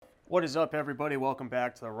What is up, everybody? Welcome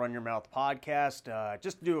back to the Run Your Mouth podcast.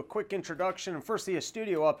 Just to do a quick introduction and firstly a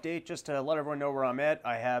studio update just to let everyone know where I'm at.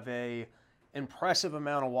 I have a impressive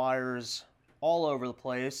amount of wires all over the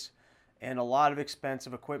place and a lot of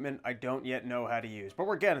expensive equipment I don't yet know how to use. But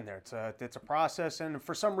we're getting there. It's a process, and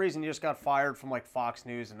for some reason you just got fired from like Fox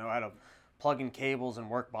News and know how to plug in cables and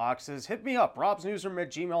work boxes. Hit me up,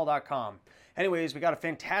 robsnewsroom@gmail.com. Anyways, we got a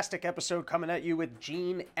fantastic episode coming at you with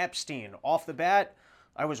Gene Epstein. Off the bat,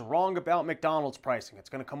 I was wrong about McDonald's pricing. It's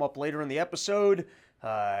going to come up later in the episode.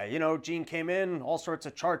 Gene came in, all sorts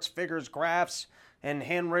of charts, figures, graphs, and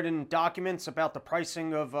handwritten documents about the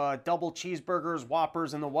pricing of double cheeseburgers,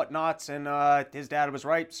 Whoppers, and the whatnots. And his dad was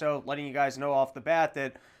right. So letting you guys know off the bat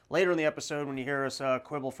that later in the episode, when you hear us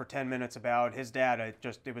quibble for 10 minutes about his dad,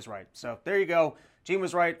 it was right. So there you go. Gene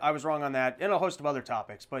was right. I was wrong on that, and a host of other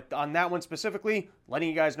topics. But on that one specifically, letting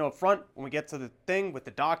you guys know up front, when we get to the thing with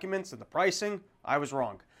the documents and the pricing, I was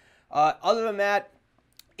wrong. Other than that,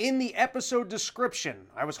 in the episode description,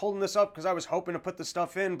 I was holding this up because I was hoping to put the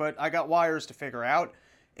stuff in, but I got wires to figure out.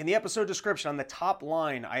 In the episode description, on the top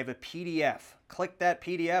line, I have a PDF. Click that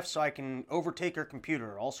PDF so I can overtake your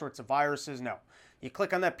computer. All sorts of viruses, no. You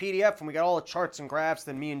click on that PDF, and we got all the charts and graphs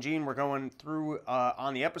that me and Gene were going through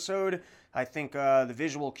on the episode. I think the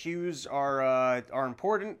visual cues are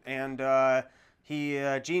important, and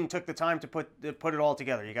Gene took the time to put it all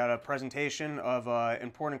together. You got a presentation of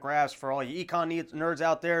important graphs for all you econ nerds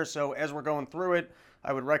out there. So as we're going through it,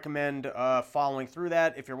 I would recommend following through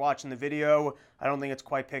that. If you're watching the video, I don't think it's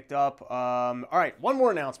quite picked up. All right, one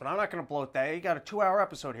more announcement. I'm not going to bloat that. You got a 2-hour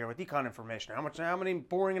episode here with econ information. How many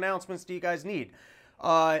boring announcements do you guys need?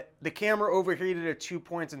 The camera overheated at 2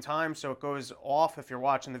 points in time, so it goes off if you're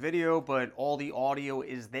watching the video, but all the audio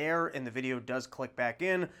is there, and the video does click back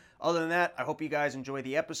in. Other than that, I hope you guys enjoy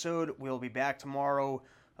the episode. We'll be back tomorrow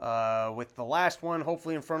with the last one,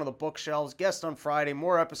 hopefully in front of the bookshelves. Guest on Friday,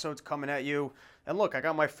 more episodes coming at you. And look, I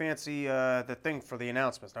got my fancy the thing for the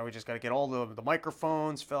announcements. Now we just got to get all the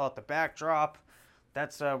microphones, fill out the backdrop.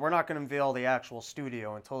 That's we're not going to unveil the actual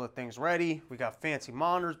studio until the thing's ready. We got fancy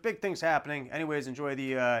monitors, big things happening. Anyways, enjoy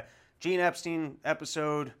the Gene Epstein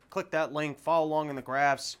episode. Click that link, follow along in the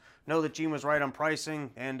graphs. Know that Gene was right on pricing,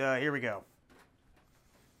 and here we go.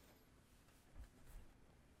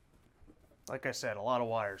 Like I said, a lot of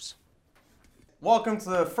wires. Welcome to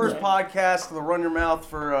the first podcast of the Run Your Mouth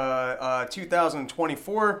for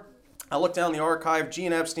 2024. I looked down the archive.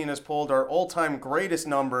 Gene Epstein has pulled our all-time greatest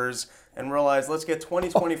numbers and realized, let's get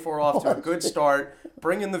 2024 off to a good start,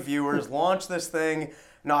 bring in the viewers, launch this thing.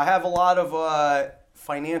 Now, I have a lot of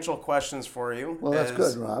financial questions for you. Well, that's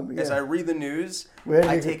good, Rob. Yeah. As I read the news,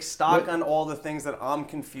 I take stock on all the things that I'm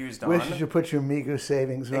confused on. Where should you put your meager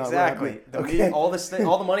savings, Rob? Exactly. All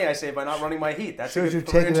the money I save by not running my heat. That's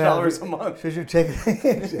 $300 a month. Should you take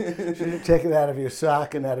it out of your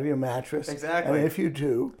sock and out of your mattress? Exactly. And if you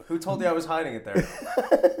do, who told you I was hiding it there?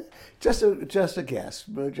 just a guess,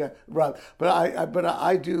 Rob. But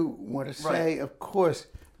I do want to say, of course,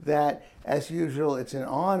 that as usual, it's an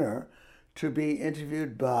honor to be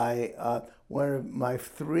interviewed by one of my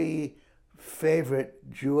 3 favorite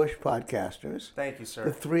Jewish podcasters. Thank you, sir.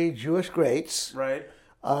 The 3 Jewish greats. Right.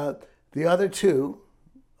 The other 2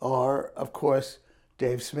 are, of course,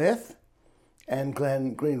 Dave Smith and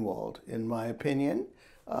Glenn Greenwald, in my opinion.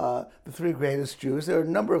 The 3 greatest Jews. There are a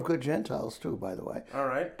number of good Gentiles, too, by the way. All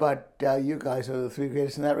right. But you guys are the 3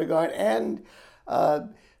 greatest in that regard. And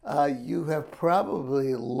you have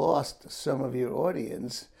probably lost some of your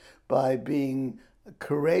audience by being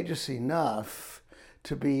courageous enough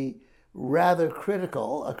to be rather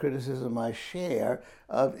critical, a criticism I share,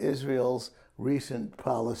 of Israel's recent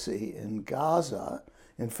policy in Gaza.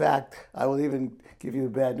 In fact, I will even give you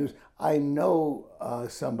bad news. I know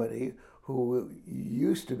somebody who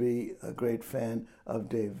used to be a great fan of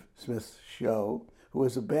Dave Smith's show, who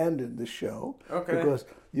has abandoned the show because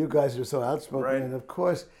you guys are so outspoken. Right. And of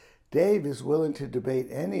course, Dave is willing to debate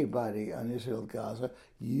anybody on Israel-Gaza,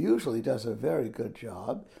 usually does a very good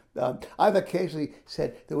job. I've occasionally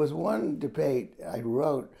said, there was one debate I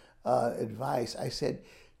wrote advice. I said,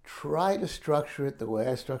 try to structure it the way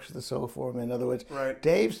I structure the Soul Forum. In other words,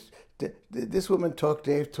 this woman talked,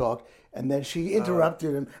 Dave talked, and then she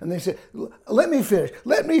interrupted him, and they said, let me finish.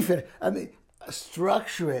 I mean,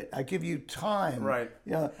 structure it. I give you time. Right.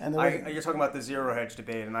 Yeah. And you're talking about the zero hedge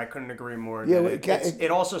debate, and I couldn't agree more. Yeah.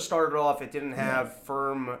 It also started off. It didn't have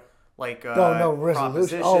firm resolution.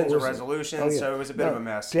 propositions or resolutions, so it was a bit of a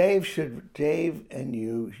mess. Dave and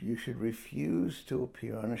you should refuse to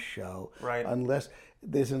appear on a show, right? Unless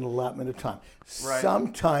there's an allotment of time. Right.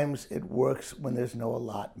 Sometimes it works when there's no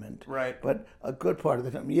allotment. Right. But a good part of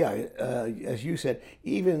the time, as you said,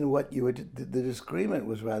 even what you would, the disagreement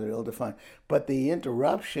was rather ill-defined. But the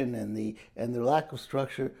interruption and the lack of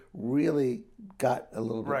structure really got a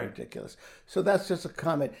little bit ridiculous. So that's just a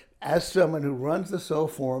comment. As someone who runs the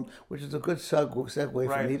SoForum, which is a good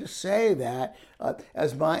segue for me to say that,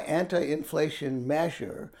 as my anti-inflation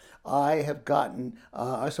measure, I have gotten,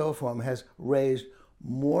 our SoForum has raised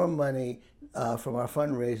more money from our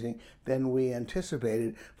fundraising than we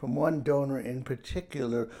anticipated, from one donor in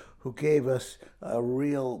particular who gave us a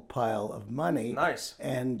real pile of money. Nice.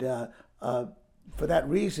 And for that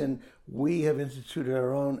reason, we have instituted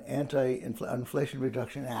our own Anti-Inflation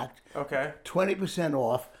Reduction Act. Okay. 20%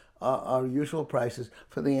 off our usual prices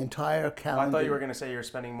for the entire calendar. I thought you were going to say you're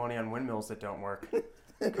spending money on windmills that don't work.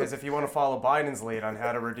 Because if you want to follow Biden's lead on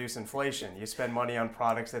how to reduce inflation, you spend money on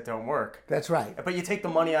products that don't work. That's right. But you take the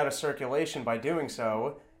money out of circulation by doing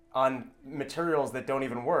so on materials that don't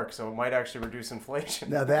even work, so it might actually reduce inflation.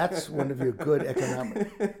 Now that's one of your good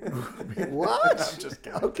economic. What? I'm just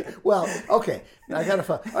kidding. Okay. Well, okay. Now I gotta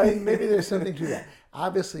find. I mean, maybe there's something to that.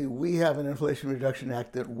 Obviously, we have an Inflation Reduction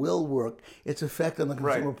Act that will work. Its effect on the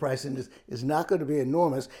consumer price index is not going to be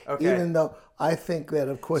enormous, even though I think that,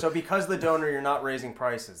 of course. So because the donor, you're not raising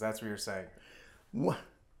prices. That's what you're saying. What?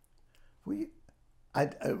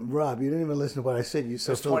 Rob, you didn't even listen to what I said. You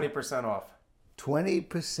said it's 20% off.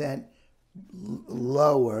 20%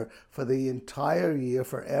 lower for the entire year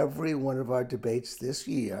for every one of our debates this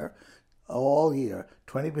year, all year.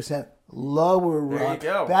 20% lower, Rob. There you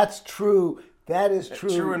go. That's true. That is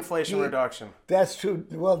true. True inflation reduction. That's true.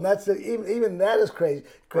 Well, that's even that is crazy.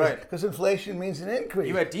 Right. Because inflation means an increase.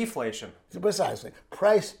 You had deflation. Precisely.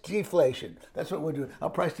 Price deflation. That's what we're doing. Our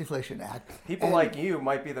Price Deflation Act. People like you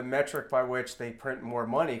might be the metric by which they print more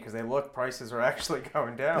money because they look prices are actually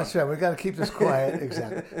going down. That's right. We've got to keep this quiet.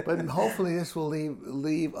 Exactly. But hopefully this will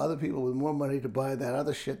leave other people with more money to buy that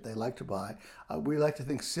other shit they like to buy. We like to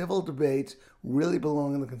think civil debates really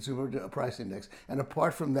belong in the Consumer Price Index. And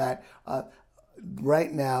apart from that,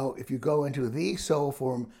 right now, if you go into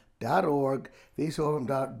thesoforum.org,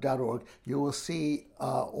 thesoforum.org, you will see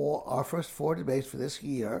all our first 4 debates for this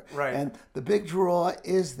year. Right. And the big draw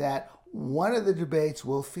is that one of the debates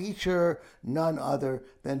will feature none other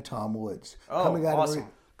than Tom Woods. Oh, awesome.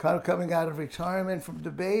 Coming out of retirement from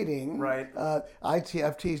debating. Right.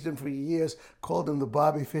 I've teased him for years, called him the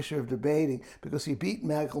Bobby Fischer of debating because he beat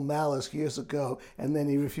Michael Malice years ago and then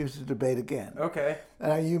he refused to debate again. Okay.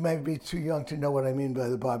 You may be too young to know what I mean by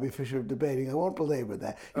the Bobby Fischer of debating. I won't belabor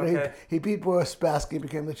that. He beat Boris Spassky,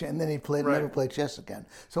 became the champ, and then he never played chess again.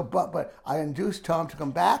 So, but I induced Tom to come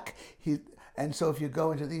back. And so if you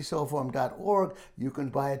go into thesoforum.org, you can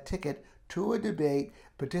buy a ticket to a debate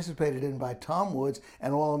participated in by Tom Woods,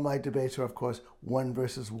 and all of my debates are, of course, 1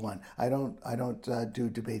 versus 1. I don't do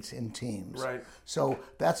debates in teams. Right. So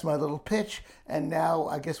that's my little pitch, and now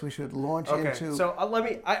I guess we should launch into. So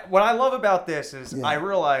what I love about this is I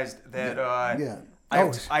realized that I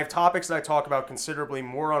have topics that I talk about considerably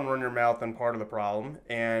more on Run Your Mouth than Part of the Problem,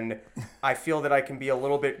 and I feel that I can be a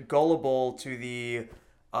little bit gullible to the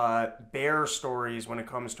bear stories when it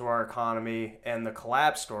comes to our economy and the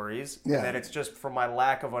collapse stories, and that it's just from my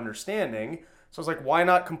lack of understanding. So I was like, why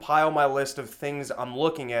not compile my list of things I'm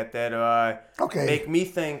looking at that make me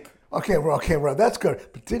think. Okay, Rob, that's good.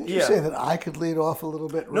 But didn't you say that I could lead off a little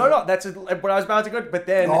bit? Rob? No, that's what I was about to go. But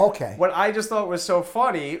then what I just thought was so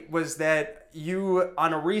funny was that you,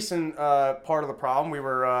 on a recent Part of the Problem, we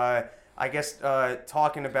were...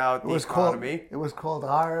 talking about the economy. It was called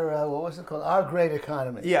our, what was it called? Our Great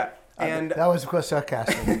Economy. Yeah. And that was, of course,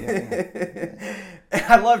 sarcastic. And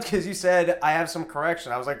I loved because you said, I have some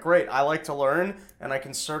correction. I was like, great. I like to learn, and I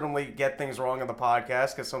can certainly get things wrong on the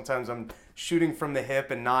podcast because sometimes I'm shooting from the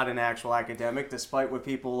hip and not an actual academic, despite what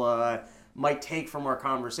people might take from our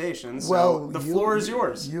conversations. So the floor is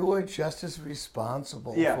yours. You are just as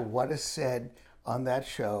responsible for what is said on that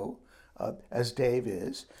show as Dave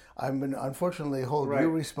is. I'm going to unfortunately hold you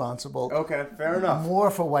responsible. Okay, fair enough.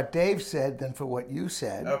 More for what Dave said than for what you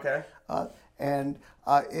said. Okay. And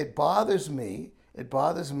it bothers me. It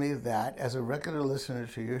bothers me that, as a regular listener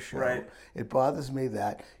to your show, it bothers me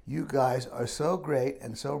that you guys are so great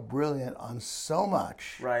and so brilliant on so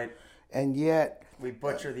much. Right. And yet... we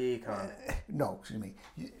butcher the econ. No, excuse me.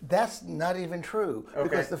 That's not even true. Okay.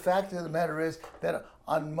 Because the fact of the matter is that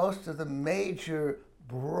on most of the major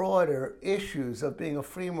broader issues of being a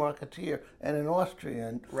free marketeer and an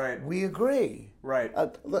Austrian, Right. we agree. Right.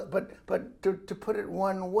 But to put it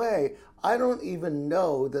one way, I don't even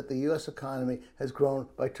know that the U.S. economy has grown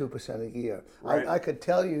by 2% a year. Right. I could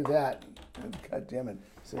tell you that. God damn it.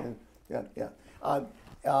 See, yeah.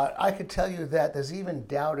 I could tell you that there's even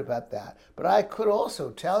doubt about that. But I could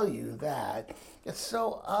also tell you that it's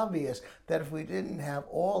so obvious that if we didn't have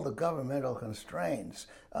all the governmental constraints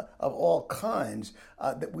of all kinds,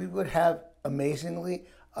 that we would have amazingly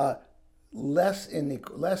less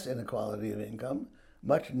inequality of income,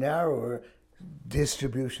 much narrower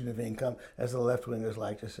distribution of income, as the left-wingers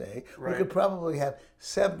like to say. Right. We could probably have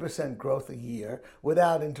 7% growth a year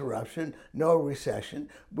without interruption, no recession.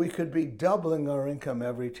 We could be doubling our income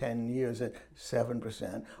every 10 years at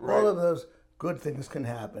 7%. Right. All of those good things can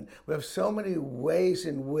happen. We have so many ways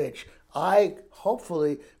in which I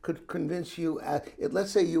hopefully could convince you,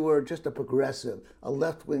 let's say you were just a progressive, a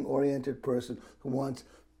left-wing oriented person who wants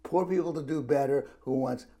poor people to do better, who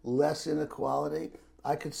wants less inequality.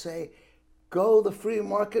 I could say, go the free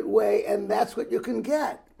market way, and that's what you can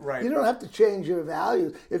get. Right. You don't have to change your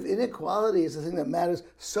values. If inequality is the thing that matters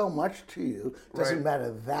so much to you, it doesn't Right.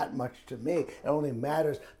 matter that much to me. It only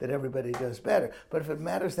matters that everybody does better. But if it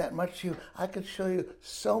matters that much to you, I could show you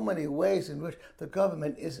so many ways in which the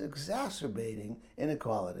government is exacerbating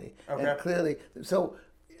inequality. Okay. And clearly, so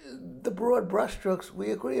the broad brushstrokes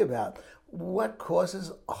we agree about. What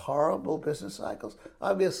causes horrible business cycles?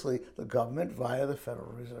 Obviously, the government via the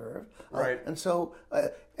Federal Reserve. Right. And so,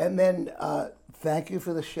 and then thank you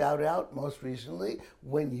for the shout out most recently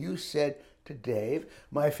when you said to Dave,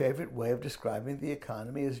 my favorite way of describing the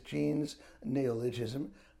economy is Gene's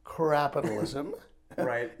neologism, capitalism.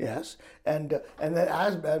 Right. Yes, and then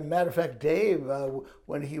as a matter of fact, Dave,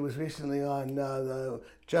 when he was recently on the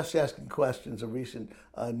Just Asking Questions, a recent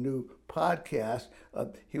new podcast,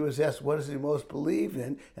 he was asked what does he most believe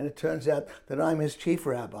in, and it turns out that I'm his chief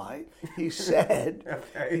rabbi. He said,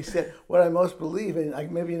 Okay. he said, what I most believe in.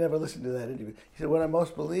 Maybe you never listened to that interview. He said, what I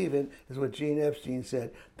most believe in is what Gene Epstein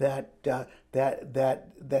said, that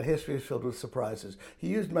history is filled with surprises. He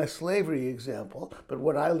used my slavery example, but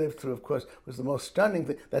what I lived through, of course, was the most stunning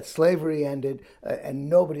thing, that slavery ended and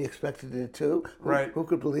nobody expected it to. Right. Who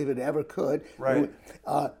could believe it ever could? Right.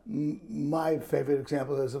 My favorite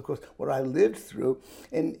example is, of course, what I lived through.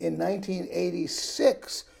 In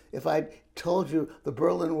 1986, if I'd told you the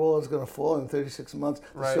Berlin Wall is going to fall in 36 months,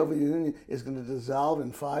 the Right. Soviet Union is going to dissolve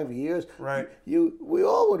in 5 years, Right. we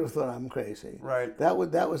all would have thought I'm crazy. Right. That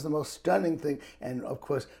was the most stunning thing, and of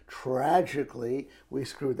course, tragically, we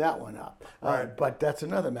screwed that one up. Right. But that's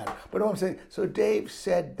another matter. But what I'm saying, so Dave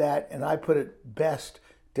said that, and I put it best.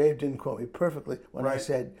 Dave didn't quote me perfectly when I Right.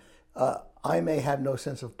 said, I may have no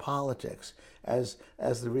sense of politics, as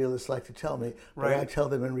the realists like to tell me, but Right. I tell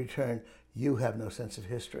them in return, you have no sense of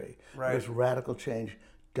history. Right. Because radical change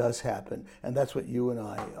does happen, and that's what you and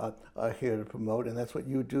I are here to promote, and that's what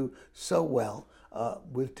you do so well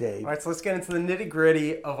with Dave. All right, so let's get into the nitty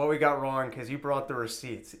gritty of what we got wrong because you brought the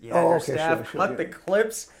receipts. You had Oh, your okay, staff sure, cut yeah. the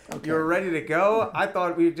clips. You were ready to go. I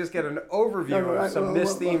thought we'd just get an overview of some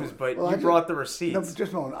missed themes, but you brought the receipts. No, but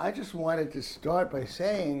just a moment. I just wanted to start by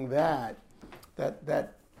saying that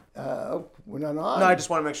we're not on. No, I just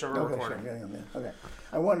want to make sure we're Okay, recording. sure, getting on there. Okay,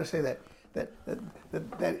 I wanted to say that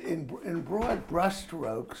in broad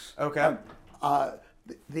brushstrokes. Okay.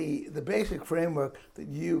 The basic framework that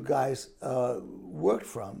you guys worked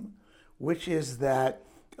from, which is that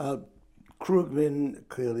Krugman,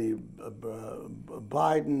 clearly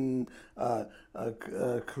Biden,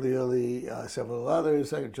 clearly several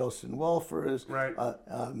others, like Jolson Wolfers, Right.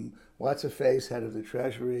 what's her face, head of the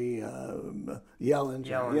Treasury, Yellen.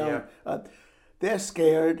 Yellen, They're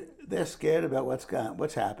scared. They're scared about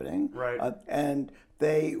what's happening, Right. and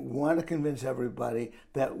they want to convince everybody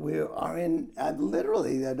that we are in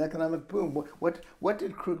literally an economic boom. What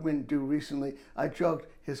did Krugman do recently? I joked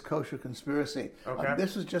his kosher conspiracy. Okay.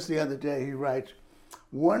 This was just the other day. He writes,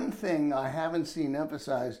 one thing I haven't seen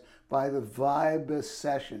emphasized by the vibe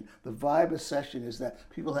session. The vibe session is that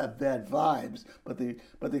people have bad vibes, but the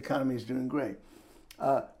economy is doing great.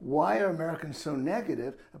 Why are Americans so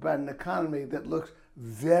negative about an economy that looks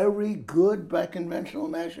very good by conventional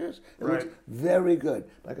measures? It looks Right. very good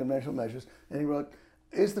by conventional measures. And he wrote,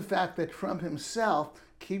 is the fact that Trump himself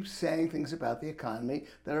keeps saying things about the economy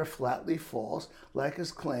that are flatly false, like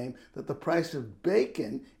his claim that the price of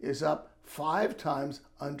bacon is up 5 times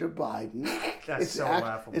under Biden. That's so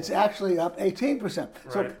laughable. It's actually up 18%.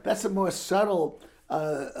 So Right. that's a more subtle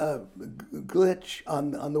glitch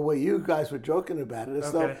on the way you guys were joking about it,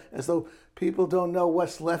 as though people don't know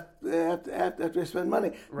what's left after they spend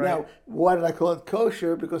money. Right. Now, why did I call it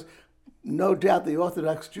kosher? Because no doubt the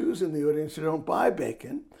Orthodox Jews in the audience who don't buy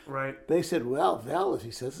bacon, Right. they said, well, if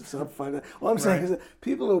he says it's up, fine. All I'm saying is that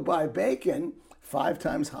people who buy bacon 5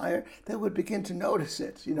 times higher, they would begin to notice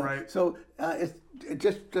it. Right. So it's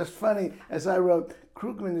just funny. As I wrote,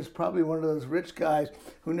 Krugman is probably one of those rich guys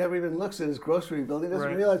who never even looks at his grocery bill. He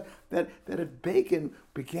doesn't realize that if bacon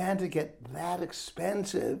began to get that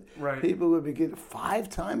expensive, people would begin 5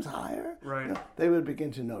 times higher. Right. They would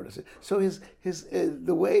begin to notice it. So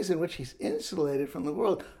the ways in which he's insulated from the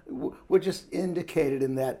world were just indicated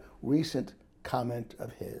in that recent comment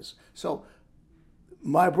of his. So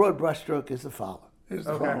my broad brushstroke is the following. Here's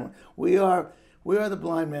the following. We are the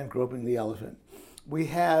blind man groping the elephant. We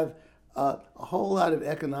have a whole lot of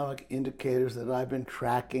economic indicators that I've been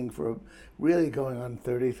tracking for really going on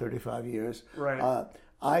 30, 35 years. Right.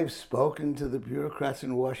 I've spoken to the bureaucrats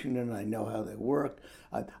in Washington. I know how they work.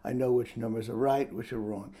 I know which numbers are right, which are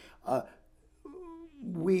wrong.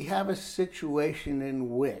 We have a situation in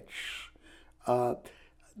which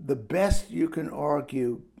the best you can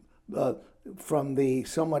argue from the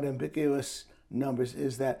somewhat ambiguous numbers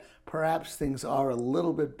is that perhaps things are a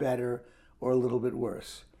little bit better or a little bit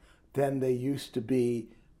worse than they used to be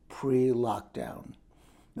pre-lockdown,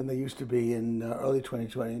 than they used to be in early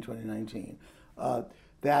 2020 and 2019.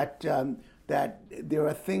 That there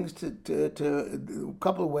are things a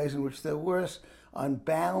couple of ways in which they're worse. On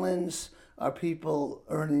balance, are people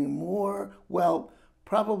earning more? Well,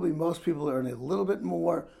 probably most people are earning a little bit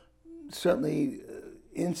more, certainly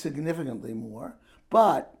insignificantly more,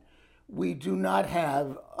 but we do not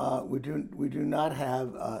have a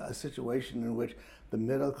situation in which the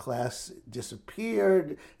middle class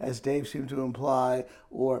disappeared, as Dave seemed to imply,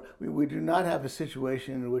 or we do not have a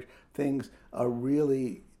situation in which things are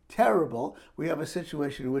really terrible. We have a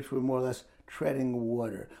situation in which we're more or less treading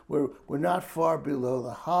water. We're not far below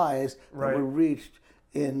the highs that were reached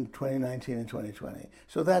in 2019 and 2020.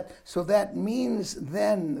 So that means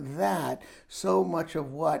then that so much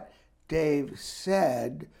of what Dave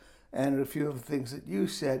said and a few of the things that you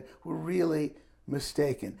said were really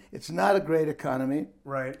mistaken. It's not a great economy.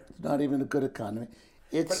 Right. It's not even a good economy.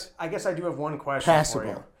 It's But I guess I do have one question passable. for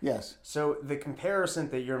you. Yes. So the comparison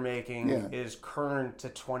that you're making is current to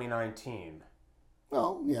 2019.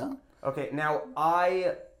 Well, yeah. Okay. Now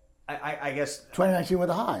I guess 2019 were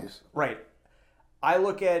the highs. right. I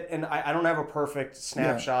look at, and I don't have a perfect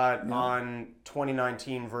snapshot on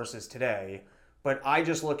 2019 versus today, but I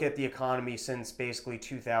just look at the economy since basically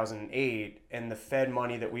 2008 and the Fed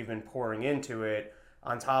money that we've been pouring into it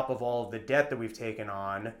on top of all of the debt that we've taken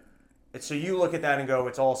on. So you look at that and go,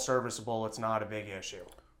 it's all serviceable, it's not a big issue.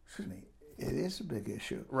 Excuse me. It is a big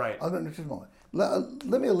issue. Right. Oh, no, just a moment.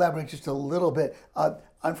 Let me elaborate just a little bit.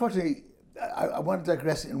 Unfortunately, I want to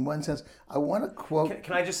digress in one sense. I want to quote.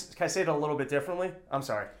 Can I say it a little bit differently? I'm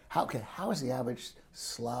sorry. How is the average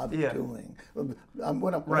Slav doing?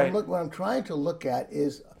 What I'm trying to look at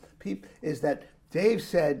is that Dave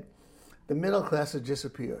said the middle class has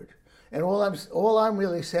disappeared, and all I'm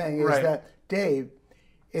really saying is that, Dave,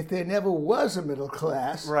 if there never was a middle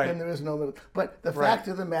class, then there is no middle. But the fact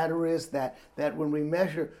of the matter is that when we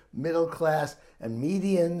measure middle class and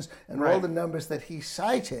medians and all the numbers that he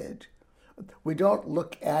cited, we don't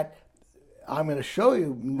look at. I'm going to show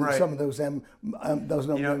you some of those numbers. Some of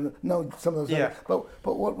those numbers.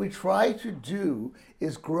 But what we try to do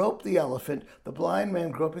is grope the elephant, the blind man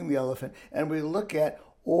groping the elephant, and we look at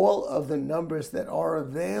all of the numbers that are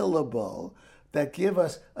available that give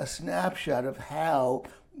us a snapshot of how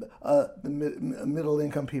the middle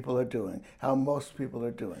income people are doing, how most people are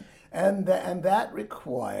doing. And that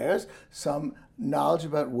requires some knowledge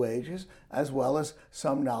about wages, as well as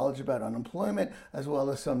some knowledge about unemployment, as well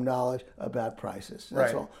as some knowledge about prices.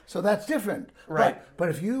 That's all. So that's different. Right. But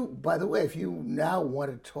if you now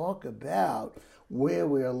want to talk about where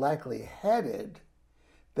we are likely headed,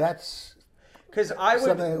 that's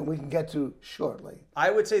something that we can get to shortly. I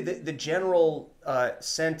would say that the general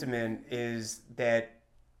sentiment is that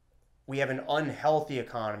we have an unhealthy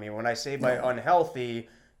economy. When I say by unhealthy,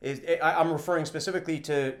 I'm referring specifically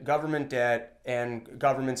to government debt and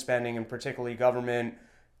government spending, and particularly government,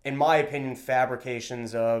 in my opinion,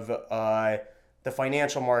 fabrications of the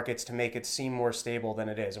financial markets to make it seem more stable than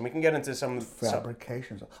it is. And we can get into some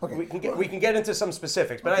fabrications. Okay, we can get into some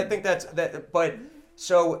specifics, but I think that's that. But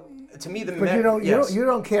so to me, you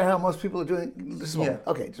don't care how most people are doing. Just a moment.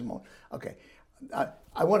 Okay, just a moment. Okay.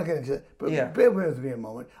 I want to get into that, but Yeah. bear with me a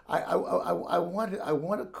moment. I want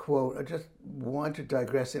to quote. I just want to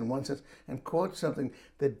digress in one sense and quote something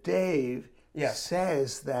that Dave Yes.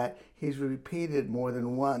 says that he's repeated more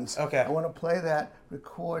than once. Okay. I want to play that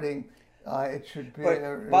recording. It should be.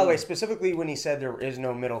 But by the way, specifically when he said there is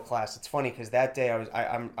no middle class, it's funny because that day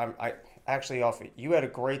I actually off. You had a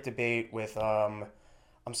great debate with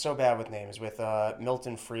I'm so bad with names with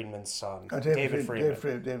Milton Friedman's son, David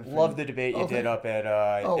Friedman. David Loved the debate you did up at.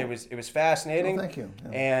 It was fascinating. thank you.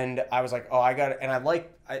 Yeah. And I was like, oh, I got it. And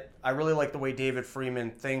I really like the way David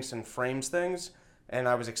Friedman thinks and frames things. And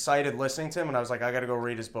I was excited listening to him, and I was like, I got to go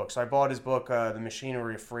read his book. So I bought his book, The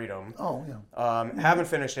Machinery of Freedom. Oh, yeah. Haven't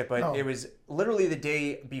finished it, but it was literally the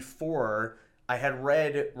day before I had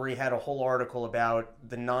read where he had a whole article about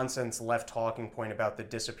the nonsense left talking point about the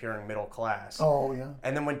disappearing middle class. Oh, yeah.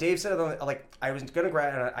 And then when Dave said it, like I was gonna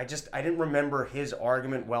grab it, I didn't remember his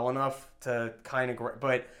argument well enough to kind of,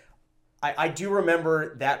 but I do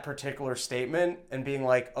remember that particular statement and being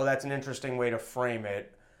like, oh, that's an interesting way to frame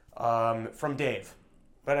it from Dave.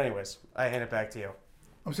 But anyways, I hand it back to you.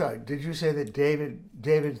 I'm sorry. Did you say that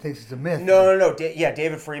David thinks it's a myth? No.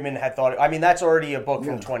 David Friedman had thought. I mean, that's already a book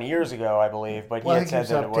from 20 years ago, I believe. But he had said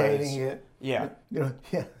that it was. Updating it. Yeah.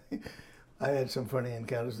 Yeah. I had some funny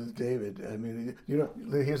encounters with David. I mean,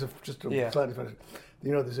 here's just a slightly funny.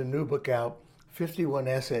 There's a new book out, 51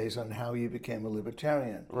 essays on how you became a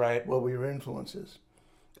libertarian. Right. What were your influences?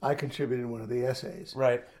 I contributed one of the essays.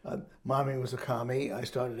 Right. Mommy was a commie. I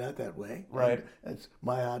started out that way. Right. It's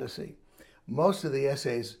my odyssey. Most of the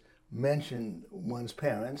essays mention one's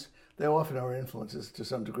parents. They often are influences to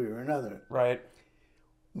some degree or another. Right.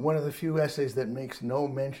 One of the few essays that makes no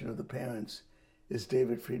mention of the parents is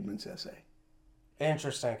David Friedman's essay.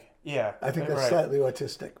 Interesting. Yeah. I think that's slightly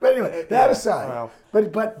autistic. But anyway, that aside. Wow.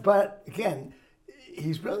 But again,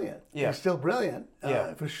 he's brilliant. Yeah. He's still brilliant,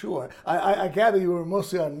 for sure. I gather you were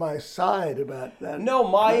mostly on my side about that. No,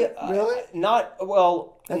 really? Not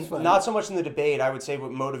so much in the debate. I would say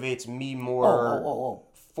what motivates me more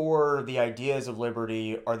for the ideas of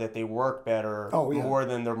liberty are that they work better more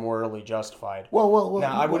than they're morally justified.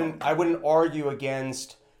 Now, I wouldn't argue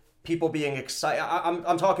against people being excited.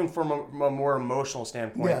 I'm talking from a more emotional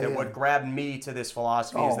standpoint. What grabbed me to this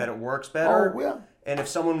philosophy is that it works better. And if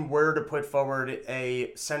someone were to put forward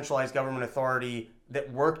a centralized government authority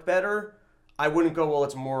that worked better, I wouldn't go, well,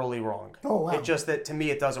 it's morally wrong. Oh, wow. It's just that to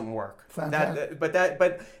me it doesn't work. Fantastic. But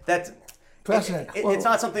that's fascinating. It's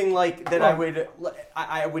not something like that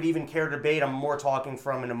I would even care to debate. I'm more talking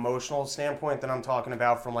from an emotional standpoint than I'm talking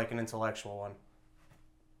about from like an intellectual one.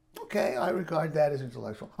 Okay, I regard that as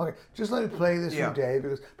intellectual. Okay, just let me play this for Dave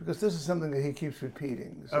because this is something that he keeps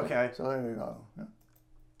repeating. So, okay. So there we go. Yeah.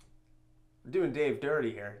 We're doing Dave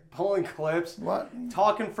dirty here. Pulling clips. What?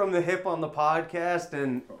 Talking from the hip on the podcast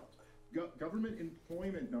and... Government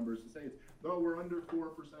employment numbers to say we're under 4%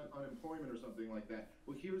 unemployment or something like that.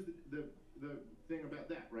 Well, here's the thing about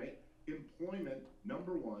that, right? Employment,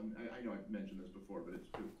 number one, I know I've mentioned this before, but it's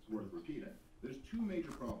worth repeating. There's two major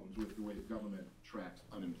problems with the way the government tracks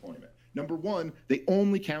unemployment. Number one, they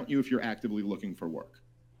only count you if you're actively looking for work.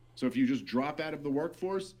 So if you just drop out of the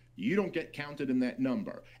workforce, you don't get counted in that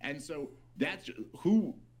number. And so that's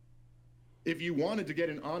who... If you wanted to get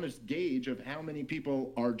an honest gauge of how many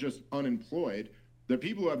people are just unemployed, the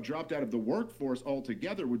people who have dropped out of the workforce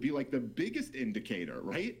altogether would be like the biggest indicator,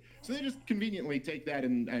 right? So they just conveniently take that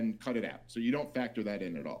and cut it out. So you don't factor that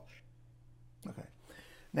in at all. Okay.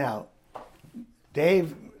 Now,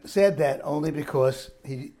 Dave said that only because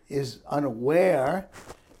he is unaware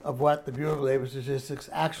of what the Bureau of Labor Statistics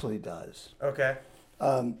actually does. Okay.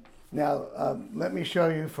 Now, let me show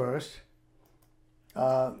you first.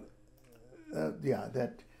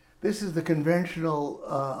 That this is the conventional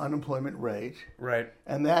unemployment rate. Right.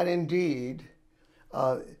 And that indeed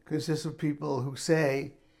consists of people who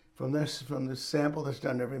say, from this sample that's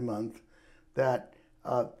done every month, that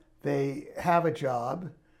they have a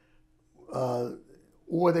job,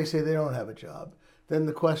 or they say they don't have a job. Then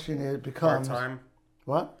the question becomes... Part-time?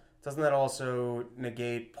 What? Doesn't that also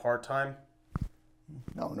negate part-time?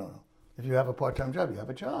 No. If you have a part-time job, you have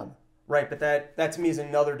a job. Right, but that to me is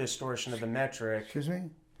another distortion of the metric. Excuse me?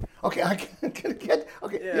 Okay, I can't get...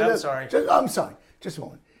 Okay, yeah, I'm sorry. I'm sorry. Just a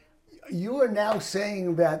moment. You are now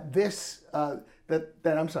saying that this...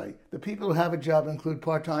 I'm sorry. The people who have a job include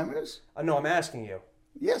part-timers? No, I'm asking you.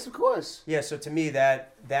 Yes, of course. Yeah, so to me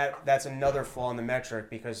that's another flaw in the metric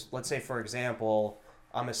because let's say, for example,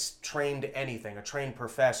 I'm a trained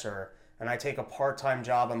professor, and I take a part-time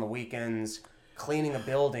job on the weekends cleaning a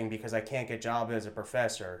building because I can't get a job as a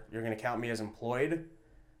professor. You're going to count me as employed?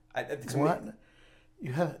 What?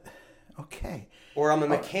 You have... Okay. Or I'm a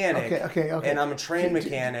mechanic, okay. and I'm a trained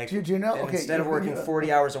mechanic. Do you know? And Okay, instead of working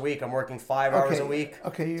 40 hours a week, I'm working 5 hours a week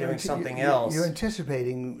doing something else. You're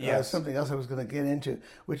anticipating Yes. something else I was going to get into,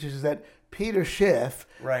 which is that Peter Schiff,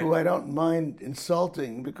 Right. who I don't mind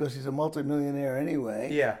insulting because he's a multimillionaire anyway,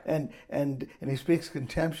 Yeah. and he speaks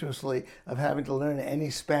contemptuously of having to learn any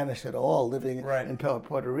Spanish at all living Right. in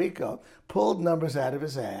Puerto Rico, pulled numbers out of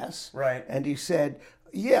his ass, Right. and he said,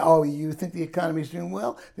 yeah, oh, you think the economy is doing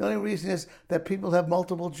well? The only reason is that people have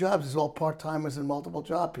multiple jobs. It's all part-timers and multiple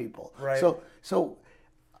job people. Right. So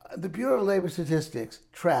the Bureau of Labor Statistics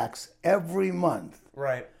tracks every month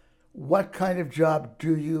Right. what kind of job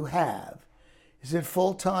do you have? Is it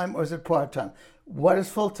full-time or is it part-time? What is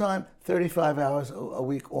full-time? 35 hours a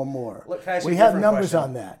week or more. Look, can I ask you We a have different numbers question?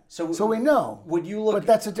 on that. So we know. would you look- But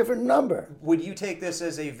that's a different number. Would you take this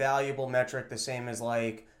as a valuable metric, the same as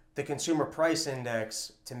like the consumer price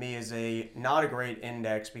index? To me, is not a great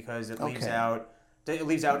index because it leaves out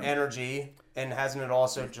energy, and hasn't it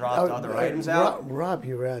also dropped other items out? Rob,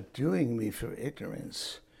 you're outdoing me for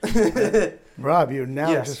ignorance. Rob, you're now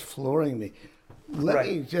Yes. just flooring me. Let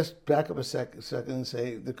Right. me just back up a second and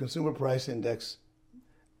say the consumer price index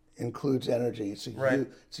includes energy. It's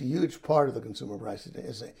a huge part of the consumer price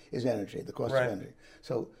is energy, the cost Right. of energy.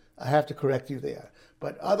 So I have to correct you there.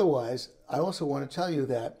 But otherwise, I also want to tell you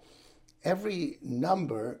that every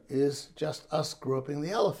number is just us groping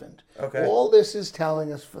the elephant. Okay. All this is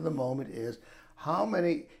telling us for the moment is how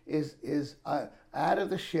many is out of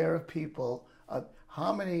the share of people,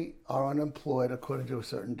 how many are unemployed according to a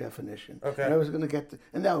certain definition. Okay. And I was going to get to,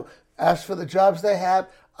 and now as for the jobs they have,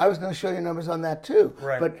 I was going to show you numbers on that too.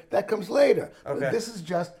 Right. But that comes later. Okay. But this is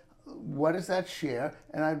just what is that share,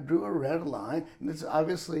 and I drew a red line, and it's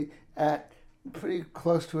obviously at pretty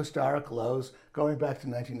close to historic lows going back to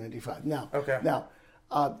 1995. Now,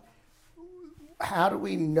 how do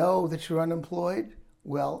we know that you're unemployed?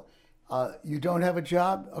 Well, you don't have a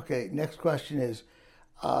job? Okay, next question is,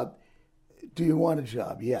 do you want a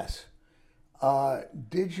job? Yes.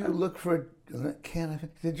 Did you look for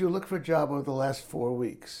a job over the last 4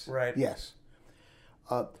 weeks? Right. Yes.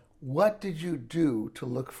 What did you do to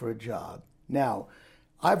look for a job? Now,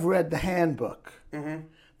 I've read the handbook. Mm-hmm.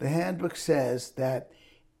 The handbook says that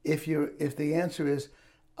if the answer is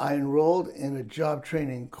I enrolled in a job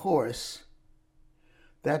training course,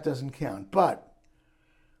 that doesn't count. But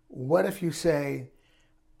what if you say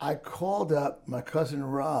I called up my cousin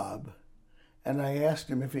Rob and I asked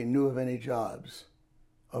him if he knew of any jobs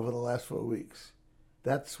over the last 4 weeks?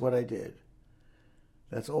 That's what I did.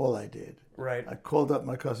 That's all I did. Right. I called up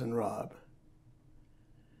my cousin Rob.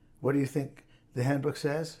 What do you think the handbook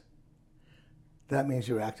says? That means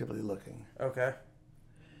you're actively looking. Okay.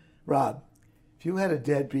 Rob, if you had a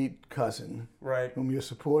deadbeat cousin Right. whom you're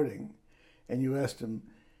supporting, and you asked him,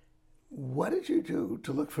 what did you do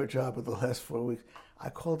to look for a job in the last 4 weeks? I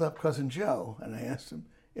called up cousin Joe, and I asked him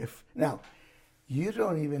if... Now, you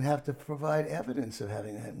don't even have to provide evidence of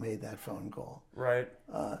having made that phone call. Right.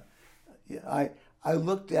 I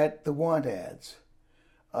looked at the want ads.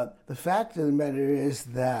 The fact of the matter is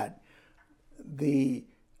that the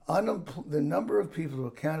number of people who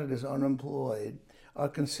are counted as unemployed are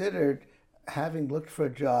considered having looked for a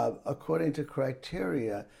job according to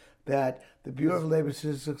criteria that the Bureau of Labor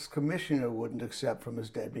Statistics commissioner wouldn't accept from his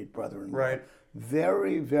deadbeat brother-in-law. Right.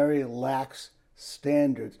 Very, very lax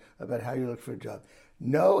standards about how you look for a job.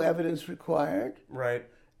 No evidence required. Right.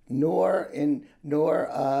 Nor any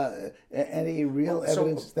real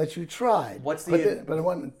evidence that you tried. What's But I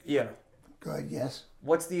want. Yeah. Go ahead. Yes.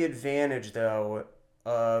 What's the advantage, though,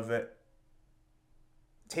 of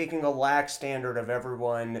taking a lax standard of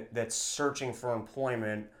everyone that's searching for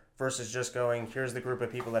employment versus just going, here's the group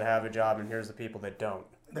of people that have a job and here's the people that don't?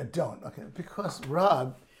 That don't. Okay. Because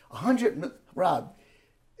Rob,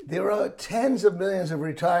 there are tens of millions of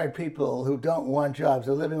retired people who don't want jobs.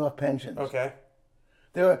 They're living off pensions. Okay.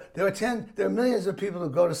 There are millions of people who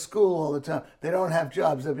go to school all the time. They don't have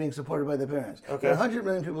jobs. They're being supported by their parents. Okay. There are 100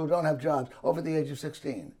 million people who don't have jobs over the age of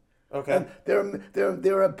 16. Okay. And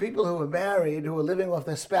there are people who are married who are living off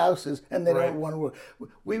their spouses and they Right. don't want to work.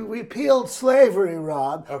 We repealed slavery,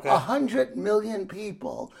 Rob. Okay. 100 million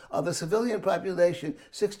people of the civilian population,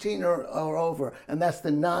 16 or over, and that's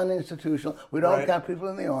the non-institutional. We don't Right. count people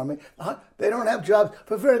in the army. They don't have jobs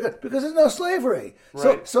for very good because there's no slavery.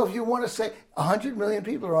 Right. So if you want to say 100 million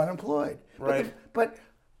people are unemployed, Right. But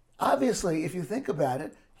obviously, if you think about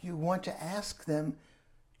it, you want to ask them,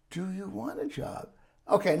 do you want a job?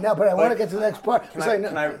 Okay, now, but I want to get to the next part. Can 'cause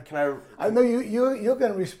I? I know you're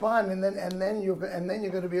going to respond, and then you're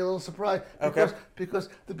going to be a little surprised because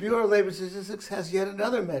the Bureau of Labor Statistics has yet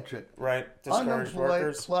another metric. Right. Discouraged Unemployed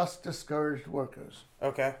workers. plus discouraged workers.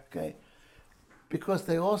 Okay. Okay, because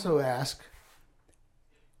they also ask,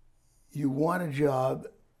 you want a job,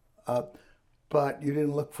 but you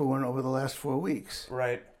didn't look for one over the last 4 weeks.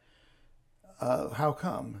 Right. How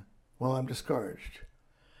come? Well, I'm discouraged.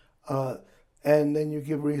 And then you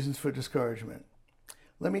give reasons for discouragement.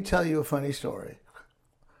 Let me tell you a funny story.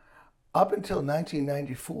 Up until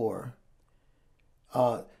 1994,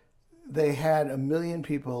 they had 1 million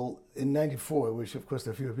people in 94, which of course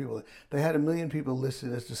there are fewer people. They had 1 million people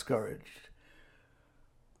listed as discouraged.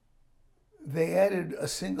 They added a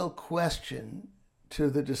single question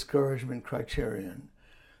to the discouragement criterion.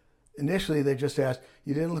 Initially, they just asked,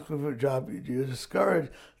 you didn't look for a job, you're discouraged,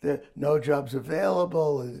 there are no jobs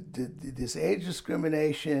available, this age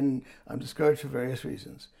discrimination, I'm discouraged for various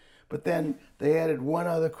reasons. But then they added one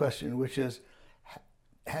other question, which is,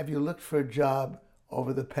 have you looked for a job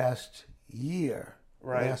over the past year,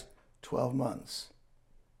 Right. last 12 months?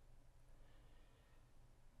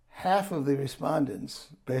 Half of the respondents,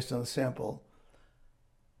 based on the sample,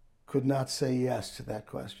 could not say yes to that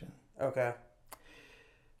question. Okay.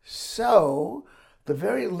 So, the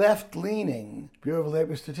very left-leaning Bureau of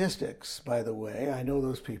Labor Statistics, by the way, I know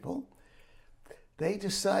those people, they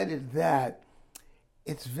decided that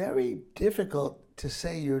it's very difficult to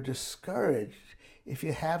say you're discouraged if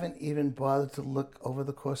you haven't even bothered to look over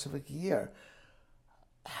the course of a year.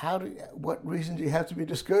 What reason do you have to be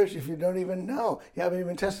discouraged if you don't even know? You haven't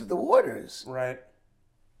even tested the waters. Right.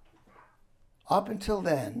 Up until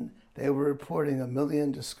then, they were reporting 1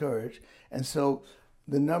 million discouraged, and so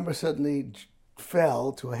the number suddenly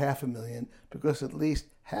fell to 500,000 because at least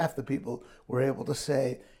half the people were able to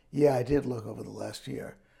say, yeah, I did look over the last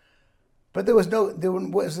year. But there was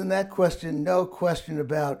in that question no question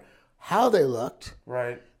about how they looked.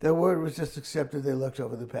 Right. Their word was just accepted they looked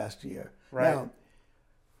over the past year. Right. Now,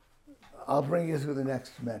 I'll bring you through the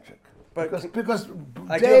next metric. But because I do have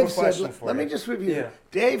a Dave said, question for let me you. just review. Yeah.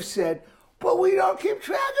 Dave said, but we don't keep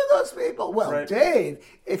track of those people. Well, Right. Dave,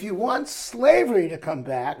 if you want slavery to come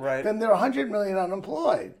back, Right. then there are 100 million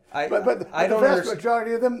unemployed. I but don't the vast understand.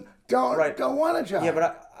 majority of them don't Right. want a job. Yeah,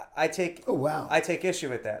 but I take. Oh, wow. I take issue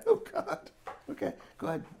with that. Oh, God. Okay, go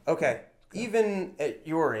ahead. Okay. Even at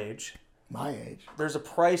your age, My age. there's a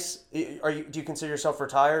price. Do you consider yourself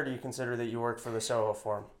retired? Or do you consider that you work for the Soho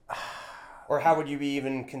Forum? Or how would you be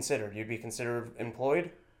even considered? You'd be considered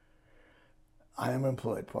employed? I am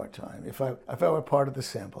employed part-time. If I were part of the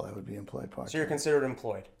sample, I would be employed part-time. So you're considered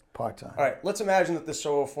employed. Part-time. All right, let's imagine that the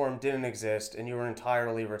Soho Forum didn't exist and you were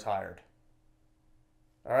entirely retired.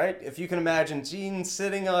 All right? If you can imagine Gene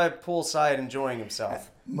sitting poolside enjoying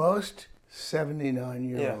himself. Most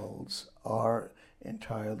 79-year-olds are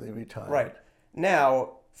entirely retired. Right.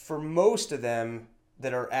 Now, for most of them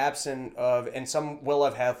that are absent of, and some will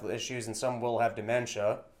have health issues and some will have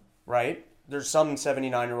dementia, right? There's some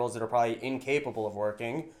 79-year-olds that are probably incapable of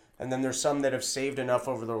working, and then there's some that have saved enough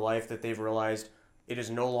over their life that they've realized it is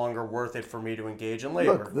no longer worth it for me to engage in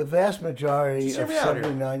labor. Look, the vast majority Just hear of me out here.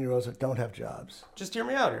 79-year-olds that don't have jobs. Just hear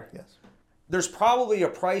me out here. Yes. There's probably a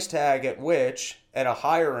price tag at which, at a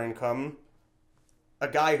higher income, a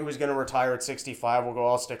guy who is going to retire at 65 will go,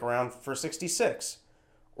 I'll stick around for 66.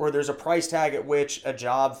 Or there's a price tag at which a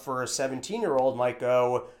job for a 17-year-old might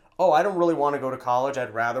go, oh, I don't really want to go to college.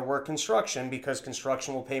 I'd rather work construction because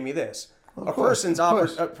construction will pay me this. A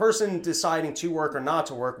person deciding to work or not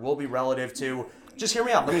to work will be relative to, just hear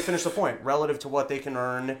me out, let me finish the point, relative to what they can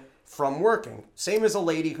earn from working. Same as a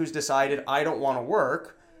lady who's decided, I don't want to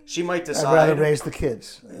work. She might decide, I'd rather raise the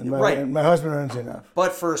kids. And Right. and my husband earns enough.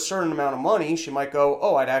 but for a certain amount of money, she might go,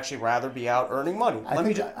 oh, I'd actually rather be out earning money. Let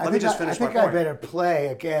me just finish my I think I point. better play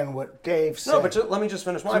again what Dave said. No, but let me just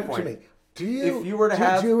finish my to point. me. Do you, If you were to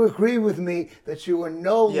have- do you agree with me that you are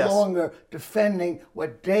no Yes. longer defending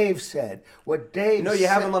what Dave said? What Dave No, you said.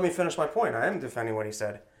 haven't let me finish my point. I am defending what he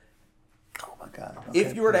said. Oh my God. If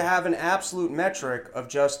Okay. you were to have an absolute metric of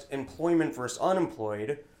just employment versus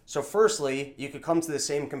unemployed, so firstly, you could come to the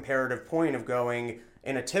same comparative point of going,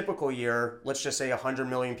 in a typical year, let's just say 100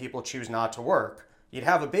 million people choose not to work. You'd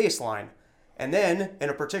have a baseline. And then, in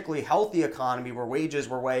a particularly healthy economy where wages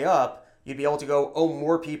were way up, you'd be able to go, oh,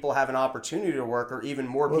 more people have an opportunity to work, or even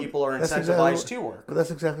more people are That's incentivized exactly- to work. But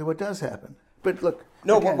that's exactly what does happen. But look.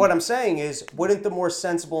 No, again, but what I'm saying is, wouldn't the more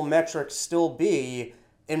sensible metric still be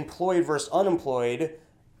employed versus unemployed?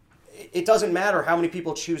 It doesn't matter how many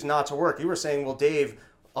people choose not to work. You were saying, well, Dave,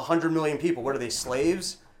 100 million people, what are they,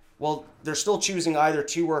 slaves? Well, they're still choosing either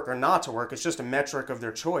to work or not to work. It's just a metric of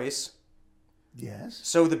their choice. Yes.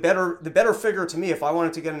 So the better figure to me, if I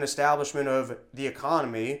wanted to get an establishment of the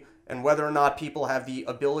economy and whether or not people have the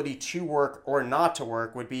ability to work or not to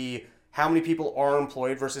work, would be how many people are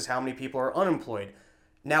employed versus how many people are unemployed.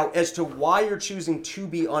 Now, as to why you're choosing to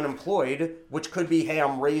be unemployed, which could be, hey,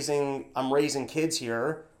 I'm raising kids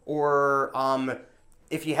here, or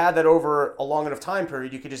if you had that over a long enough time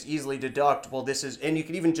period, you could just easily deduct, well, this is, and you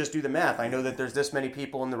could even just do the math. I know that there's this many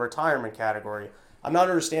people in the retirement category. I'm not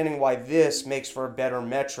understanding why this makes for a better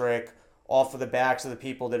metric off of the backs of the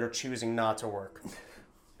people that are choosing not to work. Okay,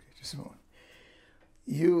 just a moment.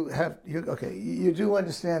 You do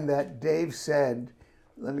understand that Dave said,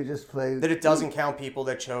 let me just play. That it doesn't count people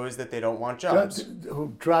that chose that they don't want jobs.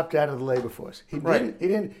 Who dropped out of the labor force. He Right.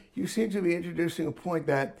 didn't. You seem to be introducing a point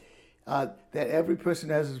that that every person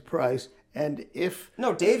has his price, and if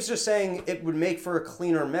No, Dave's just saying it would make for a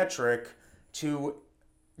cleaner metric to.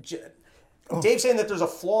 Dave's saying that there's a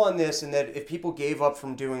flaw in this, and that if people gave up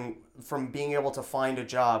from being able to find a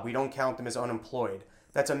job, we don't count them as unemployed.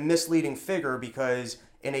 That's a misleading figure because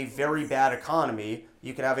in a very bad economy,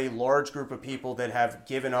 you could have a large group of people that have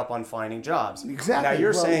given up on finding jobs. Exactly. Now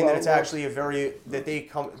you're saying that it's well, actually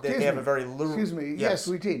they have a very little. Excuse me. Yes,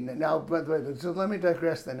 we did. Now, by the way, so let me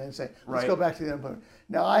digress then and say, let's Right. go back to the unemployment.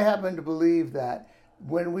 Now, I happen to believe that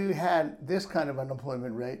when we had this kind of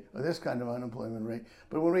unemployment rate or this kind of unemployment rate,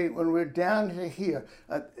 but when we're down to here,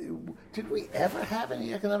 did we ever have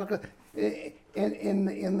any economic growth?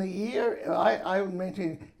 In the year, I would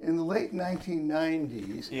maintain in the late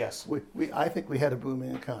 1990s, Yes. I think we had a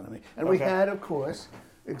booming economy. And we Okay. had, of course,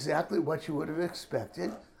 exactly what you would have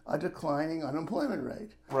expected, a declining unemployment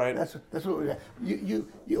rate. Right. That's what we got. You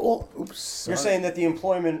all, oops. You're saying that the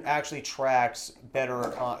employment actually tracks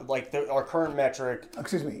better, our current metric.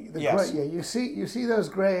 Excuse me. Yes. You see those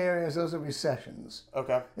gray areas, those are recessions.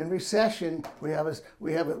 Okay. In recession, we have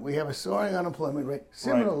a soaring unemployment rate.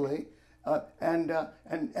 Similarly, and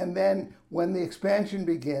then when the expansion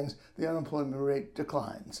begins, the unemployment rate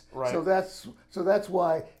declines. Right. So that's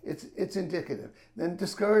why it's indicative. Then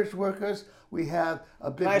discouraged workers, we have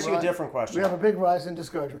a big. Can I ask you a different question? We have a big rise in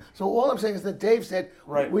discouragement. So all I'm saying is that Dave said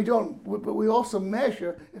Right. but we also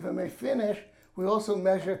measure. If I may finish, we also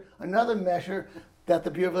measure another measure that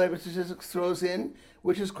the Bureau of Labor Statistics throws in,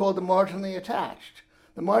 which is called the marginally attached.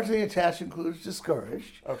 The marginally attached includes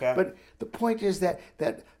discouraged. Okay. But the point is that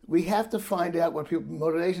we have to find out what people's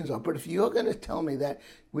motivations are. But if you're going to tell me that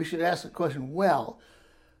we should ask the question, well,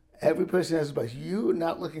 every person has a price. You're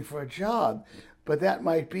not looking for a job, but that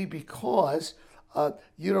might be because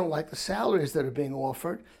you don't like the salaries that are being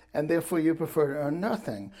offered, and therefore you prefer to earn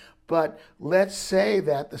nothing. But let's say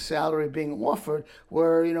that the salary being offered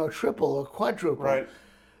were, triple or quadruple. Right.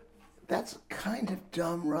 That's kind of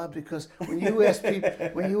dumb, Rob, because when you ask people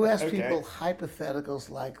Okay. people hypotheticals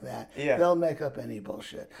like that, Yeah. they'll make up any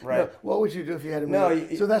bullshit. Right. What would you do if you had a No,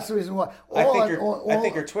 million? So that's the reason why. I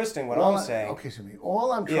think you're twisting what I'm saying. Okay, so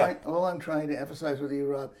all I'm trying to emphasize with you,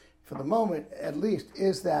 Rob, for the moment at least,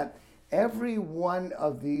 is that every one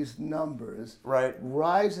of these numbers Right.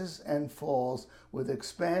 rises and falls with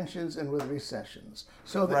expansions and with recessions.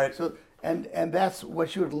 So that, Right. And that's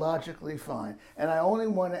what you would logically find. And I only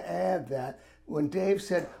want to add that when Dave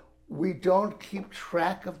said we don't keep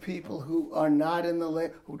track of people who are not in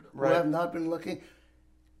the who Right. have not been looking,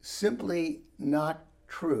 simply not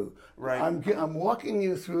true. Right. I'm walking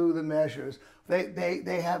you through the measures.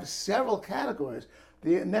 They have several categories.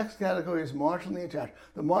 The next category is marginally attached.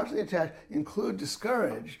 The marginally attached include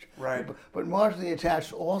discouraged, Right. but marginally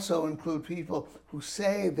attached also include people who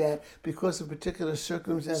say that because of particular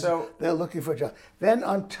circumstances, they're looking for a job. Then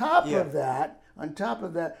on top of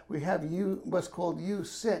that, we have what's called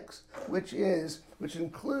U6, which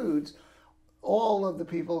includes all of the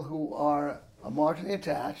people who are marginally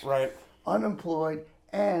attached, Right. unemployed,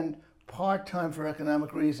 and part-time for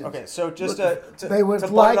economic reasons. Okay, so just Look, to they would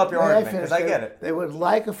button like, up your may I argument, finish? because I get it. They would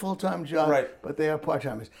like a full-time job, Right. but they are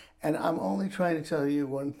part-timers. And I'm only trying to tell you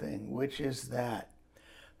one thing, which is that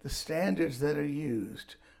the standards that are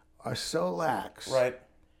used are so lax. Right.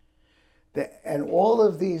 And all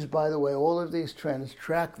of these, by the way, all of these trends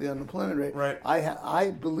track the unemployment rate. Right. I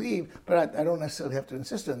believe, but I don't necessarily have to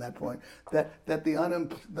insist on that point, that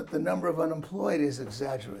the number of unemployed is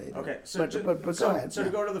exaggerated. Okay, but go ahead. So to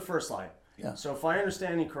go to the first slide. Yeah. So if I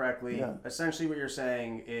understand you correctly, Yeah. essentially what you're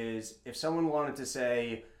saying is if someone wanted to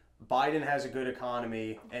say Biden has a good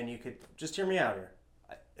economy, and you could just hear me out here.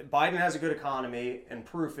 Biden has a good economy, and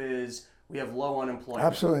proof is we have low unemployment.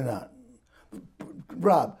 Absolutely not.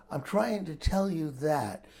 Rob, I'm trying to tell you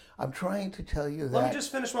that. I'm trying to tell you that. Let me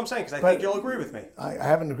just finish what I'm saying, because I think you'll agree with me. I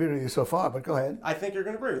haven't agreed with you so far, but go ahead. I think you're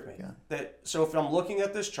going to agree with me. Yeah. So if I'm looking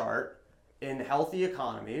at this chart, in healthy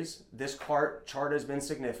economies, this chart has been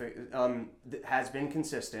significant, has been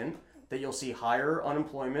consistent, that you'll see higher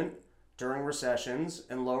unemployment during recessions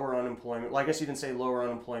and lower unemployment. Well, I guess you didn't say lower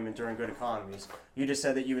unemployment during good economies. You just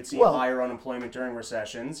said that you would see higher unemployment during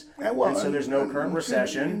recessions. And so there's no current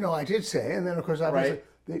recession. No, I did say, and then of course obviously.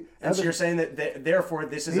 Right. And so you're saying that therefore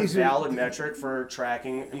this is a valid metric for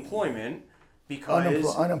tracking employment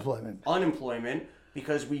because unemployment,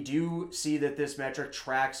 because we do see that this metric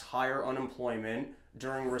tracks higher unemployment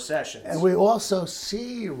during recessions. And we also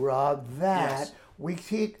see, Rob, that we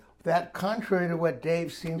keep that, contrary to what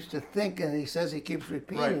Dave seems to think, and he says he keeps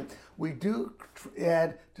repeating, we do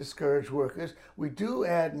add discouraged workers. We do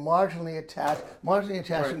add marginally attached. Marginally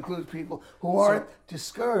attached includes people who aren't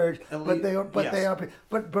discouraged, but they are.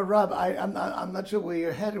 But Rob, I'm not sure where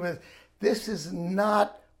you're headed with. This is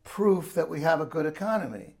not proof that we have a good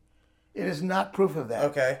economy. It is not proof of that.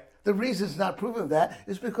 Okay. The reason it's not proof of that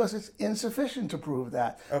is because it's insufficient to prove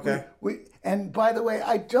that. Okay. And by the way,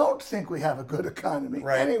 I don't think we have a good economy.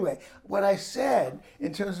 Right. Anyway, what I said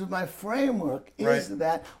in terms of my framework is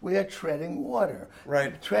that we are treading water.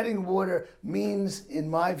 Right. Treading water means, in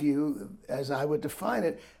my view, as I would define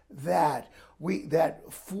it, that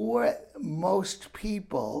for most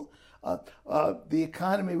people, the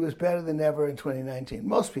economy was better than ever in 2019.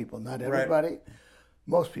 Most people, not everybody.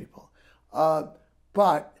 Most people.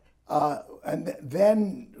 And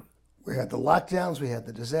then we had the lockdowns, we had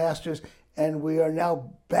the disasters, and we are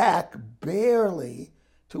now back barely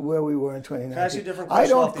to where we were in 2019. Can I ask you a different I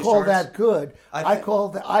question don't off these call charts? that good. I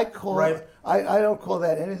don't call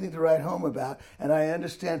that anything to write home about, and I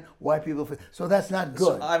understand why people feel. So that's not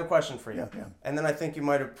good. So I have a question for you. Yeah. And then I think you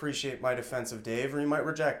might appreciate my defense of Dave, or you might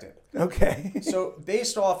reject it. Okay. So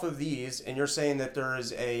based off of these, and you're saying that there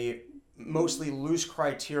is a mostly loose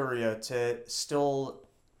criteria to still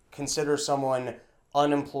consider someone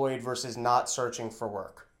unemployed versus not searching for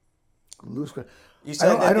work. Loose. You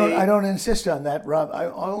said I don't insist on that, Rob. I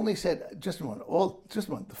only said just a moment.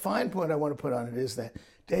 The fine point I want to put on it is that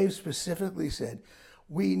Dave specifically said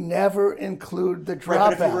we never include the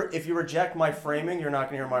dropout. But if you reject my framing, you're not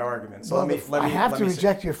going to hear my argument. So I have to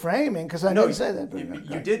reject your framing because I didn't say that.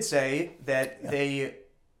 You did say that they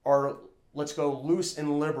are, let's go loose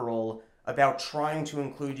and liberal about trying to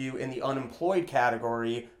include you in the unemployed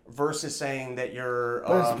category versus saying that you're.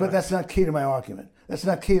 But that's not key to my argument. That's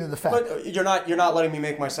not key to the fact. But you're not letting me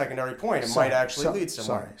make my secondary point. It might actually lead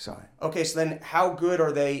somewhere. Sorry. Okay, so then how good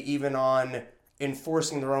are they even on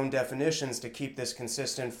enforcing their own definitions to keep this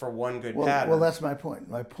consistent for one good pattern? Well, that's my point.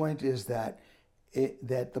 My point is that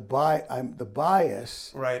the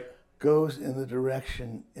bias goes in the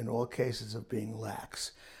direction in all cases of being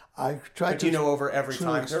lax. But do you know over every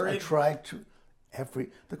time period? I try to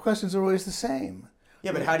the questions are always the same.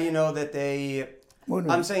 Yeah, but how do you know that they?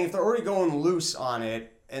 I'm saying if they're already going loose on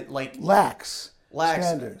it, and like lax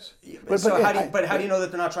standards. But how do you know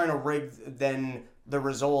that they're not trying to rig then the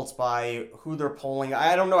results by who they're polling?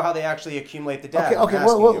 I don't know how they actually accumulate the data. Okay.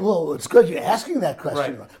 Well, it's good you're asking that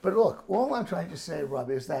question. Right. But look, all I'm trying to say,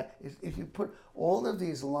 Rob, is that if you put all of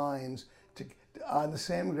these lines on the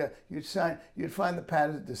same graph, you'd find the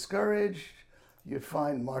pattern discouraged, you'd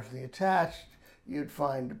find marginally attached, you'd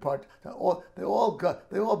find they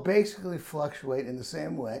all basically fluctuate in the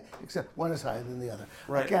same way, except one is higher than the other.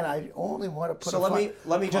 Right. Again, I only want to put. So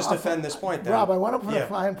let me just defend this point then. Rob, I want to put a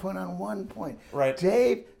fine point on one point. Right.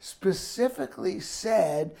 Dave specifically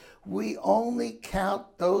said we only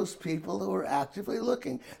count those people who are actively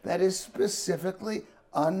looking. That is specifically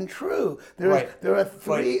untrue. There are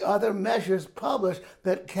three other measures published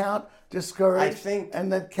that count discouraged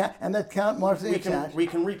and that count marginally attached. We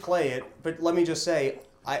can replay it, but let me just say,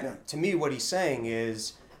 to me, what he's saying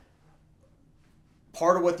is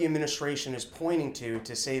part of what the administration is pointing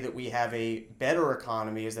to say that we have a better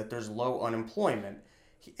economy is that there's low unemployment,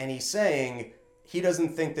 and he's saying he doesn't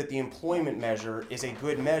think that the employment measure is a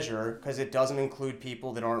good measure because it doesn't include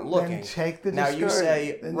people that aren't looking. Then take the now you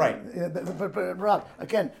say but Rob,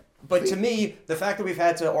 again. But to me, the fact that we've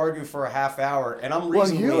had to argue for a half hour, and I'm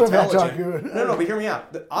reasonably intelligent. No, but hear me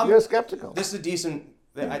out. You're skeptical. This is a decent.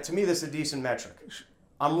 To me, this is a decent metric.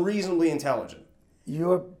 I'm reasonably intelligent.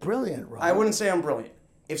 You're brilliant, Rob. I wouldn't say I'm brilliant.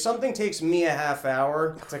 If something takes me a half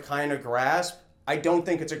hour to kind of grasp, I don't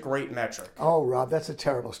think it's a great metric. Oh, Rob, that's a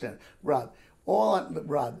terrible standard. Rob,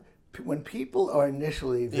 when people are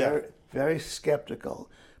initially very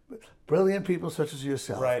skeptical, brilliant people such as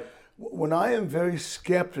yourself, right? When I am very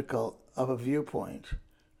skeptical of a viewpoint,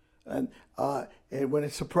 And when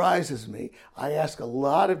it surprises me, I ask a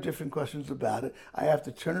lot of different questions about it. I have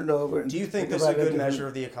to turn it over. And Do you think this is a good measure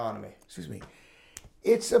of the economy? Excuse me.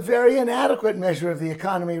 It's a very inadequate measure of the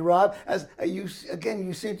economy, Rob. As you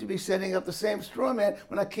seem to be setting up the same straw man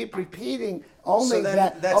when I keep repeating only So then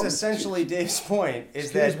that. that's essentially Dave's point,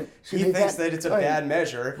 is that he thinks that it's a bad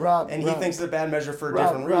measure, and he thinks it's a bad measure for a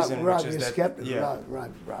different reason, Rob, which is you're that... skeptical. Yeah.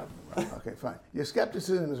 Rob. Okay, fine. Your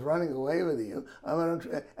skepticism is running away with you.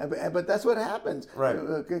 But that's what happens. Right.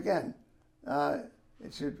 Again,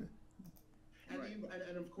 it should...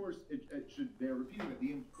 And of course, it should bear repeating that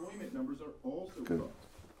the employment numbers are also cooked.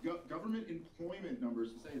 Government employment numbers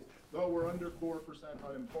to say, we're under 4%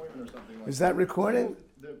 unemployment or something like that. Is that recording?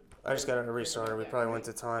 I just got to restart it. We probably went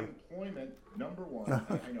to time. Employment, number one, I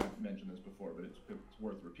know I've mentioned this before, but it's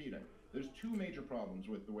worth repeating. There's two major problems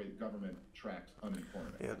with the way the government tracks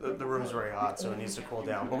unemployment. Yeah, the room's very hot, so it needs to cool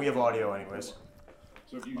down. But we have audio anyways.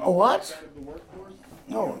 So if you what? out of the workforce,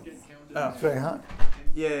 you No. don't get counted. Oh. It's very hot.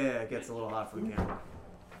 Yeah, it gets a little hot for the camera.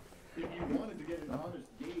 If you wanted to get an honest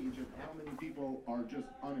gauge of how many people are just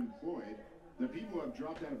unemployed, the people who have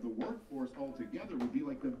dropped out of the workforce altogether would be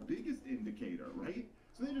like the biggest indicator, right?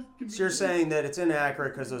 So they just. So you're saying that it's inaccurate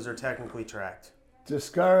because those are technically tracked.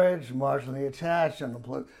 Discouraged, marginally attached,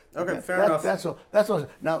 unemployed. Okay, fair enough. That's all. That's all.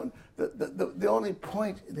 Now, the only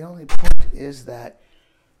point is that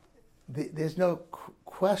there's no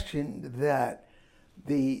question that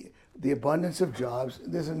the abundance of jobs.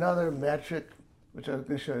 There's another metric which I'm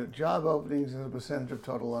going to show you. Job openings as a percentage of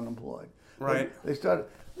total unemployed. Right. They started.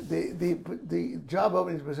 The job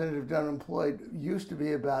openings percentage of unemployed used to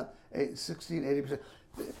be about 16-80%.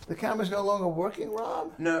 The camera's no longer working,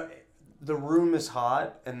 Rob? No, the room is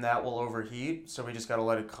hot and that will overheat, so we just got to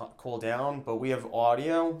let it cool down. But we have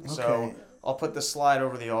audio, so Okay. I'll put the slide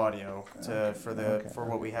over the audio for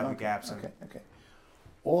what we have the gaps in. Okay.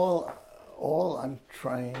 All I'm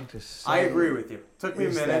trying to say. I agree with you. Took me a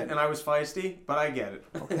is minute, that- and I was feisty, but I get it.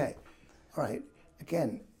 Okay. All right.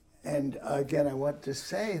 Again, I want to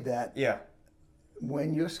say that Yeah.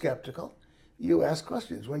 when you're skeptical, you ask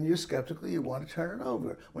questions. When you're skeptical, you want to turn it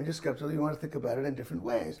over. When you're skeptical, you want to think about it in different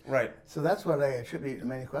ways. Right. So that's what I attribute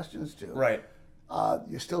many questions to. Right.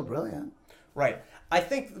 You're still brilliant. Right. I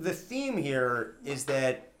think the theme here is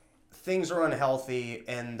that things are unhealthy,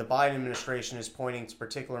 and the Biden administration is pointing to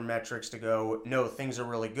particular metrics to go, no, things are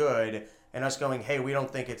really good, and us going, hey, we don't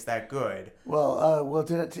think it's that good. Well,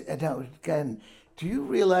 now, again, do you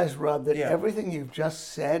realize, Rob, that Yeah. everything you've just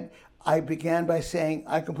said, I began by saying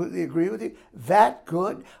I completely agree with you. That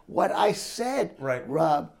good. What I said, Right.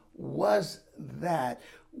 Rob, was that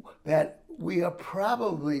we are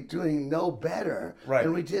probably doing no better Right.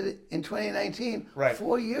 than we did in 2019, Right.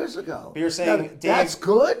 4 years ago. But you're saying, Dave- that's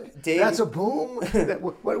good. Dave- That's a boom.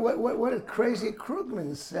 What did Crazy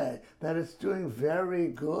Krugman say? That it's doing very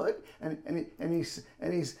good, and he's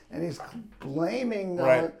blaming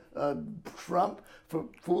Right. Trump for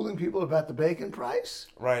fooling people about the bacon price.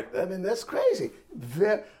 Right. I mean, that's crazy.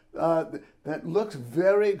 That looks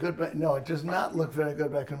very good, but no, it does not look very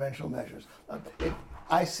good by conventional measures.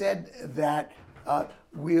 I said that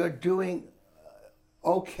we are doing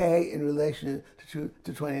okay in relation to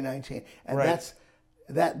 2019, and Right.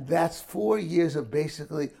 that's 4 years of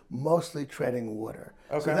basically mostly treading water.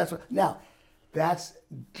 Okay. So that's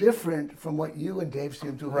different from what you and Dave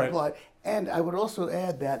seem to have Right. applied. And I would also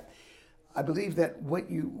add that I believe that what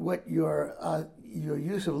your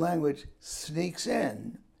use of language sneaks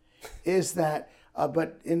in is that,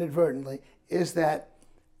 but inadvertently, is that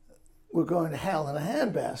we're going to hell in a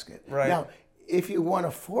handbasket. Right. Now, if you want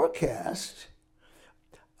to forecast,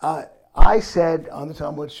 I said on the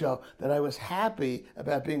Tom Woods Show that I was happy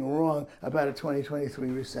about being wrong about a 2023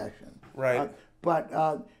 recession. Right. But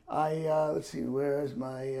let's see, where is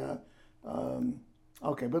my?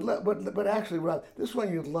 Okay, but actually, Rob, this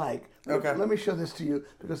one you'd like. Okay. Let me show this to you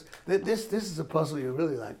because this is a puzzle you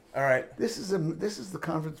really like. All right. This is the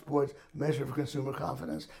Conference Board's measure for consumer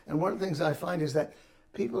confidence, and one of the things I find is that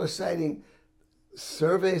people are citing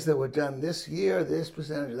surveys that were done this year, this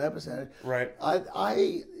percentage, that percentage. Right.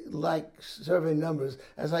 I like survey numbers,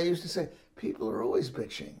 as I used to say. People are always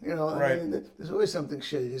bitching. Right. I mean, there's always something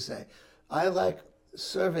shitty to say. I like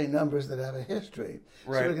survey numbers that have a history,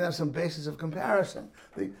 Right. so we can have some basis of comparison.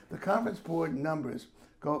 The Conference Board numbers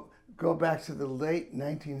go back to the late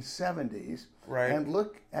 1970s, Right. and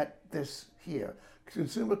look at this here.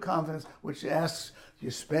 Consumer confidence, which asks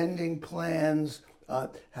your spending plans, how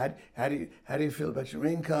do you feel about your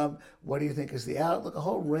income? What do you think is the outlook? A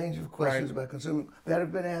whole range of questions Right. about consumer that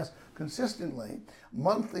have been asked consistently,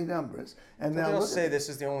 monthly numbers. And now They'll look say at, this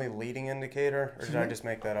is the only leading indicator, or did I just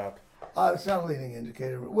make that up? It's not a leading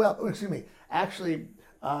indicator. Well, excuse me. Actually,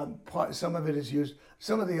 some of it is used.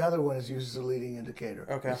 Some of the other one is used as a leading indicator.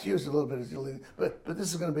 Okay. It's used a little bit as a leading, but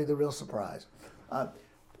this is going to be the real surprise.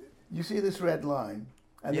 You see this red line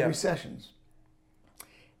and the recessions.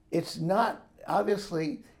 It's not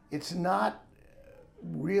obviously. It's not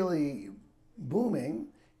really booming.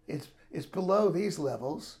 It's below these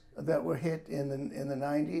levels that were hit in the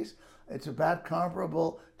 90s. It's about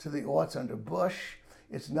comparable to the aughts under Bush.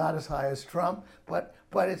 It's not as high as Trump, but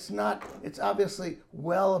it's not. It's obviously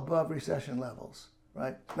well above recession levels,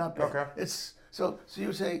 right? Not bad. Okay. It's so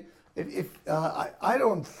you say if I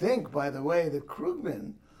don't think, by the way, that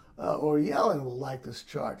Krugman or Yellen will like this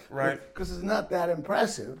chart, right? Because it's not that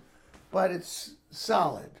impressive, but it's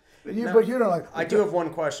solid. But you don't like. I do have one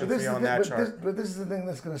question for you on that chart. But this is the thing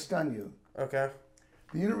that's going to stun you. Okay.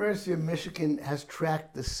 The University of Michigan has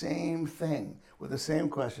tracked the same thing with the same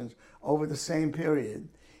questions over the same period,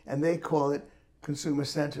 and they call it consumer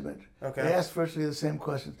sentiment. Okay. They ask virtually the same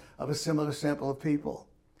questions of a similar sample of people.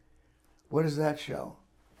 What does that show?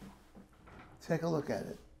 Take a look at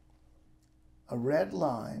it. A red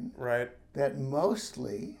line that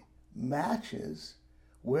mostly matches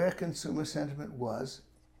where consumer sentiment was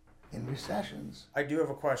in recessions. I do have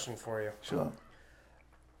a question for you. Sure.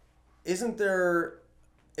 Isn't there,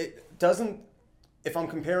 it doesn't, if I'm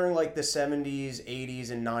comparing like the 70s,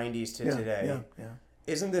 80s, and 90s to today,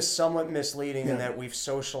 isn't this somewhat misleading in that we've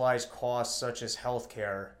socialized costs such as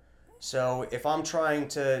healthcare? So if I'm trying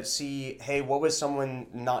to see, hey, what was someone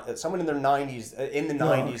in their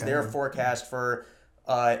 90s, their forecast for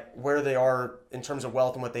where they are in terms of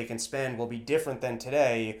wealth and what they can spend will be different than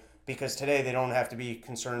today, because today they don't have to be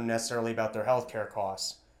concerned necessarily about their healthcare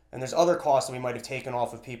costs. And there's other costs that we might have taken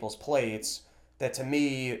off of people's plates that, to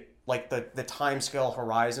me, like the time scale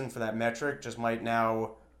horizon for that metric just might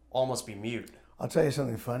now almost be mute. I'll tell you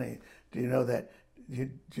something funny. Do you know that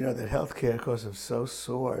that healthcare costs have so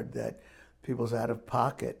soared that people's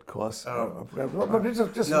out-of-pocket costs are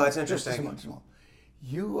that's interesting. Small.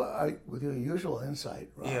 You are, with your usual insight,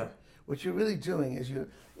 Rob, what you're really doing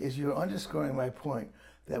is you're underscoring my point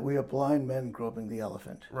that we are blind men groping the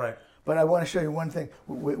elephant. Right. But I want to show you one thing,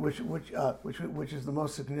 which is the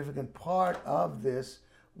most significant part of this,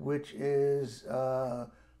 which is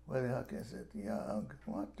where the heck is it?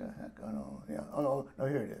 What the heck? Oh no, no,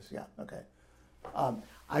 here it is. Yeah, okay.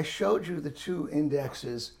 I showed you the two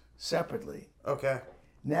indexes separately. Okay.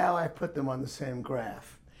 Now I put them on the same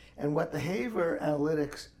graph, and what the Haver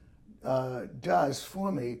Analytics does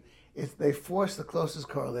for me is they force the closest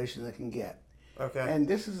correlation they can get. Okay. And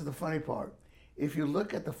this is the funny part. If you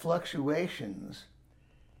look at the fluctuations,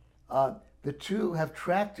 the two have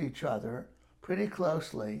tracked each other pretty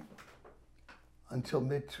closely until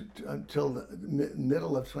the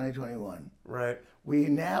middle of 2021. Right. We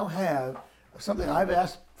now have something I've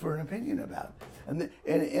asked for an opinion about. And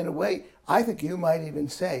in a way, I think you might even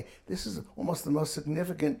say this is almost the most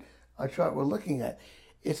significant chart we're looking at.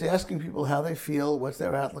 It's asking people how they feel, what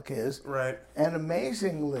their outlook is. Right. And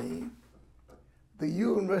amazingly, the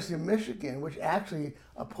University of Michigan, which actually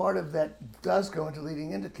a part of that does go into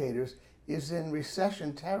leading indicators, is in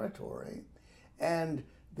recession territory. And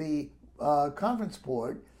the Conference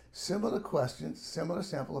Board, similar questions, similar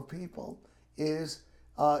sample of people, is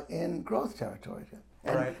in growth territory.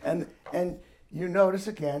 And you notice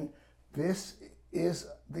again, this is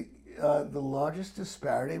the largest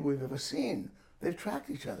disparity we've ever seen. They've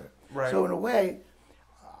tracked each other. Right. So in a way,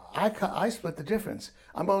 I split the difference.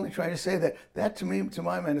 I'm only trying to say that to me, to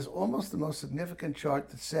my mind, is almost the most significant chart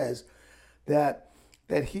that says that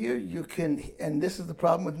here you can, and this is the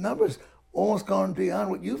problem with numbers, almost going beyond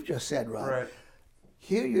what you've just said, Rob. Right.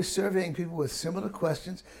 Here you're surveying people with similar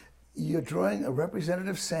questions. You're drawing a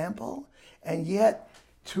representative sample, and yet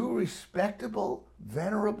two respectable,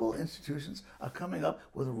 venerable institutions are coming up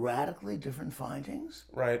with radically different findings.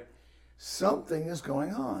 Right. Something is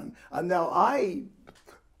going on. Now,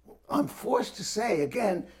 I'm forced to say,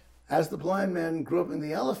 again, as the blind man groping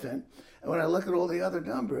the elephant, and when I look at all the other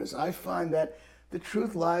numbers, I find that the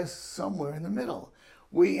truth lies somewhere in the middle.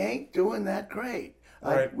 We ain't doing that great.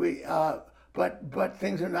 Right. But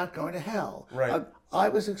things are not going to hell. Right. I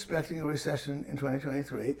was expecting a recession in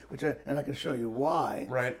 2023, and I can show you why.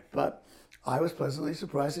 Right. But I was pleasantly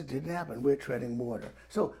surprised it didn't happen. We're treading water.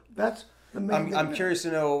 So that's the main thing. I'm curious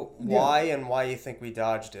to know why and why you think we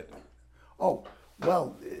dodged it. Oh,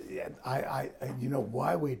 well, I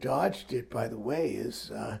why we dodged it, by the way,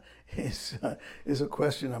 is a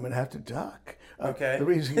question I'm going to have to duck. Okay. The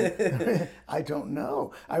reason I don't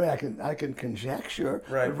know. I mean, I can conjecture.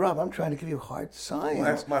 Right. But Rob, I'm trying to give you hard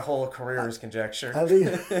science. My whole career is conjecture. I think,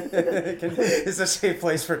 It's a safe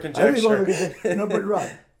place for I think conjecture. no, but Rob,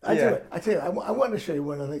 I Yeah. tell you, I want to show you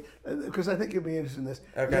one other thing because I think you'll be interested in this.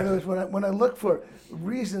 Okay. In other words, when I look for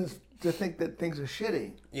reasons to think that things are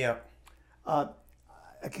shitty, Yeah.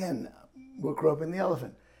 again, we're groping the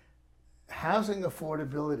elephant. Housing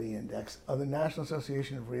Affordability Index of the National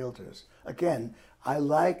Association of Realtors. Again, I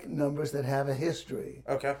like numbers that have a history.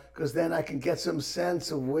 Okay. Because then I can get some sense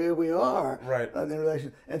of where we are Right. in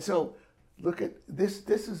relation. And so, look at this.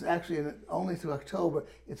 This is actually only through October.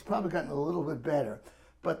 It's probably gotten a little bit better,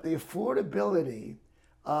 but the affordability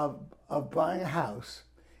of buying a house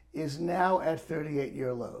is now at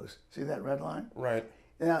 38-year lows. See that red line? Right.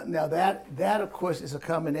 Now that of course is a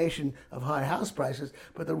combination of high house prices,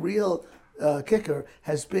 but the real kicker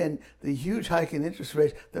has been the huge hike in interest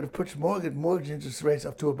rates that have pushed mortgage interest rates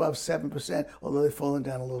up to above 7%, although they've fallen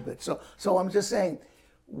down a little bit. So I'm just saying,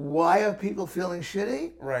 why are people feeling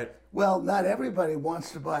shitty? Right. Well, not everybody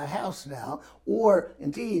wants to buy a house now, or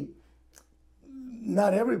indeed,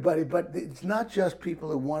 not everybody, but it's not just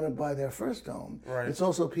people who want to buy their first home. Right. It's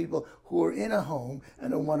also people who are in a home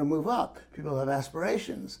and don't want to move up. People have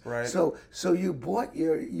aspirations. Right. So you bought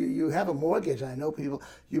you have a mortgage. I know people.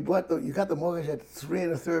 You got the mortgage at 3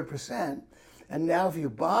 1/3%, and now if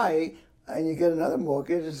you buy and you get another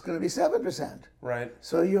mortgage, it's going to be 7%. Right.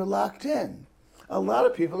 So you're locked in. A lot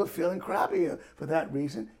of people are feeling crappy for that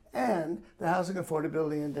reason, and the Housing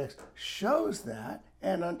Affordability Index shows that.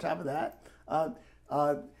 And on top of that,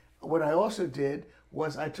 what I also did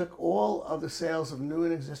was I took all of the sales of new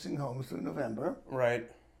and existing homes through November, Right.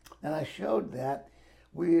 and I showed that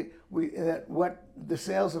what the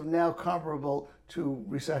sales are now comparable to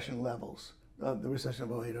recession levels, the recession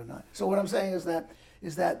of 08, 09. So what I'm saying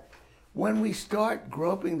is that when we start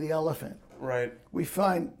groping the elephant, Right. we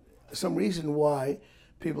find some reason why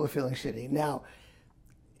people are feeling shitty. Now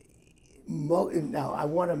I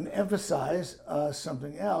want to emphasize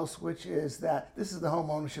something else, which is that this is the home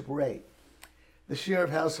ownership rate, the share of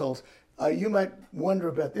households. You might wonder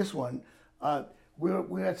about this one.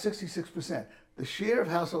 We're at 66%. The share of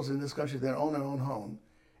households in this country that own their own home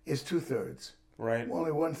is 2/3. Right.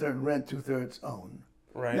 Only 1/3 rent, 2/3 own.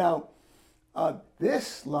 Right. Now,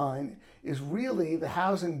 this line is really the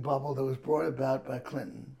housing bubble that was brought about by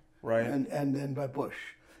Clinton. Right. And then by Bush.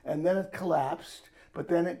 And then it collapsed, but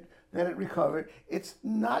then it recovered. It's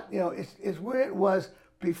not, it's where it was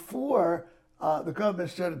before the government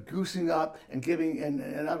started goosing up and giving,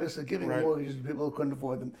 and obviously giving Right. mortgages to people who couldn't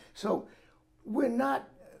afford them. So we're not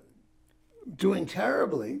doing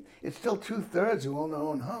terribly. It's still 2/3 who own their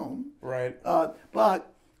own home. Right.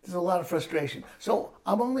 But there's a lot of frustration. So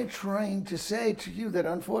I'm only trying to say to you that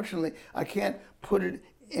unfortunately I can't put it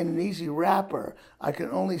in an easy wrapper. I can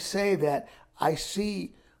only say that I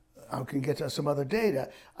can get to some other data.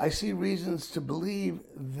 I see reasons to believe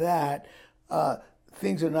that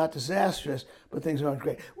things are not disastrous, but things aren't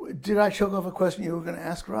great. Did I choke off a question you were going to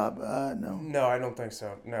ask, Rob? No. No, I don't think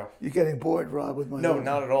so. No. You're getting bored, Rob, with my... No,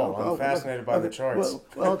 not at all. I'm fascinated by the charts.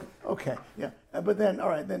 Well, okay, yeah. But then, all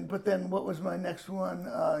right, but then what was my next one?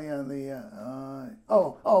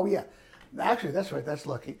 Yeah. Actually, that's right. That's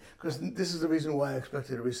lucky, because this is the reason why I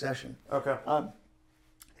expected a recession. Okay.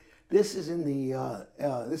 This is in the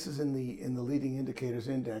leading indicators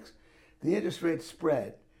index. The interest rate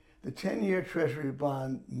spread, the 10-year Treasury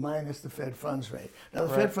bond minus the Fed funds rate. Now,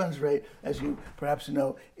 the Fed funds rate, as you perhaps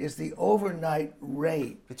know, is the overnight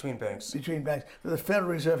rate Between banks. that the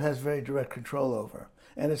Federal Reserve has very direct control over,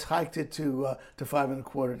 and it's hiked it to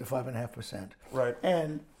 5.25% to 5.5%. Right.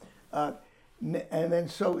 And then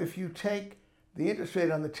so if you take the interest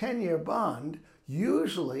rate on the 10-year bond,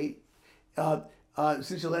 usually,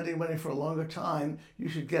 since you're lending money for a longer time, you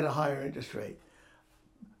should get a higher interest rate.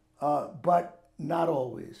 But not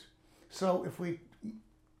always. So if we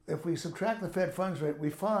subtract the Fed funds rate, we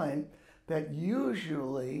find that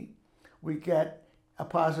usually we get a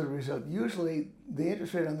positive result. Usually the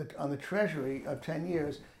interest rate on the Treasury of 10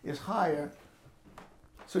 years is higher.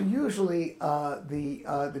 So usually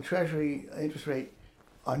the Treasury interest rate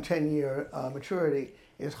on 10-year maturity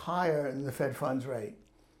is higher than the Fed funds rate.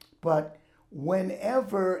 But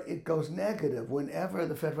whenever it goes negative, whenever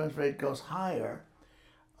the Fed funds rate goes higher,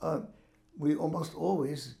 we almost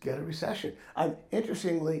always get a recession.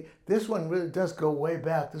 Interestingly, this one really does go way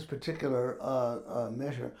back, this particular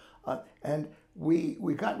measure. And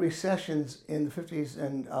we got recessions in the 50s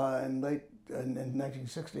and late in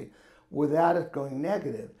 1960 without it going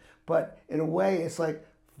negative. But in a way, it's like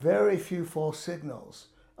very few false signals.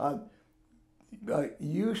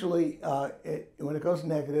 Usually, when it goes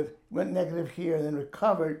negative, went negative here, and then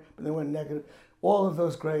recovered, but then went negative. All of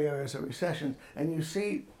those gray areas are recessions, and you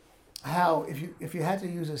see how if you had to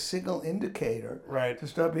use a single indicator Right. to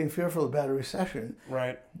start being fearful about a recession,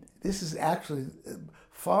 Right. this is actually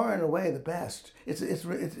far and away the best. It's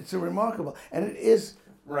a remarkable, and it is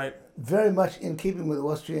Right. very much in keeping with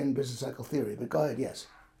Austrian business cycle theory. But go ahead, yes,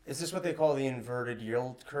 Is this what they call the inverted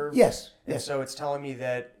yield curve? yes, And yes. so it's telling me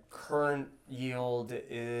that current yield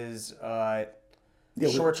is Yeah,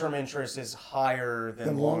 we- short-term interest is higher than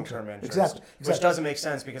Than long-term long-term. interest. Exactly, Which exactly. doesn't make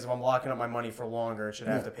sense because if I'm locking up my money for longer, it should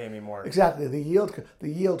have to pay me more. Exactly. The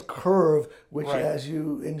yield curve, which, Right. as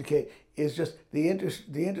you indicate, is just the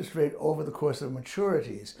interest rate over the course of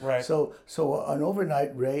maturities. Right. So an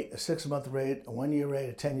overnight rate, a 6-month rate, a 1-year rate,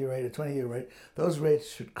 a 10-year rate, a 20-year rate, those rates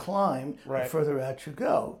should climb Right. the further out you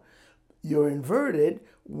go. You're inverted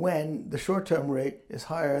when the short-term rate is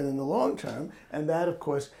higher than the long-term, and that, of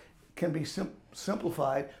course, can be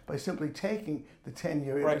simplified by simply taking the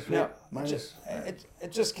 10-year interest Right. rate Now, minus. it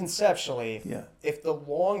just conceptually, Yeah. if the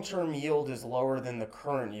long-term yield is lower than the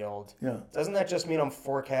current yield, Yeah. doesn't that just mean I'm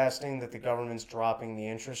forecasting that the government's dropping the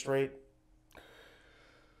interest rate?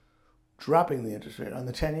 Dropping the interest rate on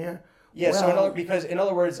the 10-year. Yeah, so Well, because in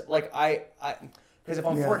other words, like because if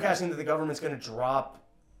I'm Yeah. forecasting that the government's going to drop,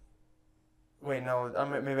 wait, no,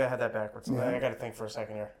 maybe I had that backwards. Yeah. I got to think for a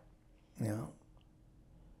second here. Yeah.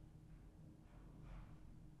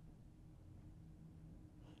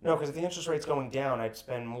 No, because if the interest rate's going down, I'd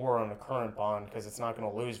spend more on the current bond because it's not going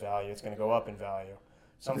to lose value; it's going to go up in value.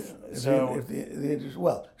 So, If the interest,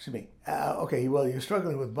 well, excuse me. Okay, well, you're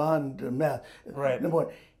struggling with bond math. Right. Number one,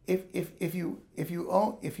 if you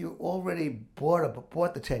already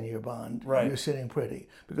bought the 10-year bond, Right. you're sitting pretty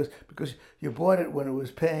because you bought it when it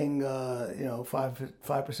was paying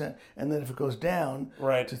 5%, and then if it goes down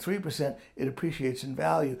Right. to 3%, it appreciates in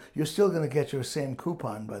value. You're still going to get your same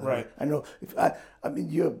coupon, by the way. Right. I know. I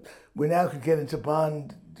mean, we now could get into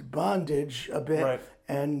bondage a bit. Right.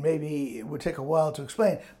 And maybe it would take a while to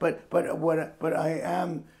explain. But I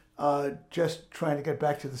am just trying to get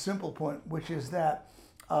back to the simple point, which is that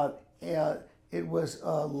it was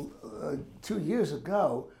 2 years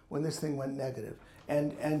ago when this thing went negative,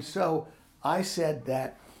 and so I said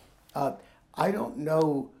that I don't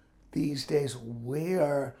know these days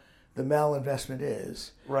where the malinvestment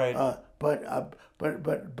is. Right. But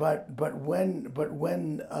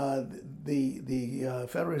when the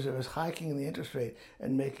Federal Reserve is hiking the interest rate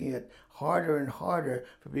and making it harder and harder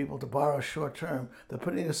for people to borrow short term, they're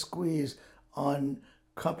putting a squeeze on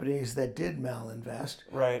companies that did malinvest.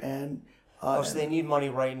 Right. And so they need money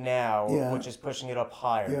right now, Yeah. which is pushing it up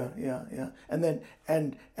higher. yeah. And then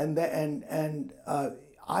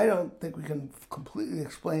I don't think we can completely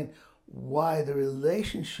explain why the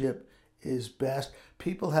relationship is best.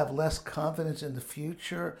 People have less confidence in the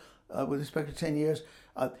future with respect to 10 years.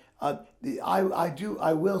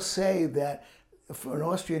 I will say that for an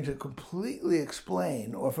Austrian to completely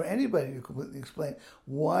explain, or for anybody to completely explain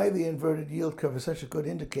why the inverted yield curve is such a good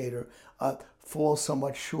indicator, falls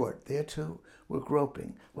somewhat short. There too, we're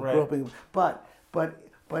groping. Right. Groping. But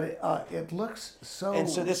it looks so. And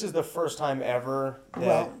so this is the first time ever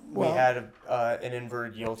that we Well- had an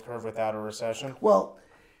inverted yield curve without a recession. Well,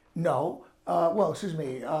 no. Excuse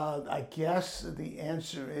me. I guess the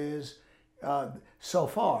answer is so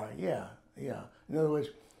far, yeah. In other words,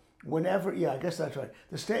 whenever, I guess that's right.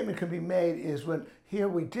 The statement can be made is when here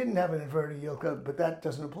we didn't have an inverted yield curve, but that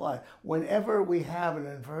doesn't apply. Whenever we have an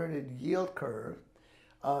inverted yield curve,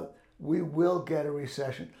 we will get a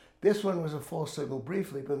recession. This one was a false signal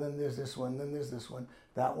briefly, but then there's this one, then there's this one,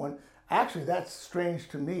 that one. Actually, that's strange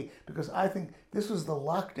to me because I think this was the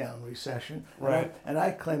lockdown recession, Right. And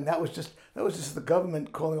I claim that was just the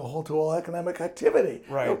government calling a halt to all economic activity.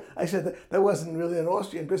 Right. I said that wasn't really an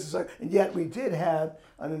Austrian business cycle, and yet we did have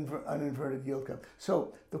an inverted yield curve.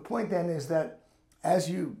 So the point then is that, as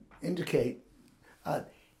you indicate,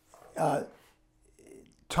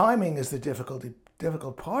 timing is the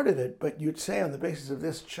difficult part of it. But you'd say on the basis of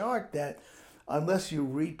this chart that unless you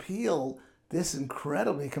repeal this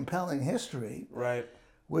incredibly compelling history, Right.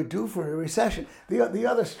 we're due for a recession. The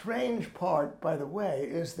other strange part, by the way,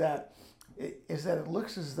 is that it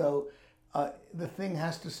looks as though the thing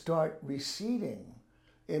has to start receding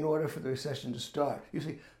in order for the recession to start. You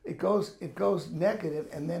see, it goes negative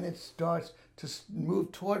and then it starts to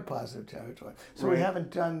move toward positive territory. So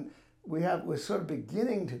Right. we're sort of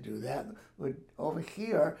beginning to do that. Over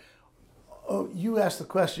here, you asked the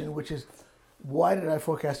question, which is, why did I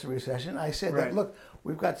forecast a recession? I said Right. that, look,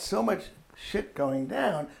 we've got so much shit going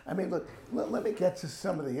down. I mean, look, let me get to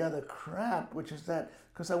some of the other crap, which is that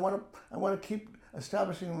because I want to keep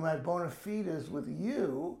establishing my bona fides with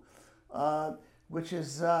you, which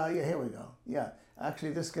is here we go. Yeah,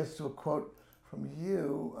 actually, this gets to a quote from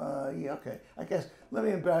you. Okay. I guess let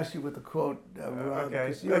me embarrass you with the quote.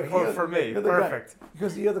 Okay. Because A quote for me. Perfect.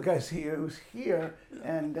 Because the other guy's here, who's here,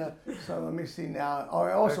 and so let me see now.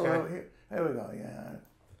 Or also Okay. here we go. Yeah.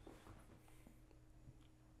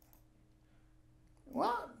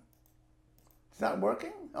 What? It's not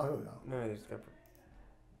working? Oh, here we go. No, it's different.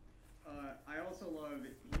 I also love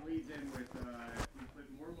he leads in with we put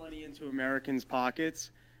more money into Americans'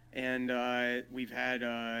 pockets, and we've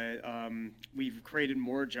created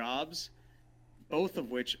more jobs, both of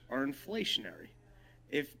which are inflationary.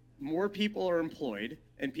 If more people are employed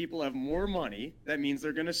and people have more money, that means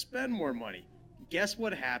they're going to spend more money. Guess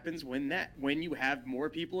what happens when you have more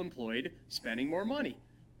people employed spending more money?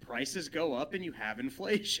 Prices go up and you have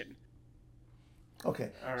inflation. Okay.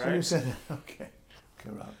 All So right. you said okay.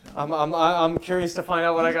 Okay, Rob. I'm curious to find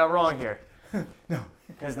out what I got wrong here. No.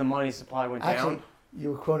 Because the money supply went Actually, down. you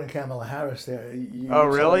were quoting Kamala Harris there. Oh,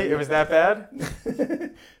 really? It was that bad?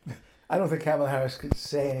 I don't think Kamala Harris could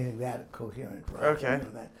say anything that coherent. Rob. Okay. You know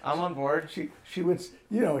that. I'm on board. She would,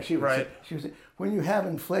 you know what she would say. Right. She would say, when you have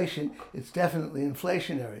inflation, it's definitely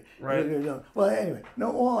inflationary. Right. You know, well, anyway,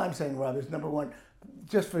 no, all I'm saying, Rob, is number one,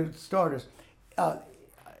 just for starters,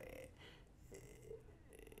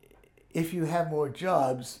 if you have more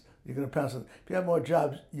jobs, you're going to pounce on. If you have more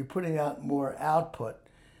jobs, you're putting out more output.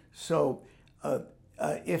 So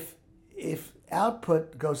if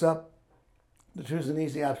output goes up, to choose an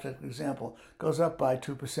easy abstract example, goes up by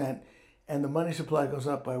 2%, and the money supply goes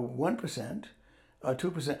up by 1%,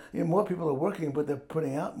 2%, more people are working, but they're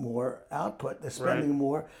putting out more output. They're spending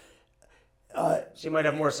more. So you might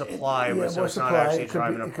have more supply, Yeah, but so more it's supply. not actually It could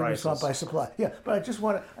driving be, up it could be solved prices. by supply. Yeah, but I just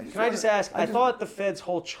want to. Can I just ask? I thought the Fed's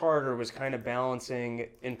whole charter was kind of balancing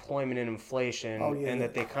employment and inflation, Oh, yeah, and yeah.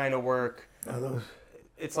 that they kind of work. Those,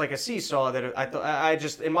 It's like a seesaw. That I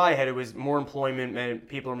just in my head it was more employment meant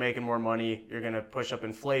people are making more money. You're gonna push up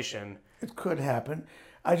inflation. it could happen.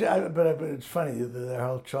 But it's funny, their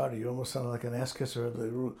whole charter, you almost sound like an ass kisser of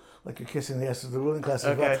like you're kissing the ass of the ruling class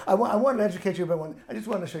as Okay. well. I want to educate you about one. I just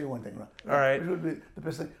want to show you one thing, Ron. All right. Which would be the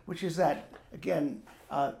best thing, which is that, again,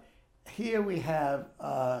 here we have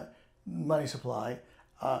money supply,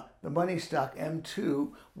 the money stock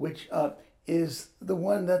M2, which is the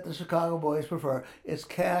one that the Chicago boys prefer. It's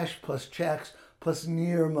cash plus checks plus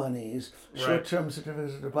near monies, short-term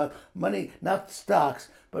certificates of deposit, money, not stocks,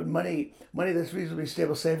 but money that's reasonably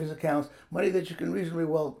stable, savings accounts, money that you can reasonably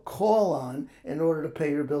well call on in order to pay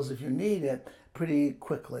your bills if you need it pretty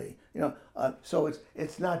quickly. So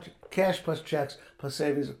it's not cash plus checks plus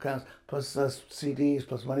savings accounts plus CDs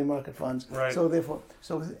plus money market funds. Right. So therefore,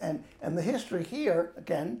 and the history here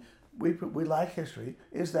again, we like history,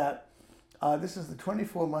 is that this is the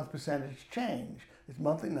 24-month percentage change. It's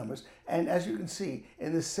monthly numbers. And as you can see,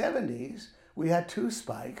 in the 70s, we had two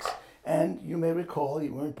spikes. And you may recall,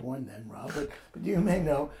 you weren't born then, Rob, but you may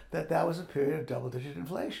know that was a period of double-digit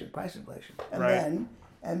inflation, price inflation. And Right.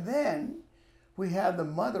 then we have the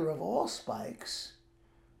mother of all spikes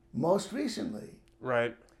most recently.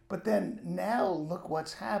 Right. But then now look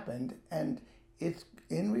what's happened, and it's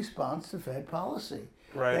in response to Fed policy.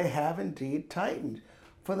 Right. They have indeed tightened.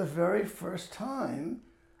 For the very first time,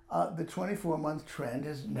 the 24-month trend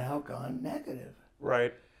has now gone negative.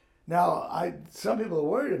 Right. Now, some people are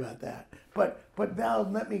worried about that, but now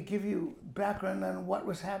let me give you background on what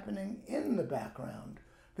was happening in the background.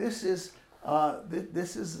 This is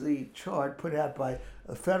the chart put out by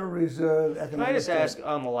the Federal Reserve Can Economic. I just ask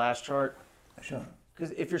on the last chart? Sure.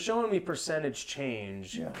 Because if you're showing me percentage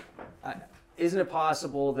change, Yeah. isn't it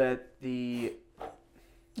possible that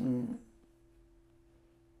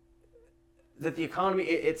that the economy,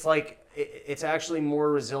 it's actually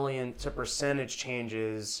more resilient to percentage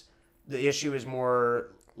changes? The issue is more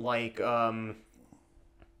like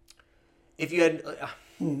if you had.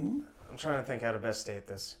 I'm trying to think how to best state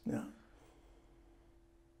this. Yeah.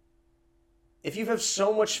 If you have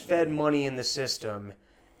so much Fed money in the system,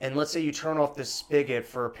 and let's say you turn off the spigot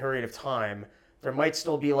for a period of time, there might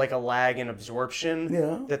still be like a lag in absorption.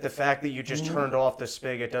 Yeah. That the fact that you just turned off the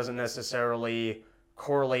spigot doesn't necessarily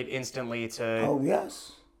correlate instantly to. Oh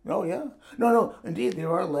yes. Oh yeah. No. Indeed,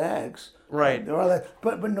 there are lags. Right. There are lags.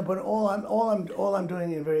 But all I'm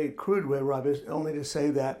doing in a very crude way, Rob, is only to say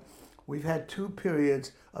that we've had two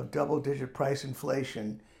periods of double-digit price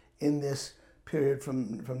inflation in this period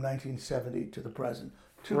from 1970 to the present.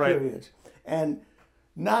 Two Right. periods, and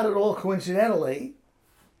not at all coincidentally,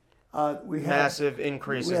 we had Massive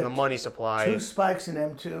increases in the money supply. two spikes in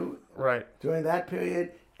M2 Right. during that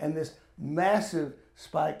period, and this massive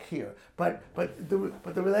spike here. But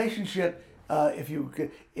the relationship, if you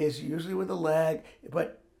could, is usually with a lag.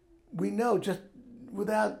 But we know just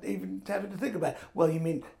without even having to think about it. Well, you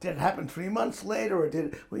mean did it happen 3 months later, or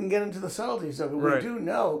did we can get into the subtleties of it? Right. We do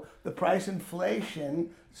know the price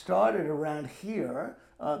inflation started around here.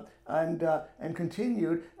 And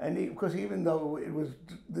continued, and because even though it was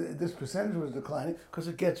this percentage was declining, because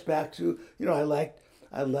it gets back to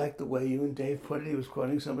I liked the way you and Dave put it. He was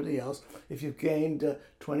quoting somebody else. If you've gained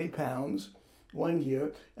 20 pounds 1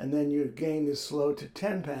 year, and then your gain is slowed to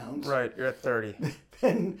 10 pounds, Right, you're at 30.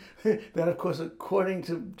 then of course, according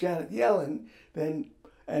to Janet Yellen,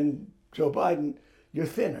 and Joe Biden, you're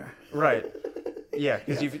thinner. Right. Yeah,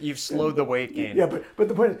 because you've slowed the weight gain. Yeah, but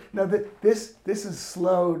the point is, now this has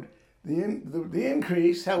slowed the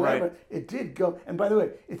increase. However, Right. it did go, and by the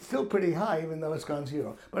way, it's still pretty high, even though it's gone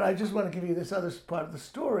zero. But I just want to give you this other part of the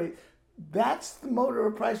story. That's the motor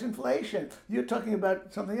of price inflation. You're talking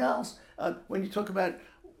about something else when you talk about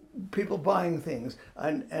people buying things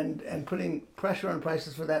and putting pressure on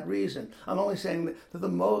prices for that reason. I'm only saying that the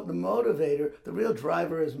motivator, the real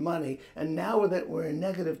driver is money. And now that we're in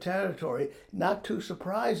negative territory, not too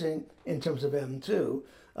surprising in terms of M2,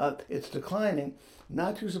 it's declining.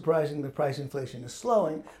 Not too surprising that price inflation is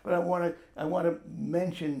slowing, but I want to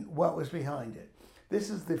mention what was behind it. This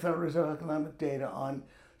is the Federal Reserve economic data on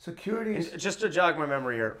securities. And just to jog my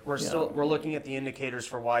memory here, we're looking at the indicators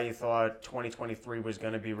for why you thought 2023 was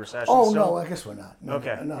going to be recession. Oh, still? no, I guess we're not. No,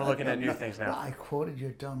 Okay, we're looking at new things now. I quoted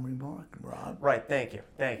your dumb remark, Rob. Right, thank you.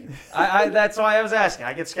 I that's why I was asking.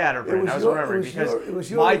 I get scatterbrained. I was remembering because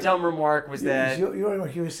my dumb remark was that You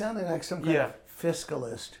were sounding like some kind of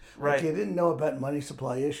fiscalist. Right. Like you didn't know about money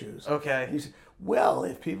supply issues. Okay. And you said, well,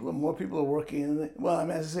 if more people are working,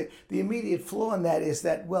 as I say, the immediate flaw in that is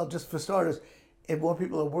that, well, just for starters, if more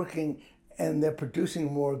people are working and they're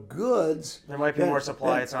producing more goods, there might be more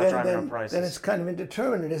supply. It's not driving up prices. Then it's kind of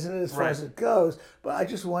indeterminate, isn't it, as far Right. as it goes? But I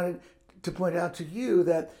just wanted to point out to you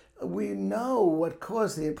that we know what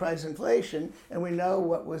caused the price inflation, and we know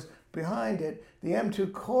what was behind it. The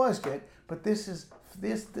M2 caused it, but this is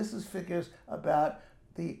figures about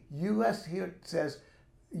the U.S. Here it says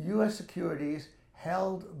U.S. securities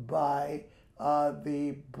held by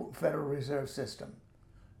the Federal Reserve System,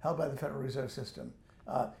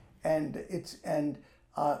 and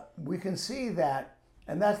we can see that,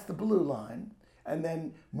 and that's the blue line, and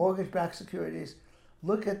then mortgage-backed securities.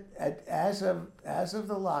 Look at as of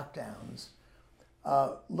the lockdowns.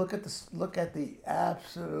 Look at the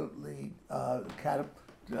absolutely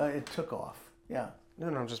it took off. Yeah. No,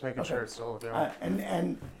 I'm just making sure it's still there.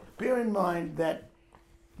 And bear in mind that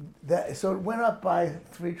so it went up by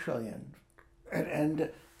 $3 trillion, and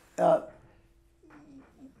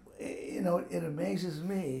it amazes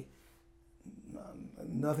me.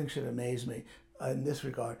 Nothing should amaze me in this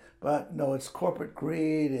regard, but no, it's corporate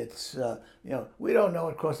greed. It's we don't know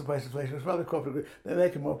what caused the price inflation. It's probably corporate greed. They're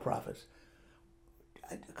making more profits.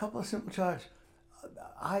 A couple of simple charts.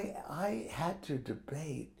 I had to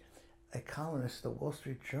debate a columnist, the Wall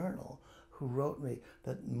Street Journal, who wrote me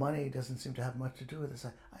that money doesn't seem to have much to do with this.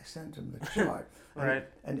 I sent him the chart, Right.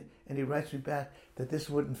 and he writes me back that this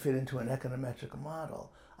wouldn't fit into an econometric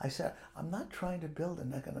model. I said, I'm not trying to build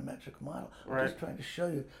an econometric model. I'm just trying to show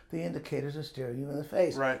you the indicators are staring you in the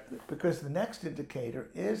face. Right. Because the next indicator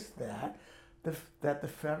is that the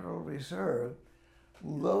Federal Reserve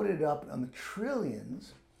loaded up on the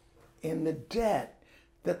trillions in the debt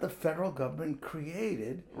that the federal government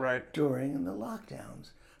created Right. during the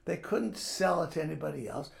lockdowns. They couldn't sell it to anybody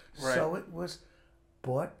else, so it was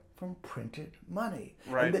bought from printed money.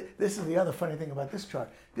 Right. And this is the other funny thing about this chart.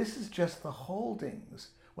 This is just the holdings,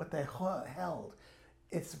 what they held.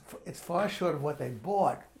 It's far short of what they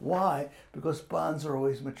bought. Why? Because bonds are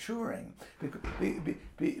always maturing.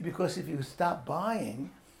 Because if you stop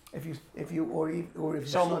buying, if you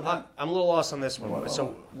So slow down- I'm a little lost on this one.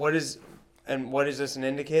 So what is this an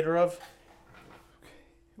indicator of?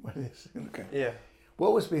 what is okay? Yeah.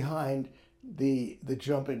 What was behind the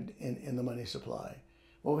jump in the money supply?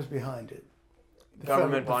 What was behind it? The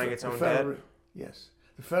Government buying its own debt? Yes.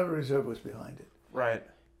 The Federal Reserve was behind it. Right.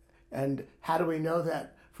 And how do we know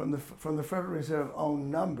that? From the Federal Reserve own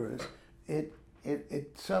numbers, it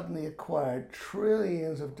suddenly acquired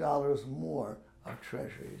trillions of dollars more of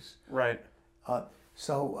treasuries. Right.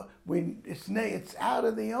 It's out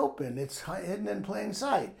in the open. It's hidden in plain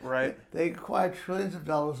sight. Right. They acquired trillions of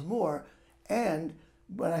dollars more, and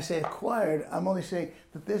when I say acquired, I'm only saying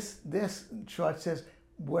that this chart says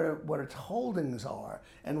what its holdings are,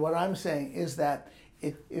 and what I'm saying is that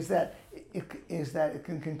is that it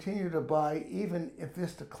can continue to buy even if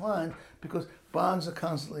this declines because bonds are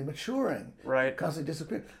constantly maturing, Right. constantly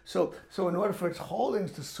disappearing. So in order for its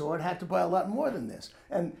holdings to soar, it had to buy a lot more than this.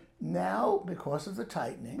 And now, because of the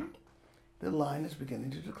tightening, the line is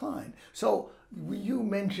beginning to decline. So you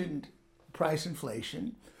mentioned price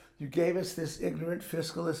inflation. You gave us this ignorant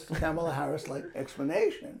fiscalist Kamala Harris-like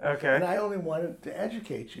explanation. Okay. And I only wanted to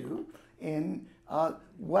educate you in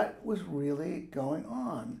what was really going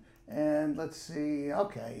on. And let's see.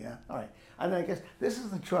 Okay, yeah, all right. And I guess this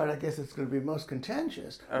is the chart. I guess it's going to be most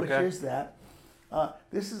contentious, which Okay. is that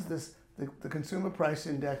this is the consumer price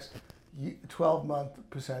index, 12-month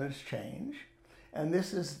percentage change, and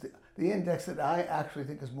this is the index that I actually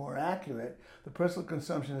think is more accurate, the personal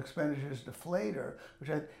consumption expenditures deflator,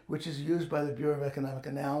 which is used by the Bureau of Economic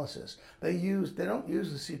Analysis. They don't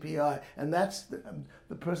use the CPI, and that's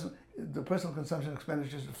the personal consumption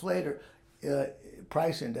expenditures deflator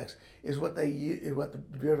price index is what the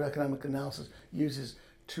Bureau of Economic Analysis uses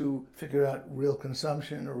to figure out real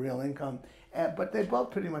consumption or real income. But they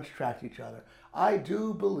both pretty much track each other. I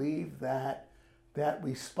do believe that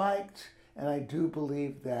we spiked, and I do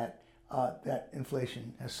believe that that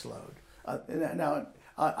inflation has slowed. Now,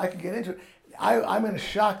 I can get into it. I'm going to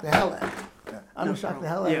shock the hell out of you. I'm going to shock the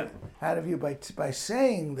hell out of you by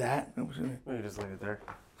saying that. You just leave it there.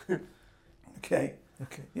 Okay.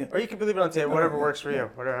 Yeah. Or you can leave it on table, whatever works for you,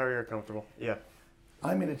 whatever you're comfortable. Yeah.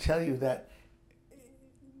 I'm going to tell you that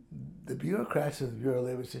the bureaucrats of the Bureau of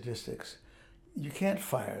Labor Statistics, you can't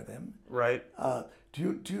fire them. Right.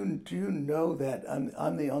 Do you know that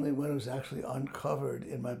I'm the only one who's actually uncovered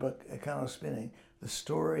in my book Econo Spinning the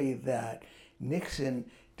story that Nixon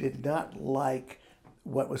did not like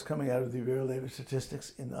what was coming out of the Bureau of Labor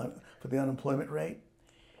Statistics for the unemployment rate,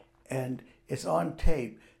 and it's on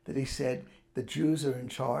tape that he said the Jews are in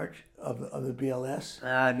charge of the BLS.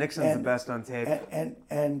 Nixon's the best on tape.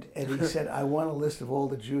 And he said, I want a list of all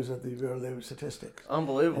the Jews of the Bureau of Labor Statistics.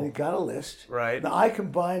 Unbelievable. And he got a list. Right. Now I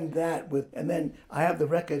combined that with, and then I have the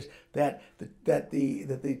records that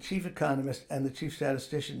the chief economist and the chief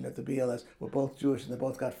statistician at the BLS were both Jewish, and they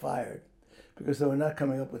both got fired because they were not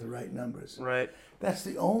coming up with the right numbers. Right. That's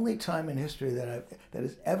the only time in history that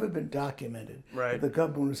has ever been documented that the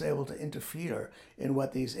government was able to interfere in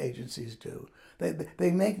what these agencies do.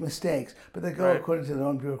 They make mistakes, but they go according to their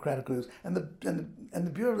own bureaucratic rules. And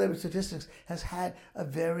the Bureau of Labor Statistics has had a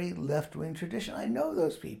very left-wing tradition. I know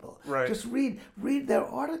those people. Right. Just read their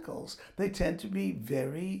articles. They tend to be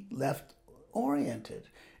very left-oriented,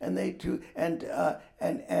 and they do. And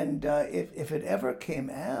if it ever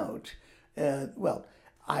came out, well.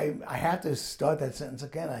 I have to start that sentence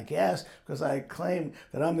again, I guess, because I claim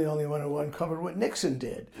that I'm the only one who uncovered what Nixon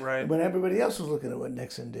did, right, when everybody else was looking at what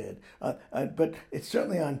Nixon did. But it's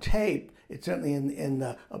certainly on tape. It's certainly in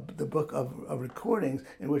the book of recordings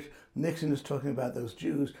in which Nixon is talking about those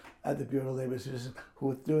Jews at the Bureau of Labor Statistics who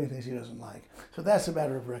were doing things he doesn't like. So that's a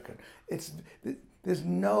matter of record. There's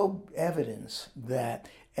no evidence that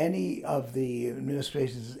any of the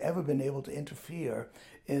administrations has ever been able to interfere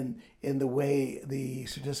in the way the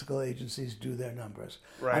statistical agencies do their numbers.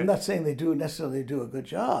 Right. I'm not saying they necessarily do a good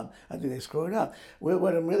job. I think they screw it up.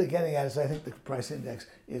 What I'm really getting at is I think the price index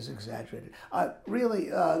is exaggerated.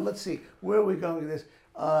 Let's see, where are we going with this?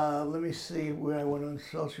 Let me see where I want to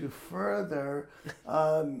insult you further.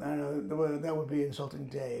 I know that would be insulting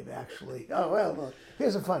Dave, actually. Oh well, look,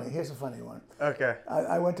 here's a funny one. Okay.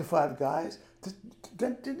 I went to Five Guys.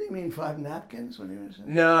 Didn't he mean five napkins when he was?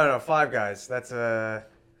 No, Five Guys. That's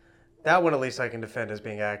that one at least I can defend as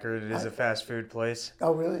being accurate. It is a fast food place.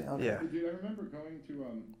 Oh really? Okay. Yeah. Dude, I remember going to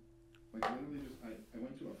literally just I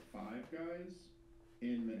went to a Five Guys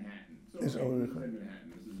in Manhattan. So It's okay, over this is the- in Manhattan.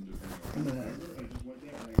 This isn't just In anywhere. Manhattan. I just went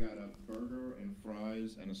there and I got a burger and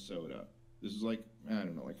fries and a soda. This is like, I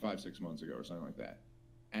don't know, like 5-6 months ago or something like that.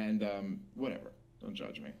 And whatever. Don't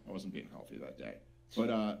judge me. I wasn't being healthy that day. But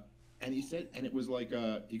and he said, and it was like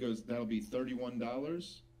he goes, that'll be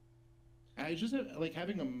 $31. And I just had, like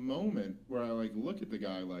having a moment where I like look at the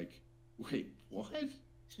guy like, wait, what?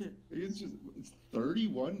 It's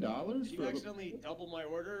 $31 Did you accidentally double my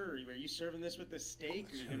order, or are you serving this with a steak?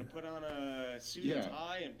 Are you gonna put on a suit and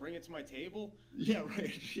tie and bring it to my table? Yeah,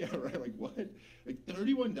 right. Yeah, right. Like what? Like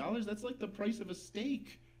 $31? That's like the price of a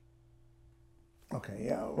steak. Okay.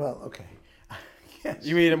 Yeah. Well. Okay. Yes.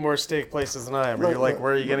 You eat at more steak places than I am. You're like,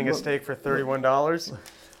 where are you getting a steak for $31?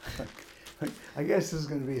 I guess this is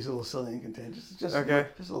going to be a little silly and contentious. Just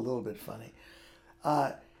a little bit funny.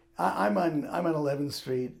 I'm on 11th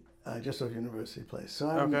Street, just off University Place. So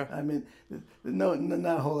I'm in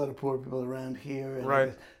not a whole lot of poor people around here. And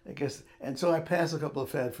Right. I guess, and so I pass a couple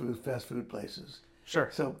of fast food places. Sure.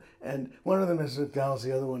 So, and one of them is McDonald's,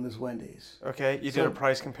 the other one is Wendy's. Okay, you did a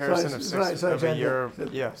price comparison of I a year.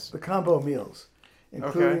 Yes. The combo meals,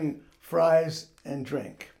 including fries and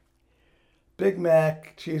drink. Big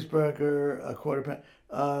Mac, cheeseburger, a quarter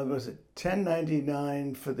pound. Was it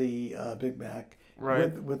 $10.99 for the Big Mac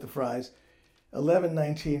with the fries,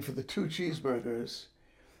 $11.19 for the 2 cheeseburgers.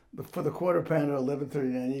 For the quarter pounder,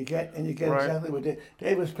 $11.39. You get exactly what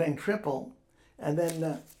Dave was paying triple, and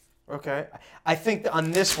then. Okay, I think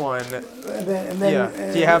on this one. And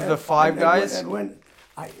then, do you have the Five Guys? And when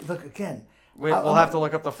I look again. We'll have to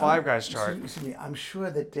look up the Five Guys chart. Excuse me, I'm sure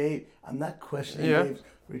that Dave. I'm not questioning Dave's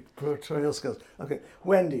reportorial skills. Okay,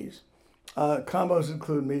 Wendy's. Combos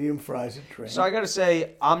include medium fries and drink. So I got to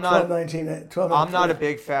say, I'm not $12.19. a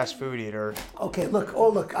big fast food eater. Okay,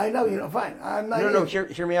 look. I know, fine. I'm not. No.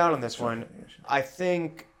 Hear me out on this one. I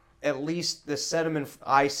think at least the sentiment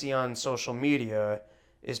I see on social media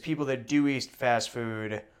is people that do eat fast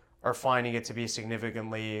food are finding it to be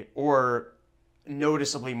significantly or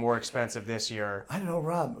noticeably more expensive this year. I don't know,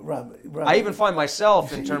 Rob. I even find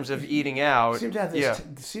myself in terms of eating out. Seem to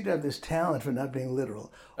have this talent for not being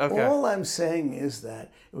literal. Okay. All I'm saying is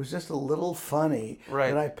that it was just a little funny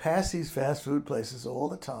that I pass these fast food places all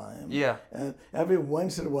the time. Yeah. And every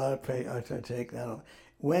once in a while I take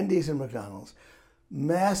Wendy's and McDonald's.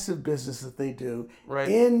 Massive business that they do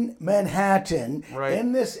in Manhattan,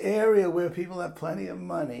 in this area where people have plenty of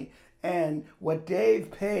money, and what Dave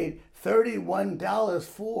paid $31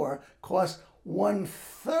 for costs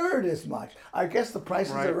 1/3 as much. I guess the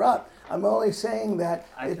prices are up. I'm only saying that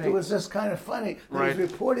it was just kind of funny that he's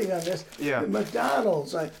reporting on this. Yeah. The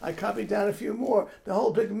McDonald's, I copied down a few more. The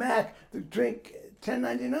whole Big Mac, the drink,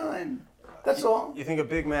 $10.99. That's all. You think a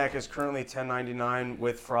Big Mac is currently $10.99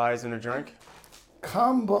 with fries and a drink?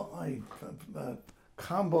 Combo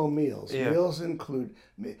meals. Yeah. Meals include.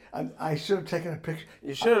 I should have taken a picture.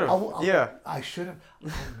 You should have. I should have.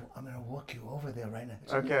 I'm going to walk you over there right now.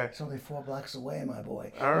 It's only 4 blocks away, my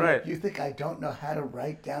boy. All right. You think I don't know how to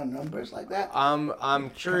write down numbers like that?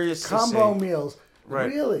 I'm curious to see. Combo meals.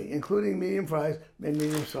 Really, including medium fries and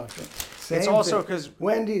medium soft drink. It's also because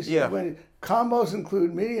Wendy's. Combos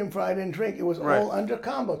include medium fried and drink. It was all under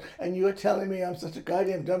combos. And you're telling me I'm such a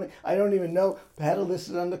goddamn dummy. I don't even know how to list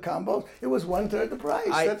it under combos. It was 1/3 the price.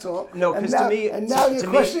 That's all. No, because to me... And now you're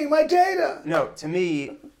questioning my data. No, to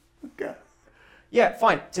me... Okay. Yeah,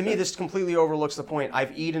 fine. To me, this completely overlooks the point.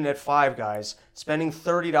 I've eaten at Five Guys, spending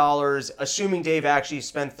 $30, assuming Dave actually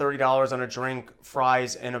spent $30 on a drink,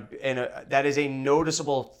 fries, and that is a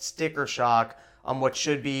noticeable sticker shock on what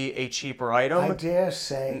should be a cheaper item. I dare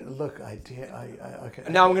say, okay.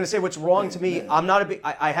 Now I'm going to say what's wrong to me.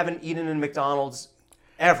 I haven't eaten in McDonald's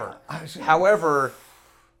ever. However,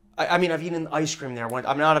 I've eaten ice cream there once.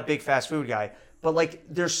 I'm not a big fast food guy. But,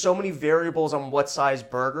 there's so many variables on what size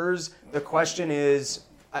burgers. The question is,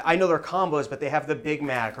 I know they're combos, but they have the Big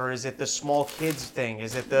Mac, or is it the small kids thing?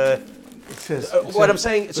 Is it the... I'm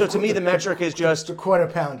saying, so to me, the metric is just... The quarter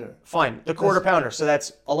pounder. Fine, the quarter pounder. So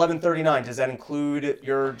that's $11.39. Does that include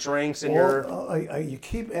your drinks and your... You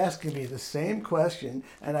keep asking me the same question,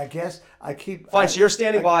 and I guess I keep... Fine, so you're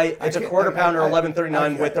standing by, it's a quarter pounder,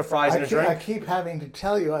 $11.39 with the fries and a drink? I keep having to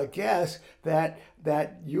tell you, I guess, that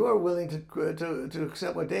you're willing to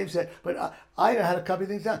accept what Dave said, but I know how to copy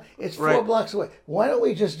things down. It's 4 blocks away. Why don't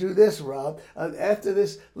we just do this, Rob? After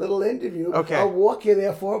this little interview, I'll walk you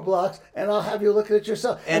there 4 blocks, and I'll have you look at it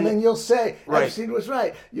yourself, and then you'll say, Epstein was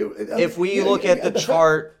right. If we look at the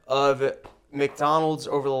chart of McDonald's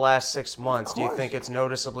over the last 6 months, do you think it's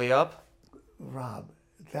noticeably up? Rob,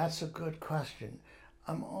 that's a good question.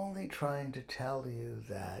 I'm only trying to tell you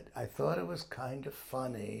that I thought it was kind of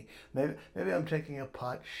funny. Maybe I'm taking a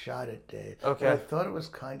pot shot at Dave. Okay. But I thought it was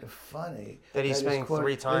kind of funny that he's paying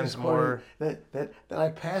 3 times more. That I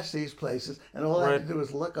pass these places and all I have to do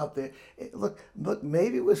is look up there. Look.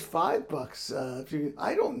 Maybe it was $5.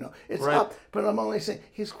 I don't know. It's up, but I'm only saying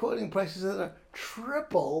he's quoting prices that are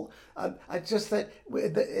triple. I just that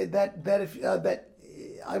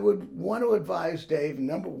I would want to advise Dave,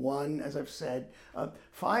 number one, as I've said,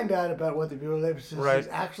 find out about what the Bureau of Labor Statistics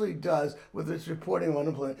actually does with its reporting of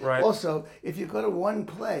unemployment. Right. Also, if you go to one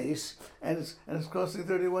place and it's costing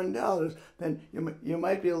 $31, then you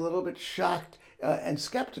might be a little bit shocked and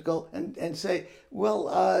skeptical and say, well,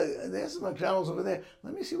 there's some McDonald's over there.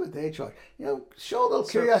 Let me see what they charge. Show a little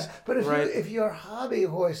curiosity. But if your hobby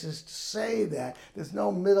horse is to say that there's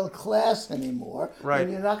no middle class anymore,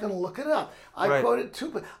 then you're not going to look it up. I quoted too,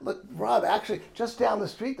 but look, Rob, actually, just down the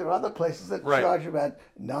street, there are other places that charge about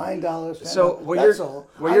 $9, $10. So what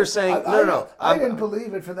you're saying, I didn't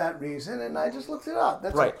believe it for that reason, and I just looked it up.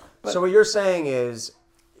 That's all. So what you're saying is,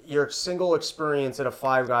 your single experience at a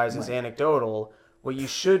Five Guys is anecdotal. What you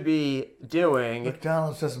should be doing...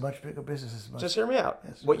 McDonald's does a much bigger business. Just hear me out.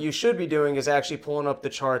 Yes. What you should be doing is actually pulling up the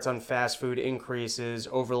charts on fast food increases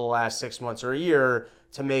over the last 6 months or a year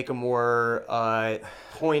to make a more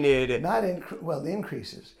pointed... The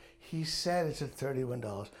increases. He said it's at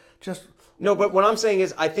 $31. No, but what I'm saying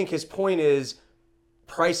is I think his point is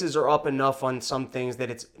prices are up enough on some things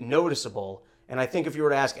that it's noticeable. And I think if you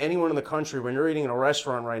were to ask anyone in the country when you're eating in a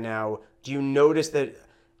restaurant right now, do you notice that...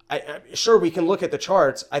 sure, we can look at the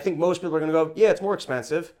charts. I think most people are going to go, yeah, it's more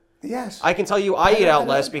expensive. Yes. I can tell you I eat out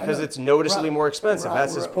less because it's noticeably more expensive.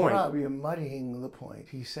 That's his point. Rob, you're muddying the point.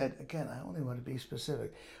 He said, again, I only want to be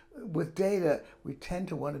specific. With data, we tend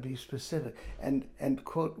to want to be specific and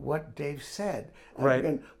quote what Dave said. Right.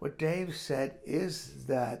 And what Dave said is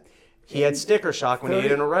that... He had sticker shock when he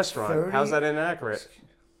ate in a restaurant. How's that inaccurate?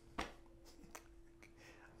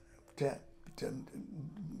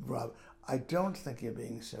 Rob, I don't think you're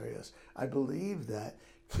being serious. I believe that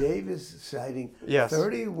Dave is citing yes.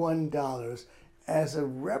 $31 as a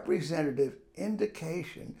representative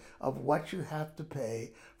indication of what you have to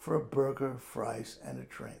pay for a burger, fries, and a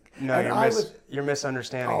drink. No, you're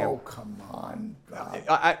misunderstanding him. Oh, come on,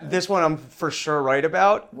 Rob. This one I'm for sure right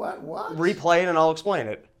about. What? Replay it and I'll explain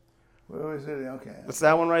it. Where is it? Okay. It's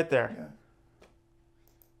that one right there. Yeah.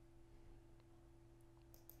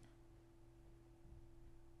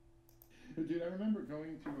 Dude, I remember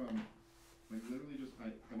going to literally just I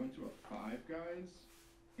went to a Five Guys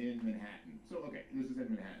in Manhattan. So okay, this is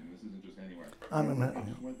in Manhattan. This isn't just anywhere. I'm in Manhattan. I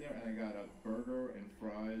just went there and I got a burger and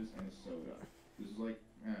fries and a soda. This is like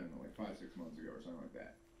I don't know, like 5-6 months ago or something like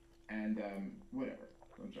that. And whatever,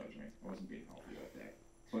 don't judge me. I wasn't being healthy that day.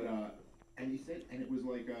 But and he said, and it was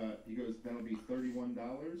like he goes, that'll be $31.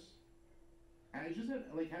 And I just had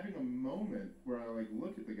like having a moment where I like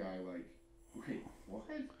looked at the guy like, wait, what?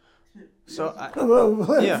 So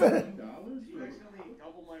yeah. Did you accidentally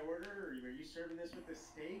double my order? Or are you serving this with a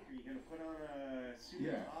steak? Are you gonna put on a suit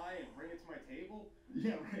and tie and bring it to my table?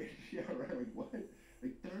 Yeah, right. Yeah, right. Like what?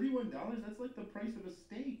 Like $31? That's like the price of a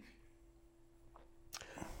steak.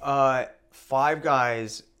 Five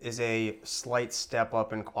Guys is a slight step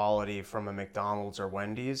up in quality from a McDonald's or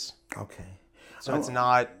Wendy's. Okay. So it's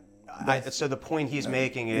not. So the point he's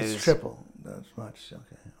making is it's triple. That's much.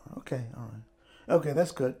 Okay. All right. Okay,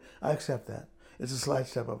 that's good. I accept that. It's a slight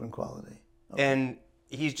step up in quality. Okay. And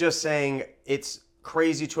he's just saying it's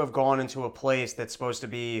crazy to have gone into a place that's supposed to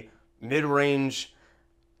be mid-range.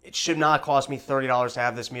 It should not cost me $30 to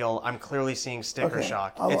have this meal. I'm clearly seeing sticker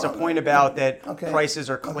shock. It's a point about that prices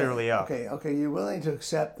are clearly up. Okay. You're willing to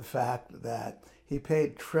accept the fact that he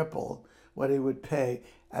paid triple what he would pay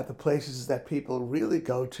at the places that people really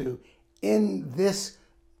go to in this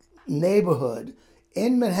neighborhood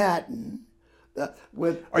in Manhattan.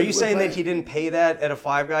 Are you saying that he didn't pay that at a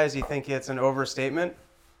Five Guys? You think it's an overstatement?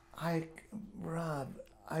 Rob,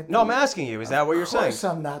 No, I'm asking you. Is that what you're saying? Of course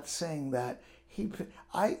I'm not saying that.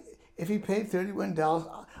 If he paid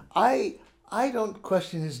 $31, I don't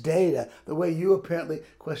question his data the way you apparently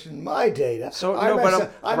question my data. So I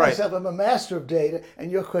myself am a master of data, and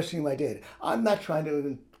you're questioning my data. I'm not trying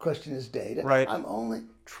to question his data. Right. I'm only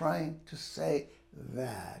trying to say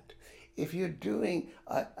that if you're doing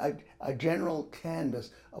a general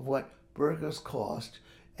canvas of what burgers cost,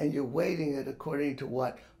 and you're weighting it according to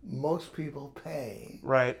what most people pay,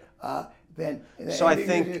 right? Then so I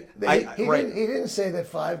think he didn't say that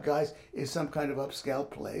Five Guys is some kind of upscale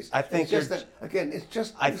place. I think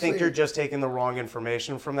I think you're just taking the wrong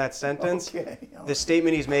information from that sentence. Okay. The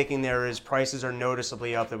statement he's making there is prices are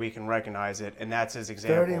noticeably up that we can recognize it, and that's his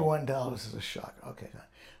example. $31 is a shock. Okay,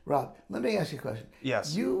 Rob, let me ask you a question.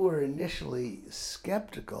 Yes. You were initially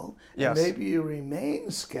skeptical, yes, and maybe you remain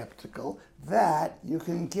skeptical that you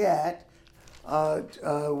can get 2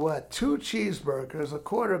 cheeseburgers, a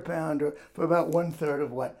quarter pounder for about 1/3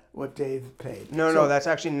 of what Dave paid. No, that's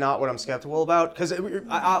actually not what I'm skeptical about, because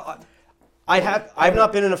I've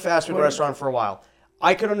not been in a fast food restaurant for a while.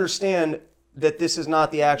 I can understand that this is not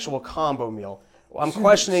the actual combo meal. I'm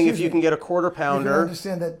questioning if you can get a quarter pounder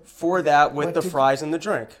for that with the fries and the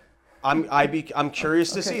drink. I'm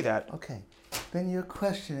curious to see that. Okay, then you're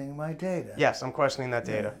questioning my data. Yes, I'm questioning that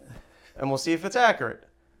data, and we'll see if it's accurate.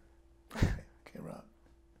 Okay,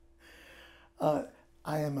 Rob.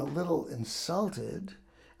 I am a little insulted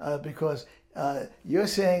because you're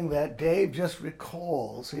saying that Dave just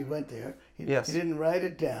recalls he went there, Yes. He didn't write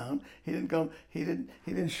it down. He didn't go. He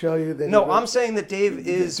didn't show you that. No, I'm saying that Dave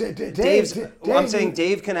is Dave's. I'm saying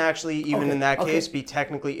Dave can actually, even Okay, in that okay. case, be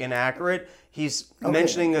technically inaccurate. He's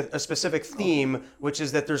mentioning a specific theme, which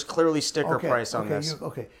is that there's clearly sticker price on this.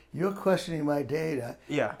 You're questioning my data.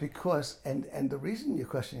 Yeah. Because and the reason you're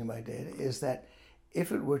questioning my data is that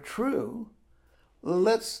if it were true,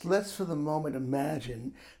 let's for the moment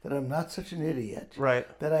imagine that I'm not such an idiot. Right.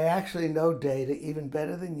 That I actually know data even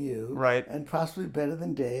better than you. Right. And possibly better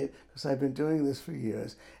than Dave, because I've been doing this for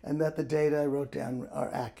years, and that the data I wrote down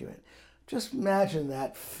are accurate. Just imagine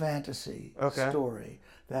that fantasy story.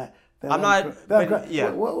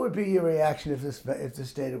 What would be your reaction if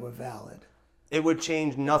this data were valid? It would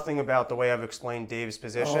change nothing about the way I've explained Dave's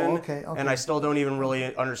position. Okay. And I still don't even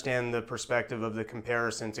really understand the perspective of the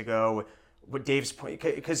comparison to go with Dave's point,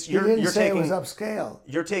 because You didn't you're say taking it was upscale.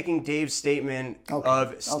 You're taking Dave's statement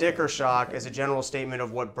of sticker shock as a general statement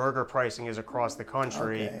of what burger pricing is across the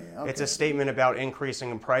country. It's a statement about increasing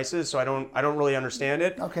in prices, so I don't really understand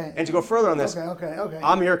it. Okay. And to go further on this, Okay.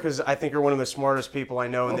 I'm here because I think you're one of the smartest people I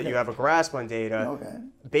know, and that you have a grasp on data. Okay.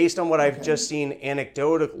 Based on what I've just seen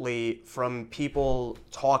anecdotally from people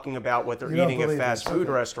talking about what they're You don't eating at believe fast this. food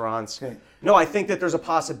Okay. restaurants. Okay. No, I think that there's a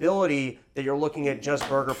possibility that you're looking at just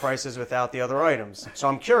burger prices without the other items. So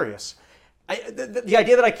I'm curious. The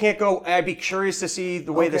idea that I can't go, I'd be curious to see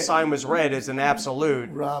the way the Okay. sign was read is an absolute.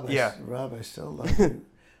 Rob, I still love you.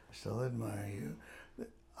 I still admire you.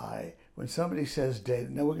 When somebody says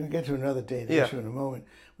data, now we're going to get to another data issue in a moment.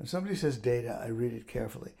 When somebody says data, I read it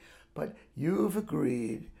carefully. But you've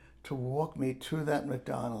agreed to walk me to that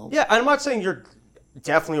McDonald's. Yeah, I'm not saying you're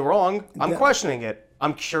definitely wrong. I'm questioning it.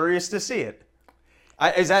 I'm curious to see it.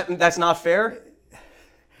 That's not fair?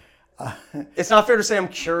 It's not fair to say I'm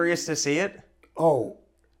curious to see it? Oh,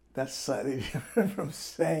 that's slightly different from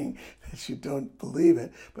saying that you don't believe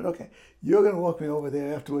it. But okay, you're going to walk me over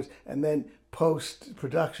there afterwards, and then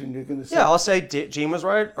post-production, you're going to say... Yeah, I'll say Gene was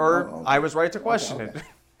right, or I was right to question it.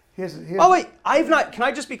 Here's Oh wait, can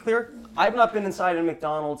I just be clear? I've not been inside a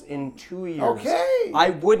McDonald's in 2 years. Okay. I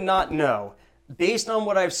would not know. Based on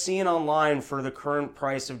what I've seen online for the current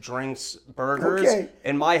price of drinks, burgers,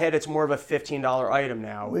 in my head it's more of a $15 item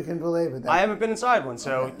now. We can belabor that. I haven't been inside one,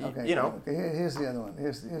 so you know. Okay, here's the other one.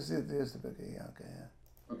 Here's the biggie.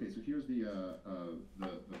 Okay, so here's the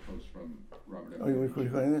post from Robert F. Oh, you're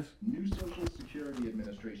recording this? New Social Security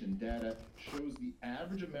Administration data shows the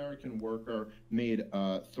average American worker made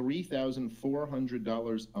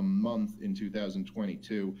 $3,400 a month in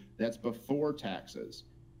 2022. That's before taxes.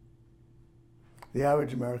 The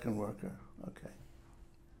average American worker. Okay.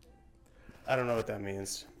 I don't know what that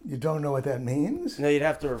means. You don't know what that means? No, you'd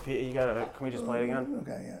have to repeat. Can we just play it again?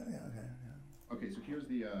 Okay, yeah. Okay, so here's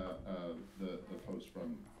the post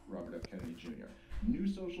from Robert F. Kennedy Jr. New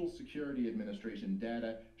Social Security Administration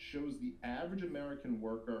data shows the average American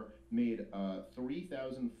worker made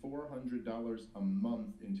 $3,400 a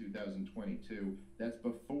month in 2022. That's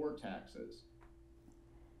before taxes.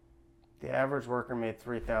 The average worker made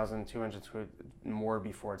 $3,200 more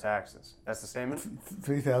before taxes. That's the statement?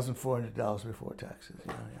 $3,400 before taxes.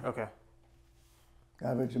 Yeah. Okay.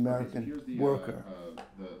 Average American here's the, worker.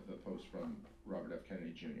 The post from Robert F.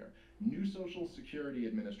 Kennedy Jr. New Social Security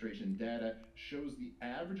Administration data shows the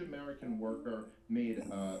average American worker made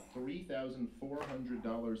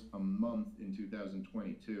 $3,400 a month in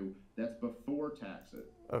 2022. That's before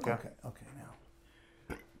taxes. Okay. Okay.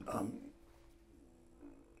 Now,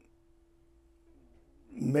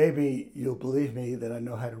 maybe you'll believe me that I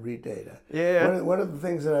know how to read data. Yeah. One of the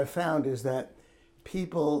things that I found is that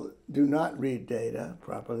people do not read data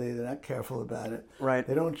properly. They're not careful about it. Right.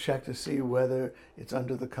 They don't check to see whether it's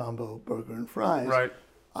under the combo burger and fries. Right.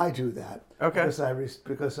 I do that. Okay.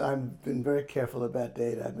 Because I've been very careful about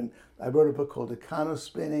data. I wrote a book called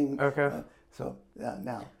Econospinning. Okay.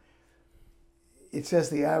 Now, it says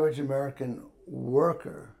the average American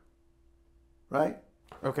worker, right?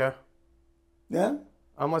 Okay. Yeah?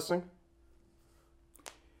 I'm listening.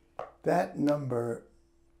 That number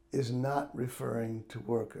is not referring to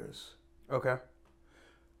workers. Okay.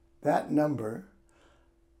 That number,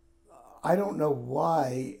 I don't know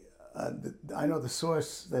why, I know the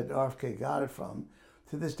source that RFK got it from.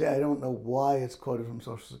 To this day, I don't know why it's quoted from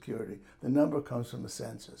Social Security. The number comes from the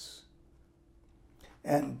census.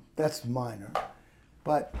 And that's minor.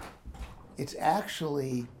 But it's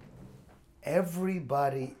actually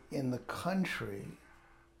everybody in the country,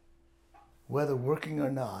 whether working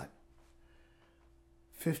or not,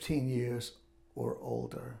 15 years or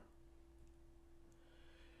older.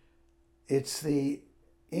 It's the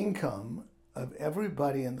income of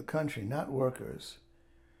everybody in the country, not workers,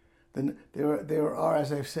 There are,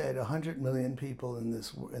 as I've said, 100 million people in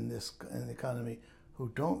the economy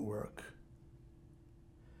who don't work.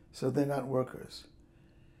 So they're not workers.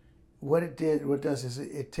 What it does is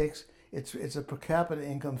it's a per capita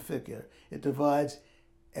income figure. It divides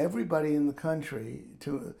everybody in the country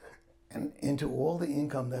into all the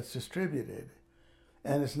income that's distributed.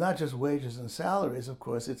 And it's not just wages and salaries, of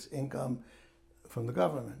course, it's income from the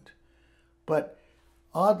government. But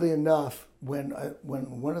oddly enough, when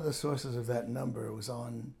one of the sources of that number was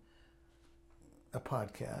on a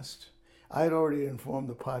podcast, I had already informed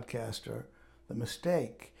the podcaster the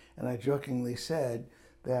mistake, and I jokingly said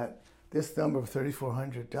that this number of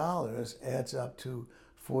 $3,400 adds up to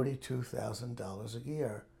 $42,000 a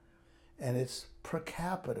year. And it's per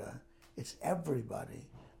capita. It's everybody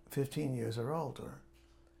 15 years or older.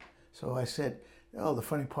 So I said, oh, the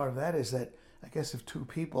funny part of that is that I guess if two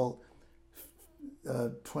people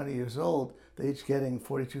 20 years old, they're each getting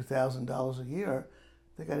 $42,000 a year,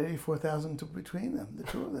 they got $84,000 between them, the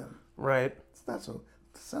two of them. Right. It's not so,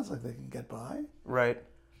 it sounds like they can get by. Right.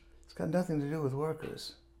 It's got nothing to do with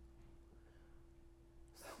workers.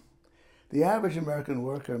 The average American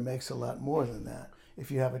worker makes a lot more than that if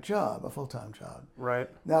you have a job, a full-time job. Right.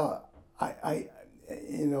 Now,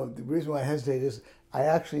 the reason why I hesitate is I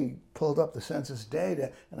actually pulled up the census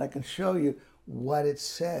data, and I can show you what it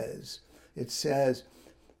says. It says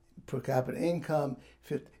per capita income.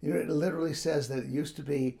 It literally says that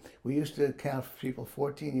we used to count people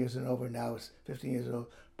 14 years and over. Now it's 15 years and over.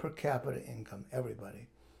 Per capita income, everybody.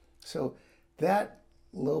 So that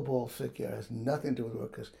lowball figure has nothing to do with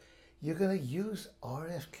workers. You're going to use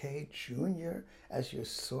RFK Jr. as your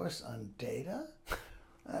source on data?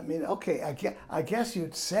 I mean, okay, I guess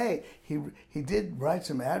you'd say he did write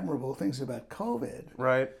some admirable things about COVID.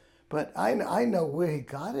 Right. But I know where he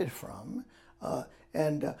got it from.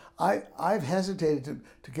 I've hesitated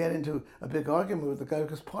to get into a big argument with the guy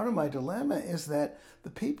because part of my dilemma is that the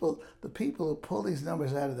people who pull these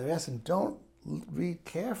numbers out of their ass and don't read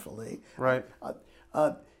carefully, right,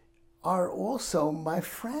 are also my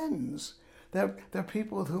friends. They're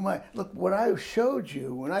people with whom look. What I showed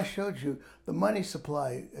you when I showed you the money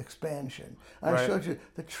supply expansion, I showed you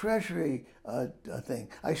the Treasury thing.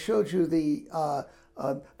 I showed you the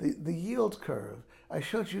yield curve. I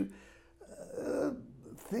showed you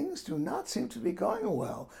things do not seem to be going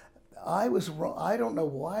well. I was wrong. I don't know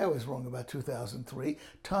why I was wrong about 2003.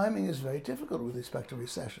 Timing is very difficult with respect to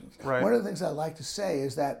recessions. Right. One of the things I like to say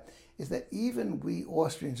is that even we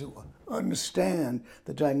Austrians who understand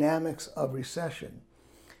the dynamics of recession,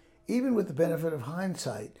 even with the benefit of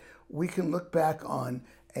hindsight, we can look back on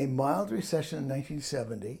a mild recession in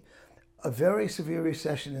 1970, a very severe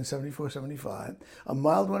recession in 74, 75, a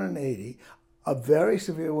mild one in 80, a very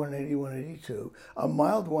severe one in 81, 82, a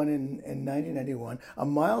mild one in 90, 91, a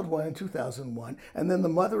mild one in 2001, and then the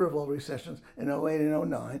mother of all recessions in 08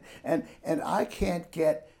 and 09. And I can't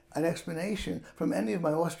get an explanation from any of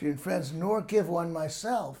my Austrian friends, nor give one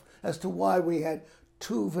myself, as to why we had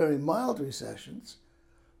two very mild recessions,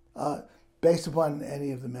 based upon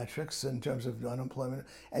any of the metrics in terms of unemployment.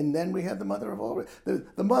 And then we had the mother of all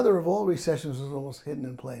the mother of all recessions was almost hidden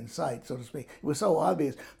in plain sight, so to speak. It was so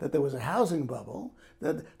obvious that there was a housing bubble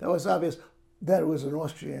that was obvious that it was an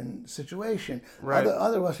Austrian situation. Right.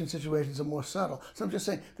 Other Austrian situations are more subtle. So I'm just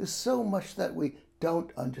saying there's so much that we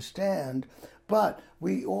don't understand, but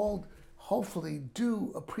we all hopefully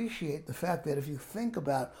do appreciate the fact that if you think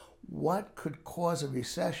about what could cause a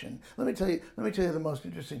recession, let me tell you the most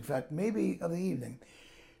interesting fact, maybe of the evening.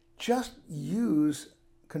 Just use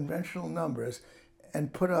conventional numbers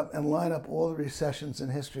and put up and line up all the recessions in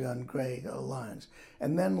history on gray lines,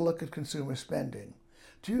 and then look at consumer spending.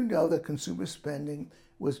 Do you know that consumer spending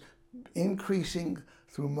was increasing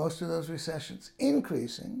through most of those recessions?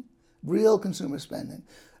 Increasing, real consumer spending,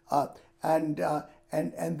 and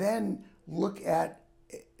then look at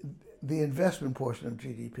the investment portion of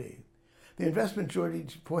GDP. The investment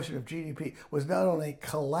portion of GDP was not only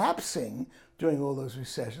collapsing during all those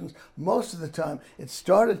recessions, most of the time it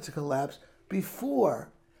started to collapse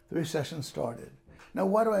before the recession started. Now,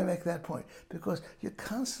 why do I make that point? Because you're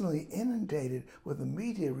constantly inundated with the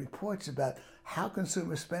media reports about how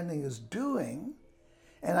consumer spending is doing,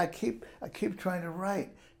 and I keep trying to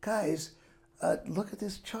write, guys, look at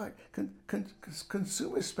this chart.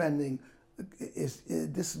 Consumer spending is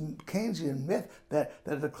this Keynesian myth that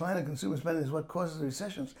a decline in consumer spending is what causes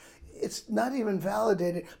recessions. It's not even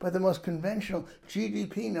validated by the most conventional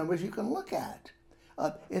GDP numbers you can look at.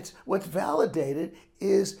 It's what's validated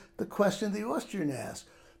is the question the Austrian asked.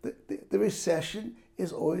 The recession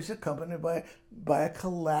is always accompanied by a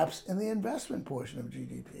collapse in the investment portion of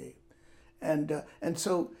GDP, and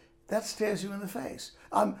so that stares you in the face.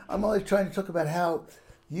 I'm only trying to talk about how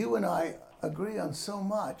you and I agree on so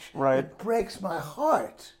much. Right. It breaks my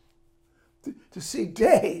heart to see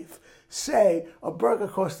Dave say a burger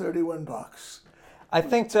costs $31. I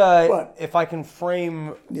think But- if I can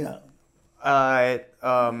frame, Yeah.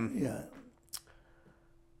 yeah,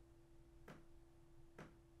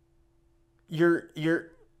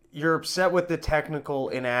 you're upset with the technical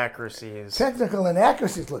inaccuracies. Technical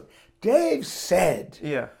inaccuracies. Look, Dave said,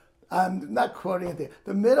 Yeah. I'm not quoting it there,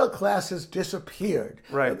 the middle class has disappeared.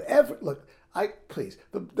 Right. Look, please,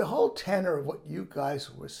 the whole tenor of what you guys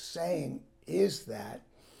were saying is that,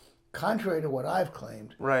 contrary to what I've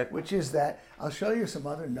claimed, Right. which is that, I'll show you some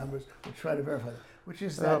other numbers to try to verify that, which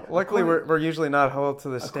is that, Luckily, we're usually not held to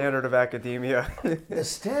the standard of academia. the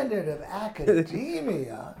standard of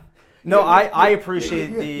academia. No, I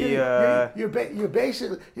appreciate the. You're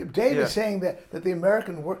basically Dave Yeah. is saying that the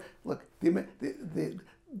American work. Look, the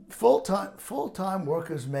full-time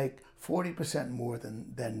workers make 40% more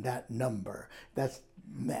than that number. That's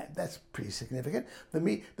pretty significant.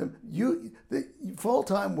 The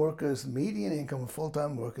full-time workers, median income of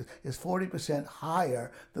full-time workers is 40%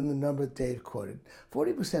 higher than the number Dave quoted.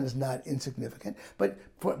 40% is not insignificant,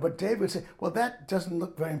 but Dave would say, well, that doesn't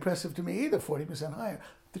look very impressive to me either. 40% higher.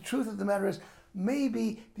 The truth of the matter is,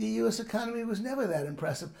 maybe the U.S. economy was never that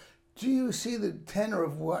impressive. Do you see the tenor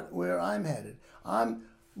of where I'm headed? I'm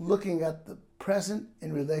looking at the present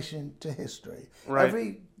in relation to history. Right.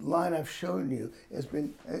 Every line I've shown you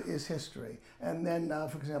is history. And then,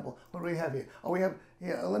 for example, what do we have here?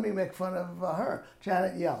 Let me make fun of her,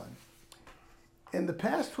 Janet Yellen. In the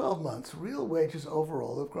past 12 months, real wages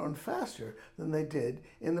overall have grown faster than they did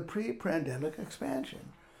in the pre-pandemic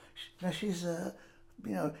expansion. Now she's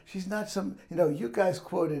she's not some, you guys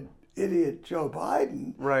quoted idiot Joe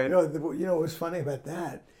Biden. Right. What's funny about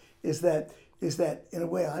that is that in a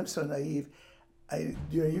way I'm so naive.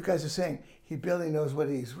 You guys are saying he barely knows what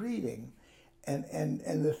he's reading,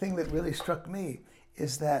 and the thing that really struck me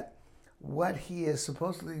is that what he is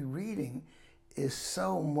supposedly reading is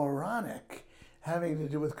so moronic, having to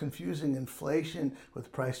do with confusing inflation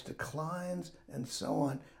with price declines and so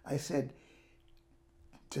on. I said,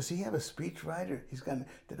 does he have a speechwriter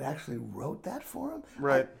that actually wrote that for him?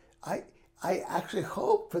 Right. I actually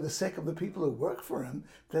hope, for the sake of the people who work for him,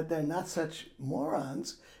 that they're not such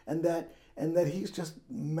morons, and that he's just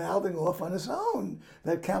mouthing off on his own.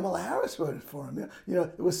 That Kamala Harris wrote it for him.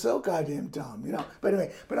 It was so goddamn dumb. But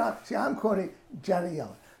anyway, I'm quoting Janet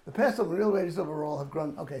Yellen. The past real wages overall have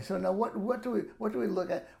grown. Okay, so now what do we look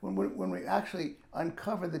at when we actually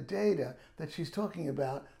uncover the data that she's talking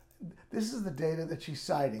about? This is the data that she's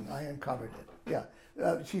citing. I uncovered it.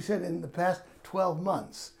 Yeah, she said in the past 12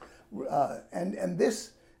 months, and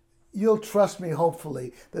this, you'll trust me,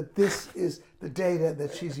 hopefully, that this is the data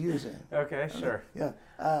that she's using. Okay, sure. Yeah,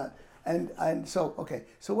 and so okay,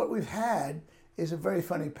 so what we've had is a very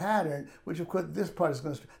funny pattern, which of course this part is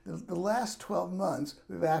going to. The last 12 months,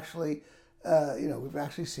 we've actually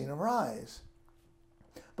seen a rise.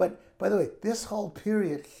 But by the way, this whole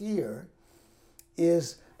period here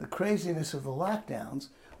is the craziness of the lockdowns,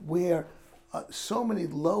 where so many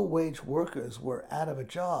low-wage workers were out of a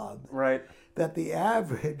job, Right. that the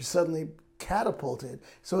average suddenly catapulted.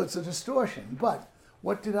 So it's a distortion. But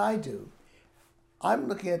what did I do? I'm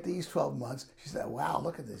looking at these 12 months. She said, wow,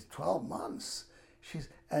 look at these 12 months.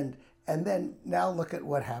 And then now look at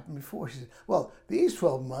what happened before. She said, well, these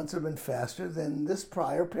 12 months have been faster than this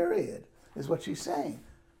prior period, is what she's saying.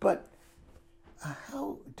 But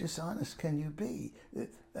how dishonest can you be?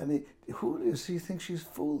 I mean, who does she think she's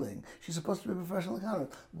fooling? She's supposed to be a professional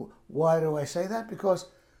economist. Why do I say that? Because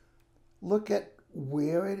look at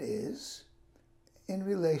where it is in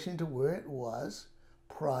relation to where it was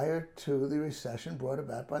prior to the recession brought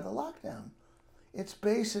about by the lockdown. It's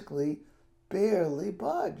basically barely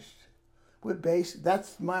budged.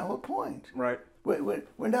 That's my whole point. Right. We're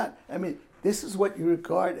not. I mean, this is what you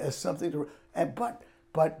regard as something to.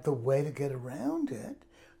 But the way to get around it,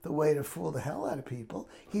 the way to fool the hell out of people,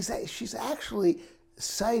 she's actually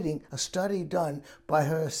citing a study done by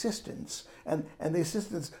her assistants, and the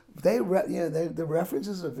assistants, the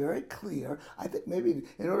references are very clear. I think maybe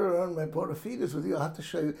in order to run my bona fides with you, I'll have to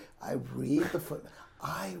show you. I read the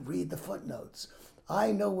footnotes.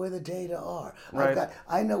 I know where the data are. Right.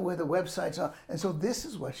 I know where the websites are, and so this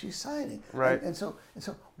is what she's citing. Right. And so,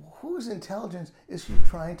 whose intelligence is she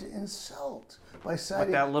trying to insult by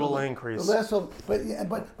citing that little increase? The last one, but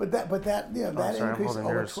that that sorry, I'm increase holding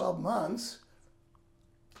over yours. 12 months.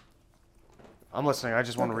 I'm listening. I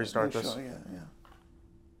just want to restart this. Sure, yeah.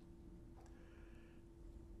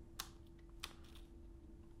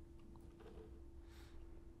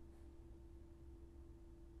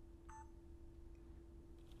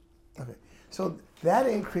 So that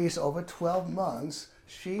increase over 12 months,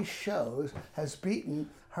 she shows, has beaten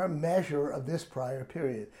her measure of this prior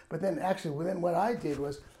period. But then actually, then what I did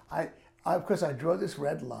was, of course, I drew this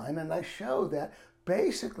red line and I show that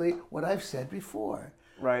basically what I've said before.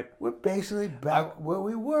 Right. We're basically back where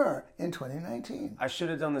we were in 2019. I should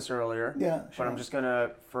have done this earlier. Yeah, But sure. I'm just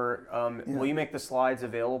gonna will you make the slides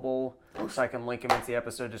available so I can link them into the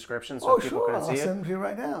episode description so Oh, people sure. can I'll see it? send them to you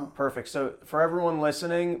right now. Perfect. So for everyone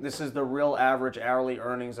listening, this is the real average hourly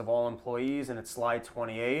earnings of all employees, and it's slide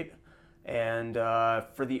 28. And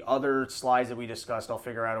for the other slides that we discussed, I'll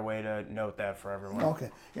figure out a way to note that for everyone.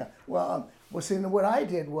 Okay. Yeah. Well, see, what I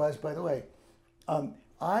did was, by the way,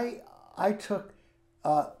 I took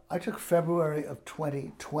February of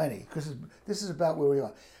 2020 because this is about where we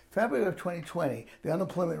are. February of 2020, the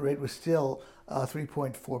unemployment rate was still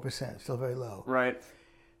 3.4%, still very low. Right.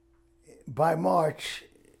 By March,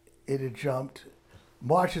 it had jumped.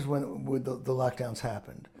 March is when the lockdowns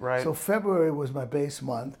happened. Right. So February was my base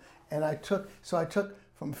month, and I took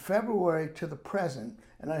from February to the present,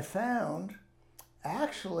 and I found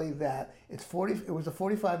actually that it was a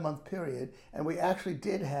 45-month period, and we actually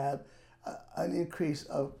did have an increase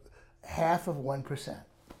of 0.5%.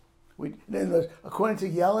 According to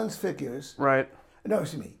Yellen's figures. Right. No,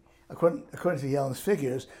 excuse me. According to Yellen's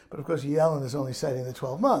figures, but of course Yellen is only citing the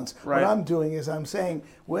 12 months. Right. What I'm doing is I'm saying,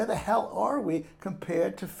 where the hell are we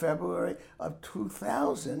compared to February of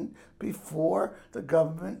 2000 before the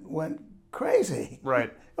government went crazy?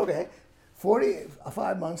 Right. Okay.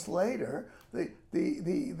 45 months later, the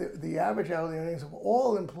average hourly earnings of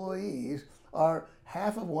all employees are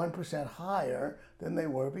 0.5% higher than they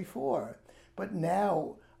were before. But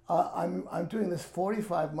now I'm doing this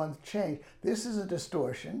 45-month change. This is a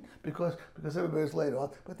distortion because everybody's laid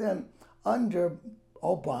off. But then under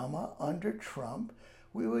Obama, under Trump,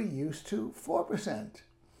 we were used to 4%.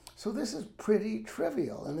 So this is pretty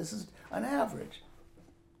trivial, and this is an average.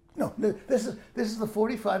 No, this is the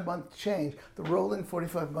 45-month change, the rolling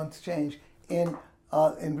 45-month change in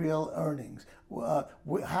real earnings.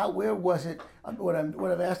 Where was it? What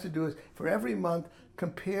I've asked to do is for every month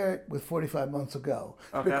compare it with 45 months ago.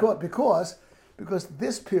 Okay. Because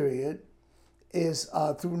this period is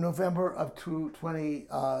through November of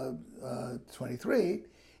 2023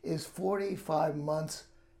 is 45 months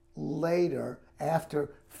later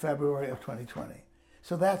after February of 2020.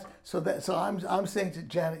 So I'm saying to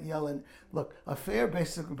Janet Yellen, look, a fair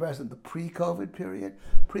basis of comparison, the pre-COVID period.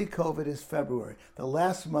 Pre-COVID is February, the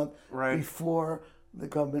last month Right. before the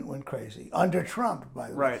government went crazy under Trump. By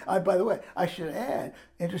the Right. way, by the way, I should add,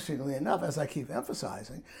 interestingly enough, as I keep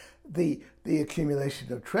emphasizing, the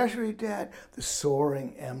accumulation of Treasury debt, the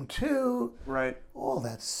soaring M2, Right. all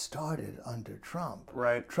that started under Trump.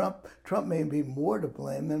 Right. Trump may be more to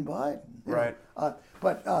blame than Biden. you know. Right.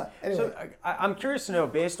 Anyway. So I'm curious to know,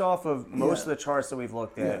 based off of most Yeah. of the charts that we've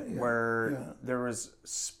looked at, where there was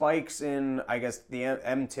spikes in, I guess, the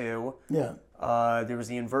M2. Yeah. There was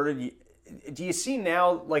the inverted. Do you see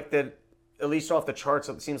now, like that, at least off the charts,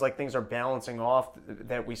 it seems like things are balancing off,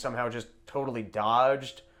 that we somehow just totally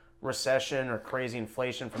dodged recession or crazy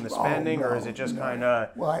inflation from the spending, or is it just kind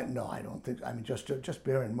of... Well, I don't think. I mean, just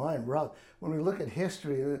bear in mind, Rob, when we look at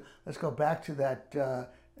history, let's go back to that.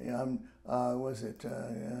 Was it?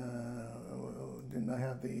 Didn't I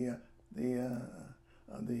have the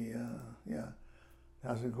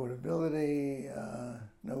housing affordability?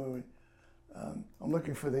 No, I'm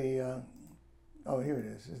looking for the. Oh, here it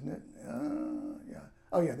is, isn't it? Yeah.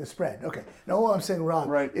 Oh, yeah, the spread. Okay. Now, all I'm saying, Rob,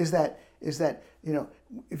 Right. is that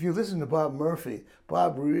if you listen to Bob Murphy,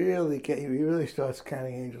 Bob really starts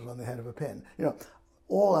counting angels on the head of a pin.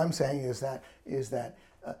 All I'm saying is that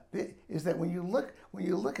when you look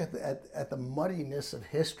at the muddiness of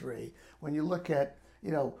history, when you look at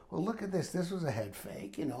look at this. This was a head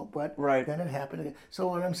fake, but Right. then it happened again. So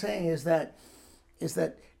what I'm saying is that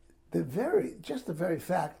the very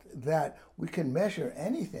fact that we can measure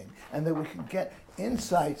anything and that we can get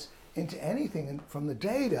insights into anything from the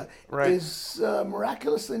data Right. is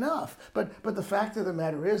miraculous enough. But the fact of the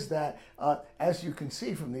matter is that, as you can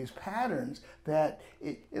see from these patterns, that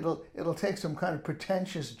it'll take some kind of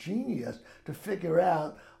pretentious genius to figure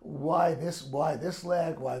out why this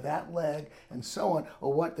lag, why that lag, and so on,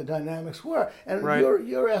 or what the dynamics were. And Right.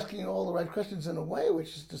 you're asking all the right questions in a way,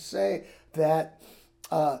 which is to say that.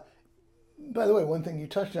 By the way, one thing you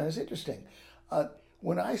touched on is interesting.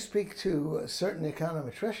 When I speak to certain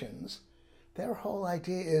econometricians, their whole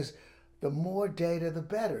idea is the more data, the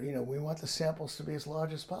better. We want the samples to be as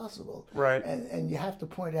large as possible. Right. And you have to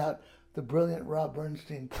point out the brilliant Rob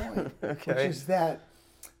Bernstein point, Okay. which is that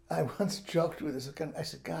I once joked with this guy. I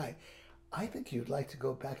said, "Guy, I think you'd like to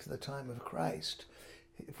go back to the time of Christ.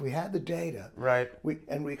 If we had the data, Right.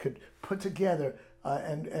 we could put together,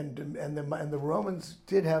 and the Romans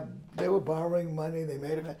they were borrowing money. They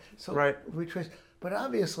made it. So Right. we trace, but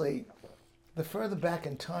obviously, the further back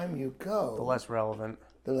in time you go, The less relevant.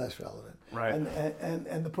 the less relevant. Right.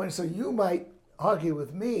 And the point is, so you might argue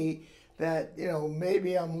with me that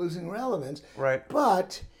maybe I'm losing relevance. Right.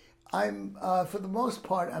 But I'm for the most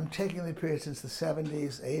part I'm taking the period since the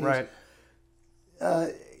 70s, 80s. Right.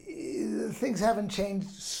 Things haven't changed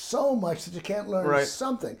so much that you can't learn Right.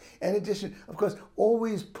 something. In addition, of course,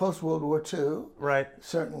 always post World War II. Right.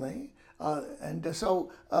 Certainly,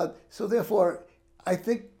 so therefore, I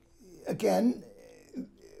think again.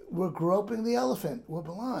 We're groping the elephant. We're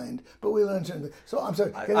blind, but we learn something. So I'm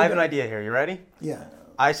sorry. I have an idea here. You ready? Yeah.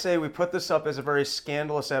 I say we put this up as a very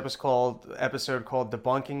scandalous episode called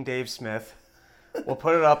Debunking Dave Smith. We'll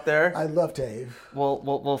put it up there. I love Dave.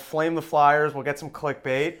 We'll flame the Flyers. We'll get some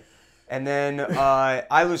clickbait. And then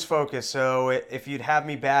I lose focus. So if you'd have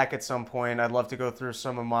me back at some point, I'd love to go through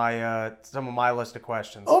some of my list of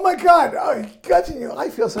questions. Oh my God! I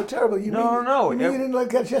feel so terrible. No. You didn't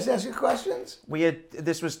get a chance to ask your questions?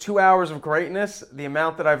 This was 2 hours of greatness. The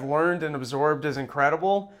amount that I've learned and absorbed is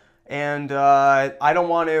incredible. And I don't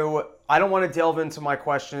want to delve into my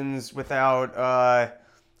questions without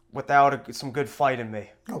some good fight in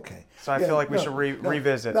me. Okay. So I feel like we should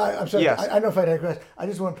revisit. No, I'm sorry. Yes. I know if I digress. I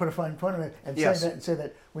just want to put a fine point on it and Yes. say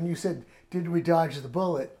that when you said, "Did we dodge the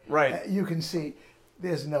bullet?" Right. You can see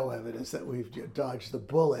there's no evidence that we've dodged the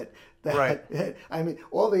bullet. Right. I mean,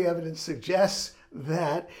 all the evidence suggests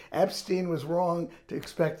that Epstein was wrong to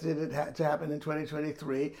expect it to happen in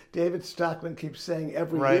 2023. David Stockman keeps saying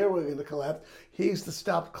every Right. year we're going to collapse. He's the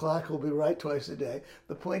stop clock who'll be right twice a day.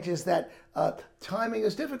 The point is that timing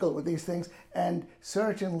is difficult with these things, and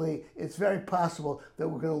certainly it's very possible that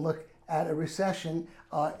we're going to look at a recession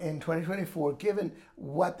in 2024, given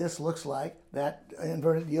what this looks like, that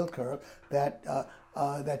inverted yield curve, that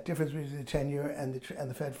difference between the 10-year and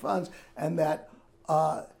the Fed funds, and that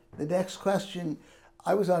the next question.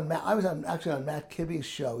 I was actually on Matt Kibbe's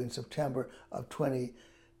show in September of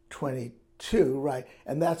 2022, right?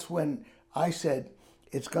 And that's when I said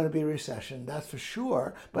it's going to be a recession, that's for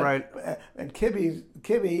sure. But, Right. And Kibbe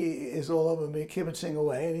is all over me, kibitzing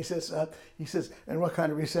away, and he says, and what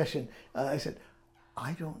kind of recession? I said,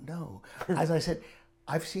 I don't know. As I said,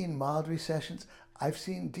 I've seen mild recessions, I've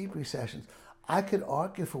seen deep recessions. I could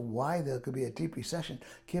argue for why there could be a deep recession,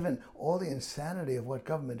 given all the insanity of what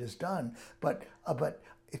government has done, but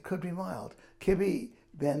it could be mild. Kibbe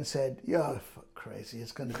then said, "You're crazy.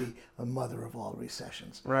 It's going to be the mother of all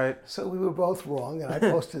recessions." Right. So we were both wrong, and I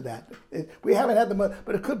posted that. We haven't had the mother,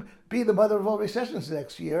 but it could be the mother of all recessions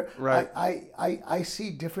next year. Right. I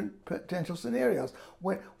see different potential scenarios.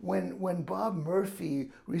 When Bob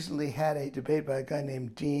Murphy recently had a debate by a guy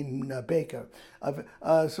named Dean Baker,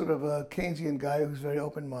 sort of a Keynesian guy who's very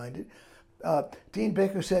open-minded, Dean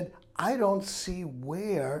Baker said, "I don't see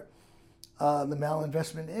where the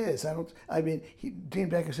malinvestment is." Dean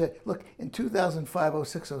Baker said, look, in 2005,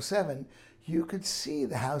 06, 07, you could see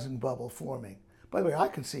the housing bubble forming. By the way, I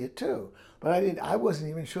could see it too, but I wasn't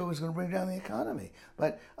even sure it was going to bring down the economy.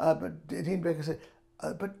 But Dean Baker said,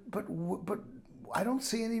 but I don't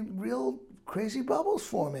see any real crazy bubbles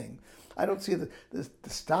forming. I don't see the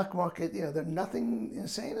stock market, nothing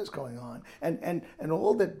insane is going on. And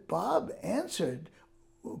all that Bob answered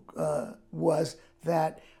was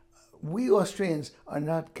that we Austrians are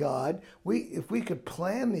not God. If we could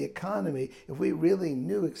plan the economy, if we really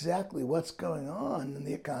knew exactly what's going on in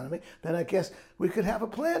the economy, then I guess we could have a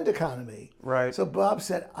planned economy. Right. So Bob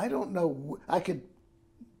said, I don't know, I could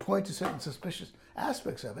point to certain suspicious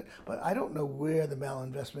aspects of it, but I don't know where the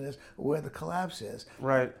malinvestment is or where the collapse is.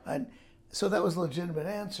 Right. And so that was a legitimate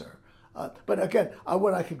answer. But again,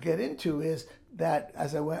 what I could get into is that,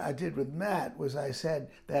 as I did with Matt, was I said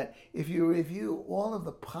that if you review all of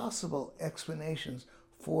the possible explanations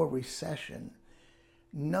for recession,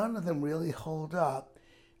 none of them really hold up.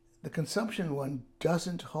 The consumption one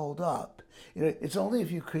doesn't hold up. It's only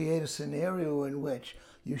if you create a scenario in which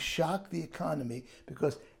you shock the economy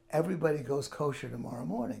because everybody goes kosher tomorrow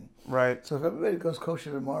morning. Right. So if everybody goes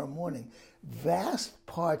kosher tomorrow morning, vast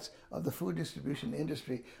parts of the food distribution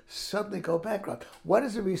industry suddenly go bankrupt. What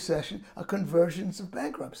is a recession? A convergence of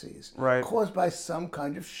bankruptcies caused by some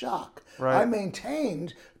kind of shock. Right. I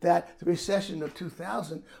maintained that the recession of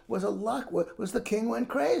 2000 was was the king went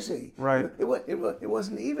crazy. Right. It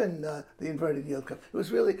wasn't even the inverted yield curve. It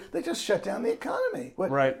was really, they just shut down the economy.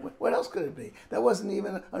 What else could it be? That wasn't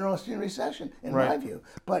even an Austrian recession, in my view.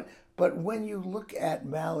 But when you look at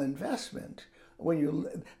malinvestment,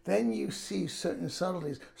 then you see certain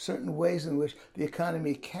subtleties, certain ways in which the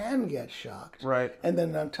economy can get shocked. Right. And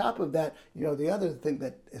then on top of that, the other thing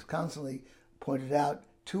that is constantly pointed out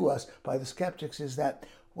to us by the skeptics is that,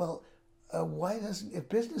 well, why doesn't, if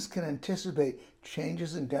business can anticipate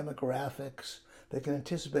changes in demographics, they can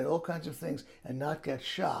anticipate all kinds of things and not get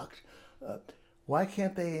shocked, why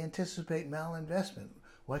can't they anticipate malinvestment?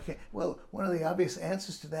 Why can't? Well, one of the obvious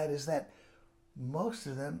answers to that is that most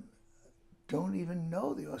of them don't even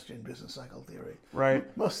know the Austrian business cycle theory. Right.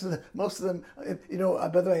 Most of them. By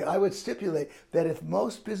the way, I would stipulate that if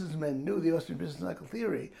most businessmen knew the Austrian business cycle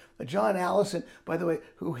theory, John Allison, by the way,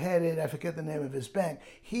 who headed, I forget the name of his bank,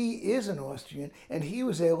 he is an Austrian, and he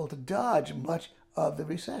was able to dodge much of the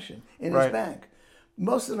recession in his bank.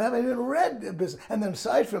 Most of them haven't even read the business. And then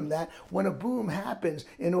aside from that, when a boom happens,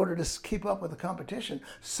 in order to keep up with the competition,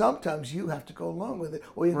 sometimes you have to go along with it,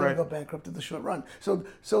 or you're going to go bankrupt in the short run. So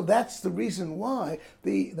that's the reason why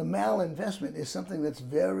the malinvestment is something that's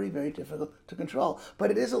very, very difficult to control. But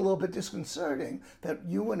it is a little bit disconcerting that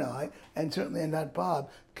you and I, and certainly not Bob,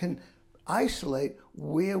 can isolate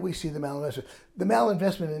where we see the malinvestment. The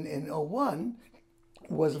malinvestment in 01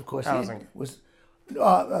 was, of course, housing.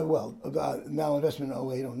 Malinvestment in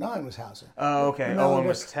 08, 09 was housing. Oh, okay. One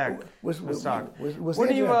was tech. Was stock. What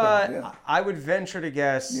do you? I would venture to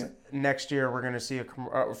guess next year we're going to see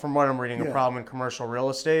from what I'm reading, a problem in commercial real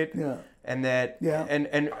estate. Yeah. And that. Yeah.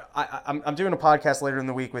 And I'm doing a podcast later in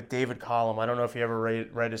the week with David Collum. I don't know if you ever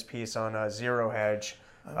read his piece on Zero Hedge.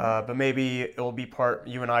 But maybe it will be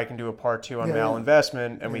you and I can do a part 2 on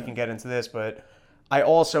malinvestment, and we can get into this. But I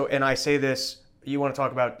also, and I say this. You want to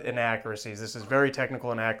talk about inaccuracies. This is very technical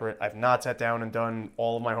and accurate. I've not sat down and done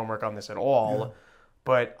all of my homework on this at all. Yeah.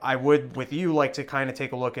 But I would, with you, like to kind of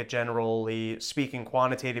take a look at, generally speaking,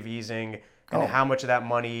 quantitative easing and how much of that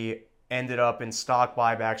money ended up in stock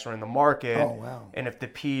buybacks or in the market. Oh, wow. And if the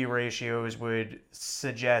P ratios would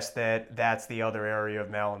suggest that that's the other area of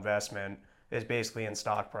malinvestment, is basically in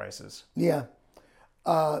stock prices. Yeah.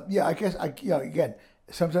 I guess, again,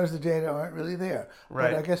 sometimes the data aren't really there.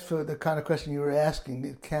 Right. But I guess for the kind of question you were asking,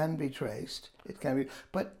 it can be traced. It can be.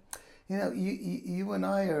 But, you and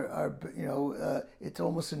I are it's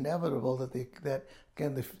almost inevitable that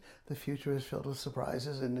the future is filled with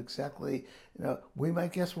surprises, and exactly, we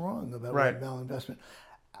might guess wrong about malinvestment.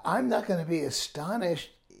 I'm not going to be astonished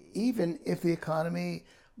even if the economy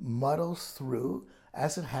muddles through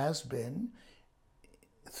as it has been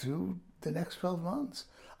through the next 12 months.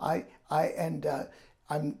 And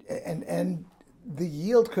the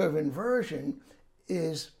yield curve inversion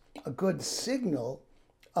is a good signal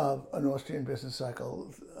of an Austrian business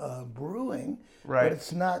cycle brewing, but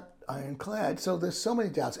it's not ironclad. So there's so many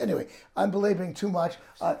doubts. Anyway, I'm belaboring too much.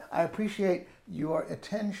 I appreciate your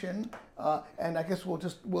attention, and I guess we'll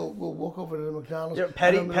walk over to the McDonald's. Yeah,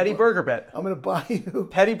 petty burger bet. I'm going to buy you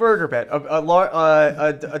petty burger bet.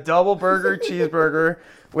 A double burger cheeseburger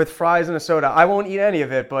with fries and a soda. I won't eat any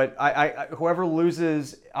of it, but I whoever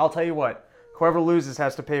loses, I'll tell you what. Whoever loses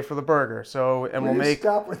has to pay for the burger. So, and we'll make.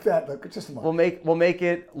 Stop with that. Look, just a moment. We'll make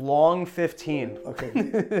it long 15. Okay.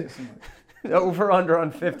 Just a moment. Over under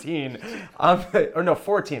on 15.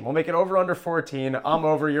 14. We'll make it over under 14. I'm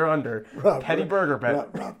over, you're under. Rob, petty burger bet.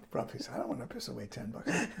 Rob, please. I don't want to piss away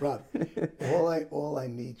 $10. Rob, all I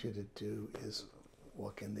need you to do is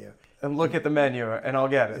walk in there and look at the menu, and I'll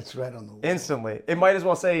get it. It's right on the wall. Instantly. It might as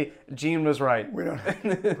well say Gene was right. We don't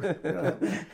have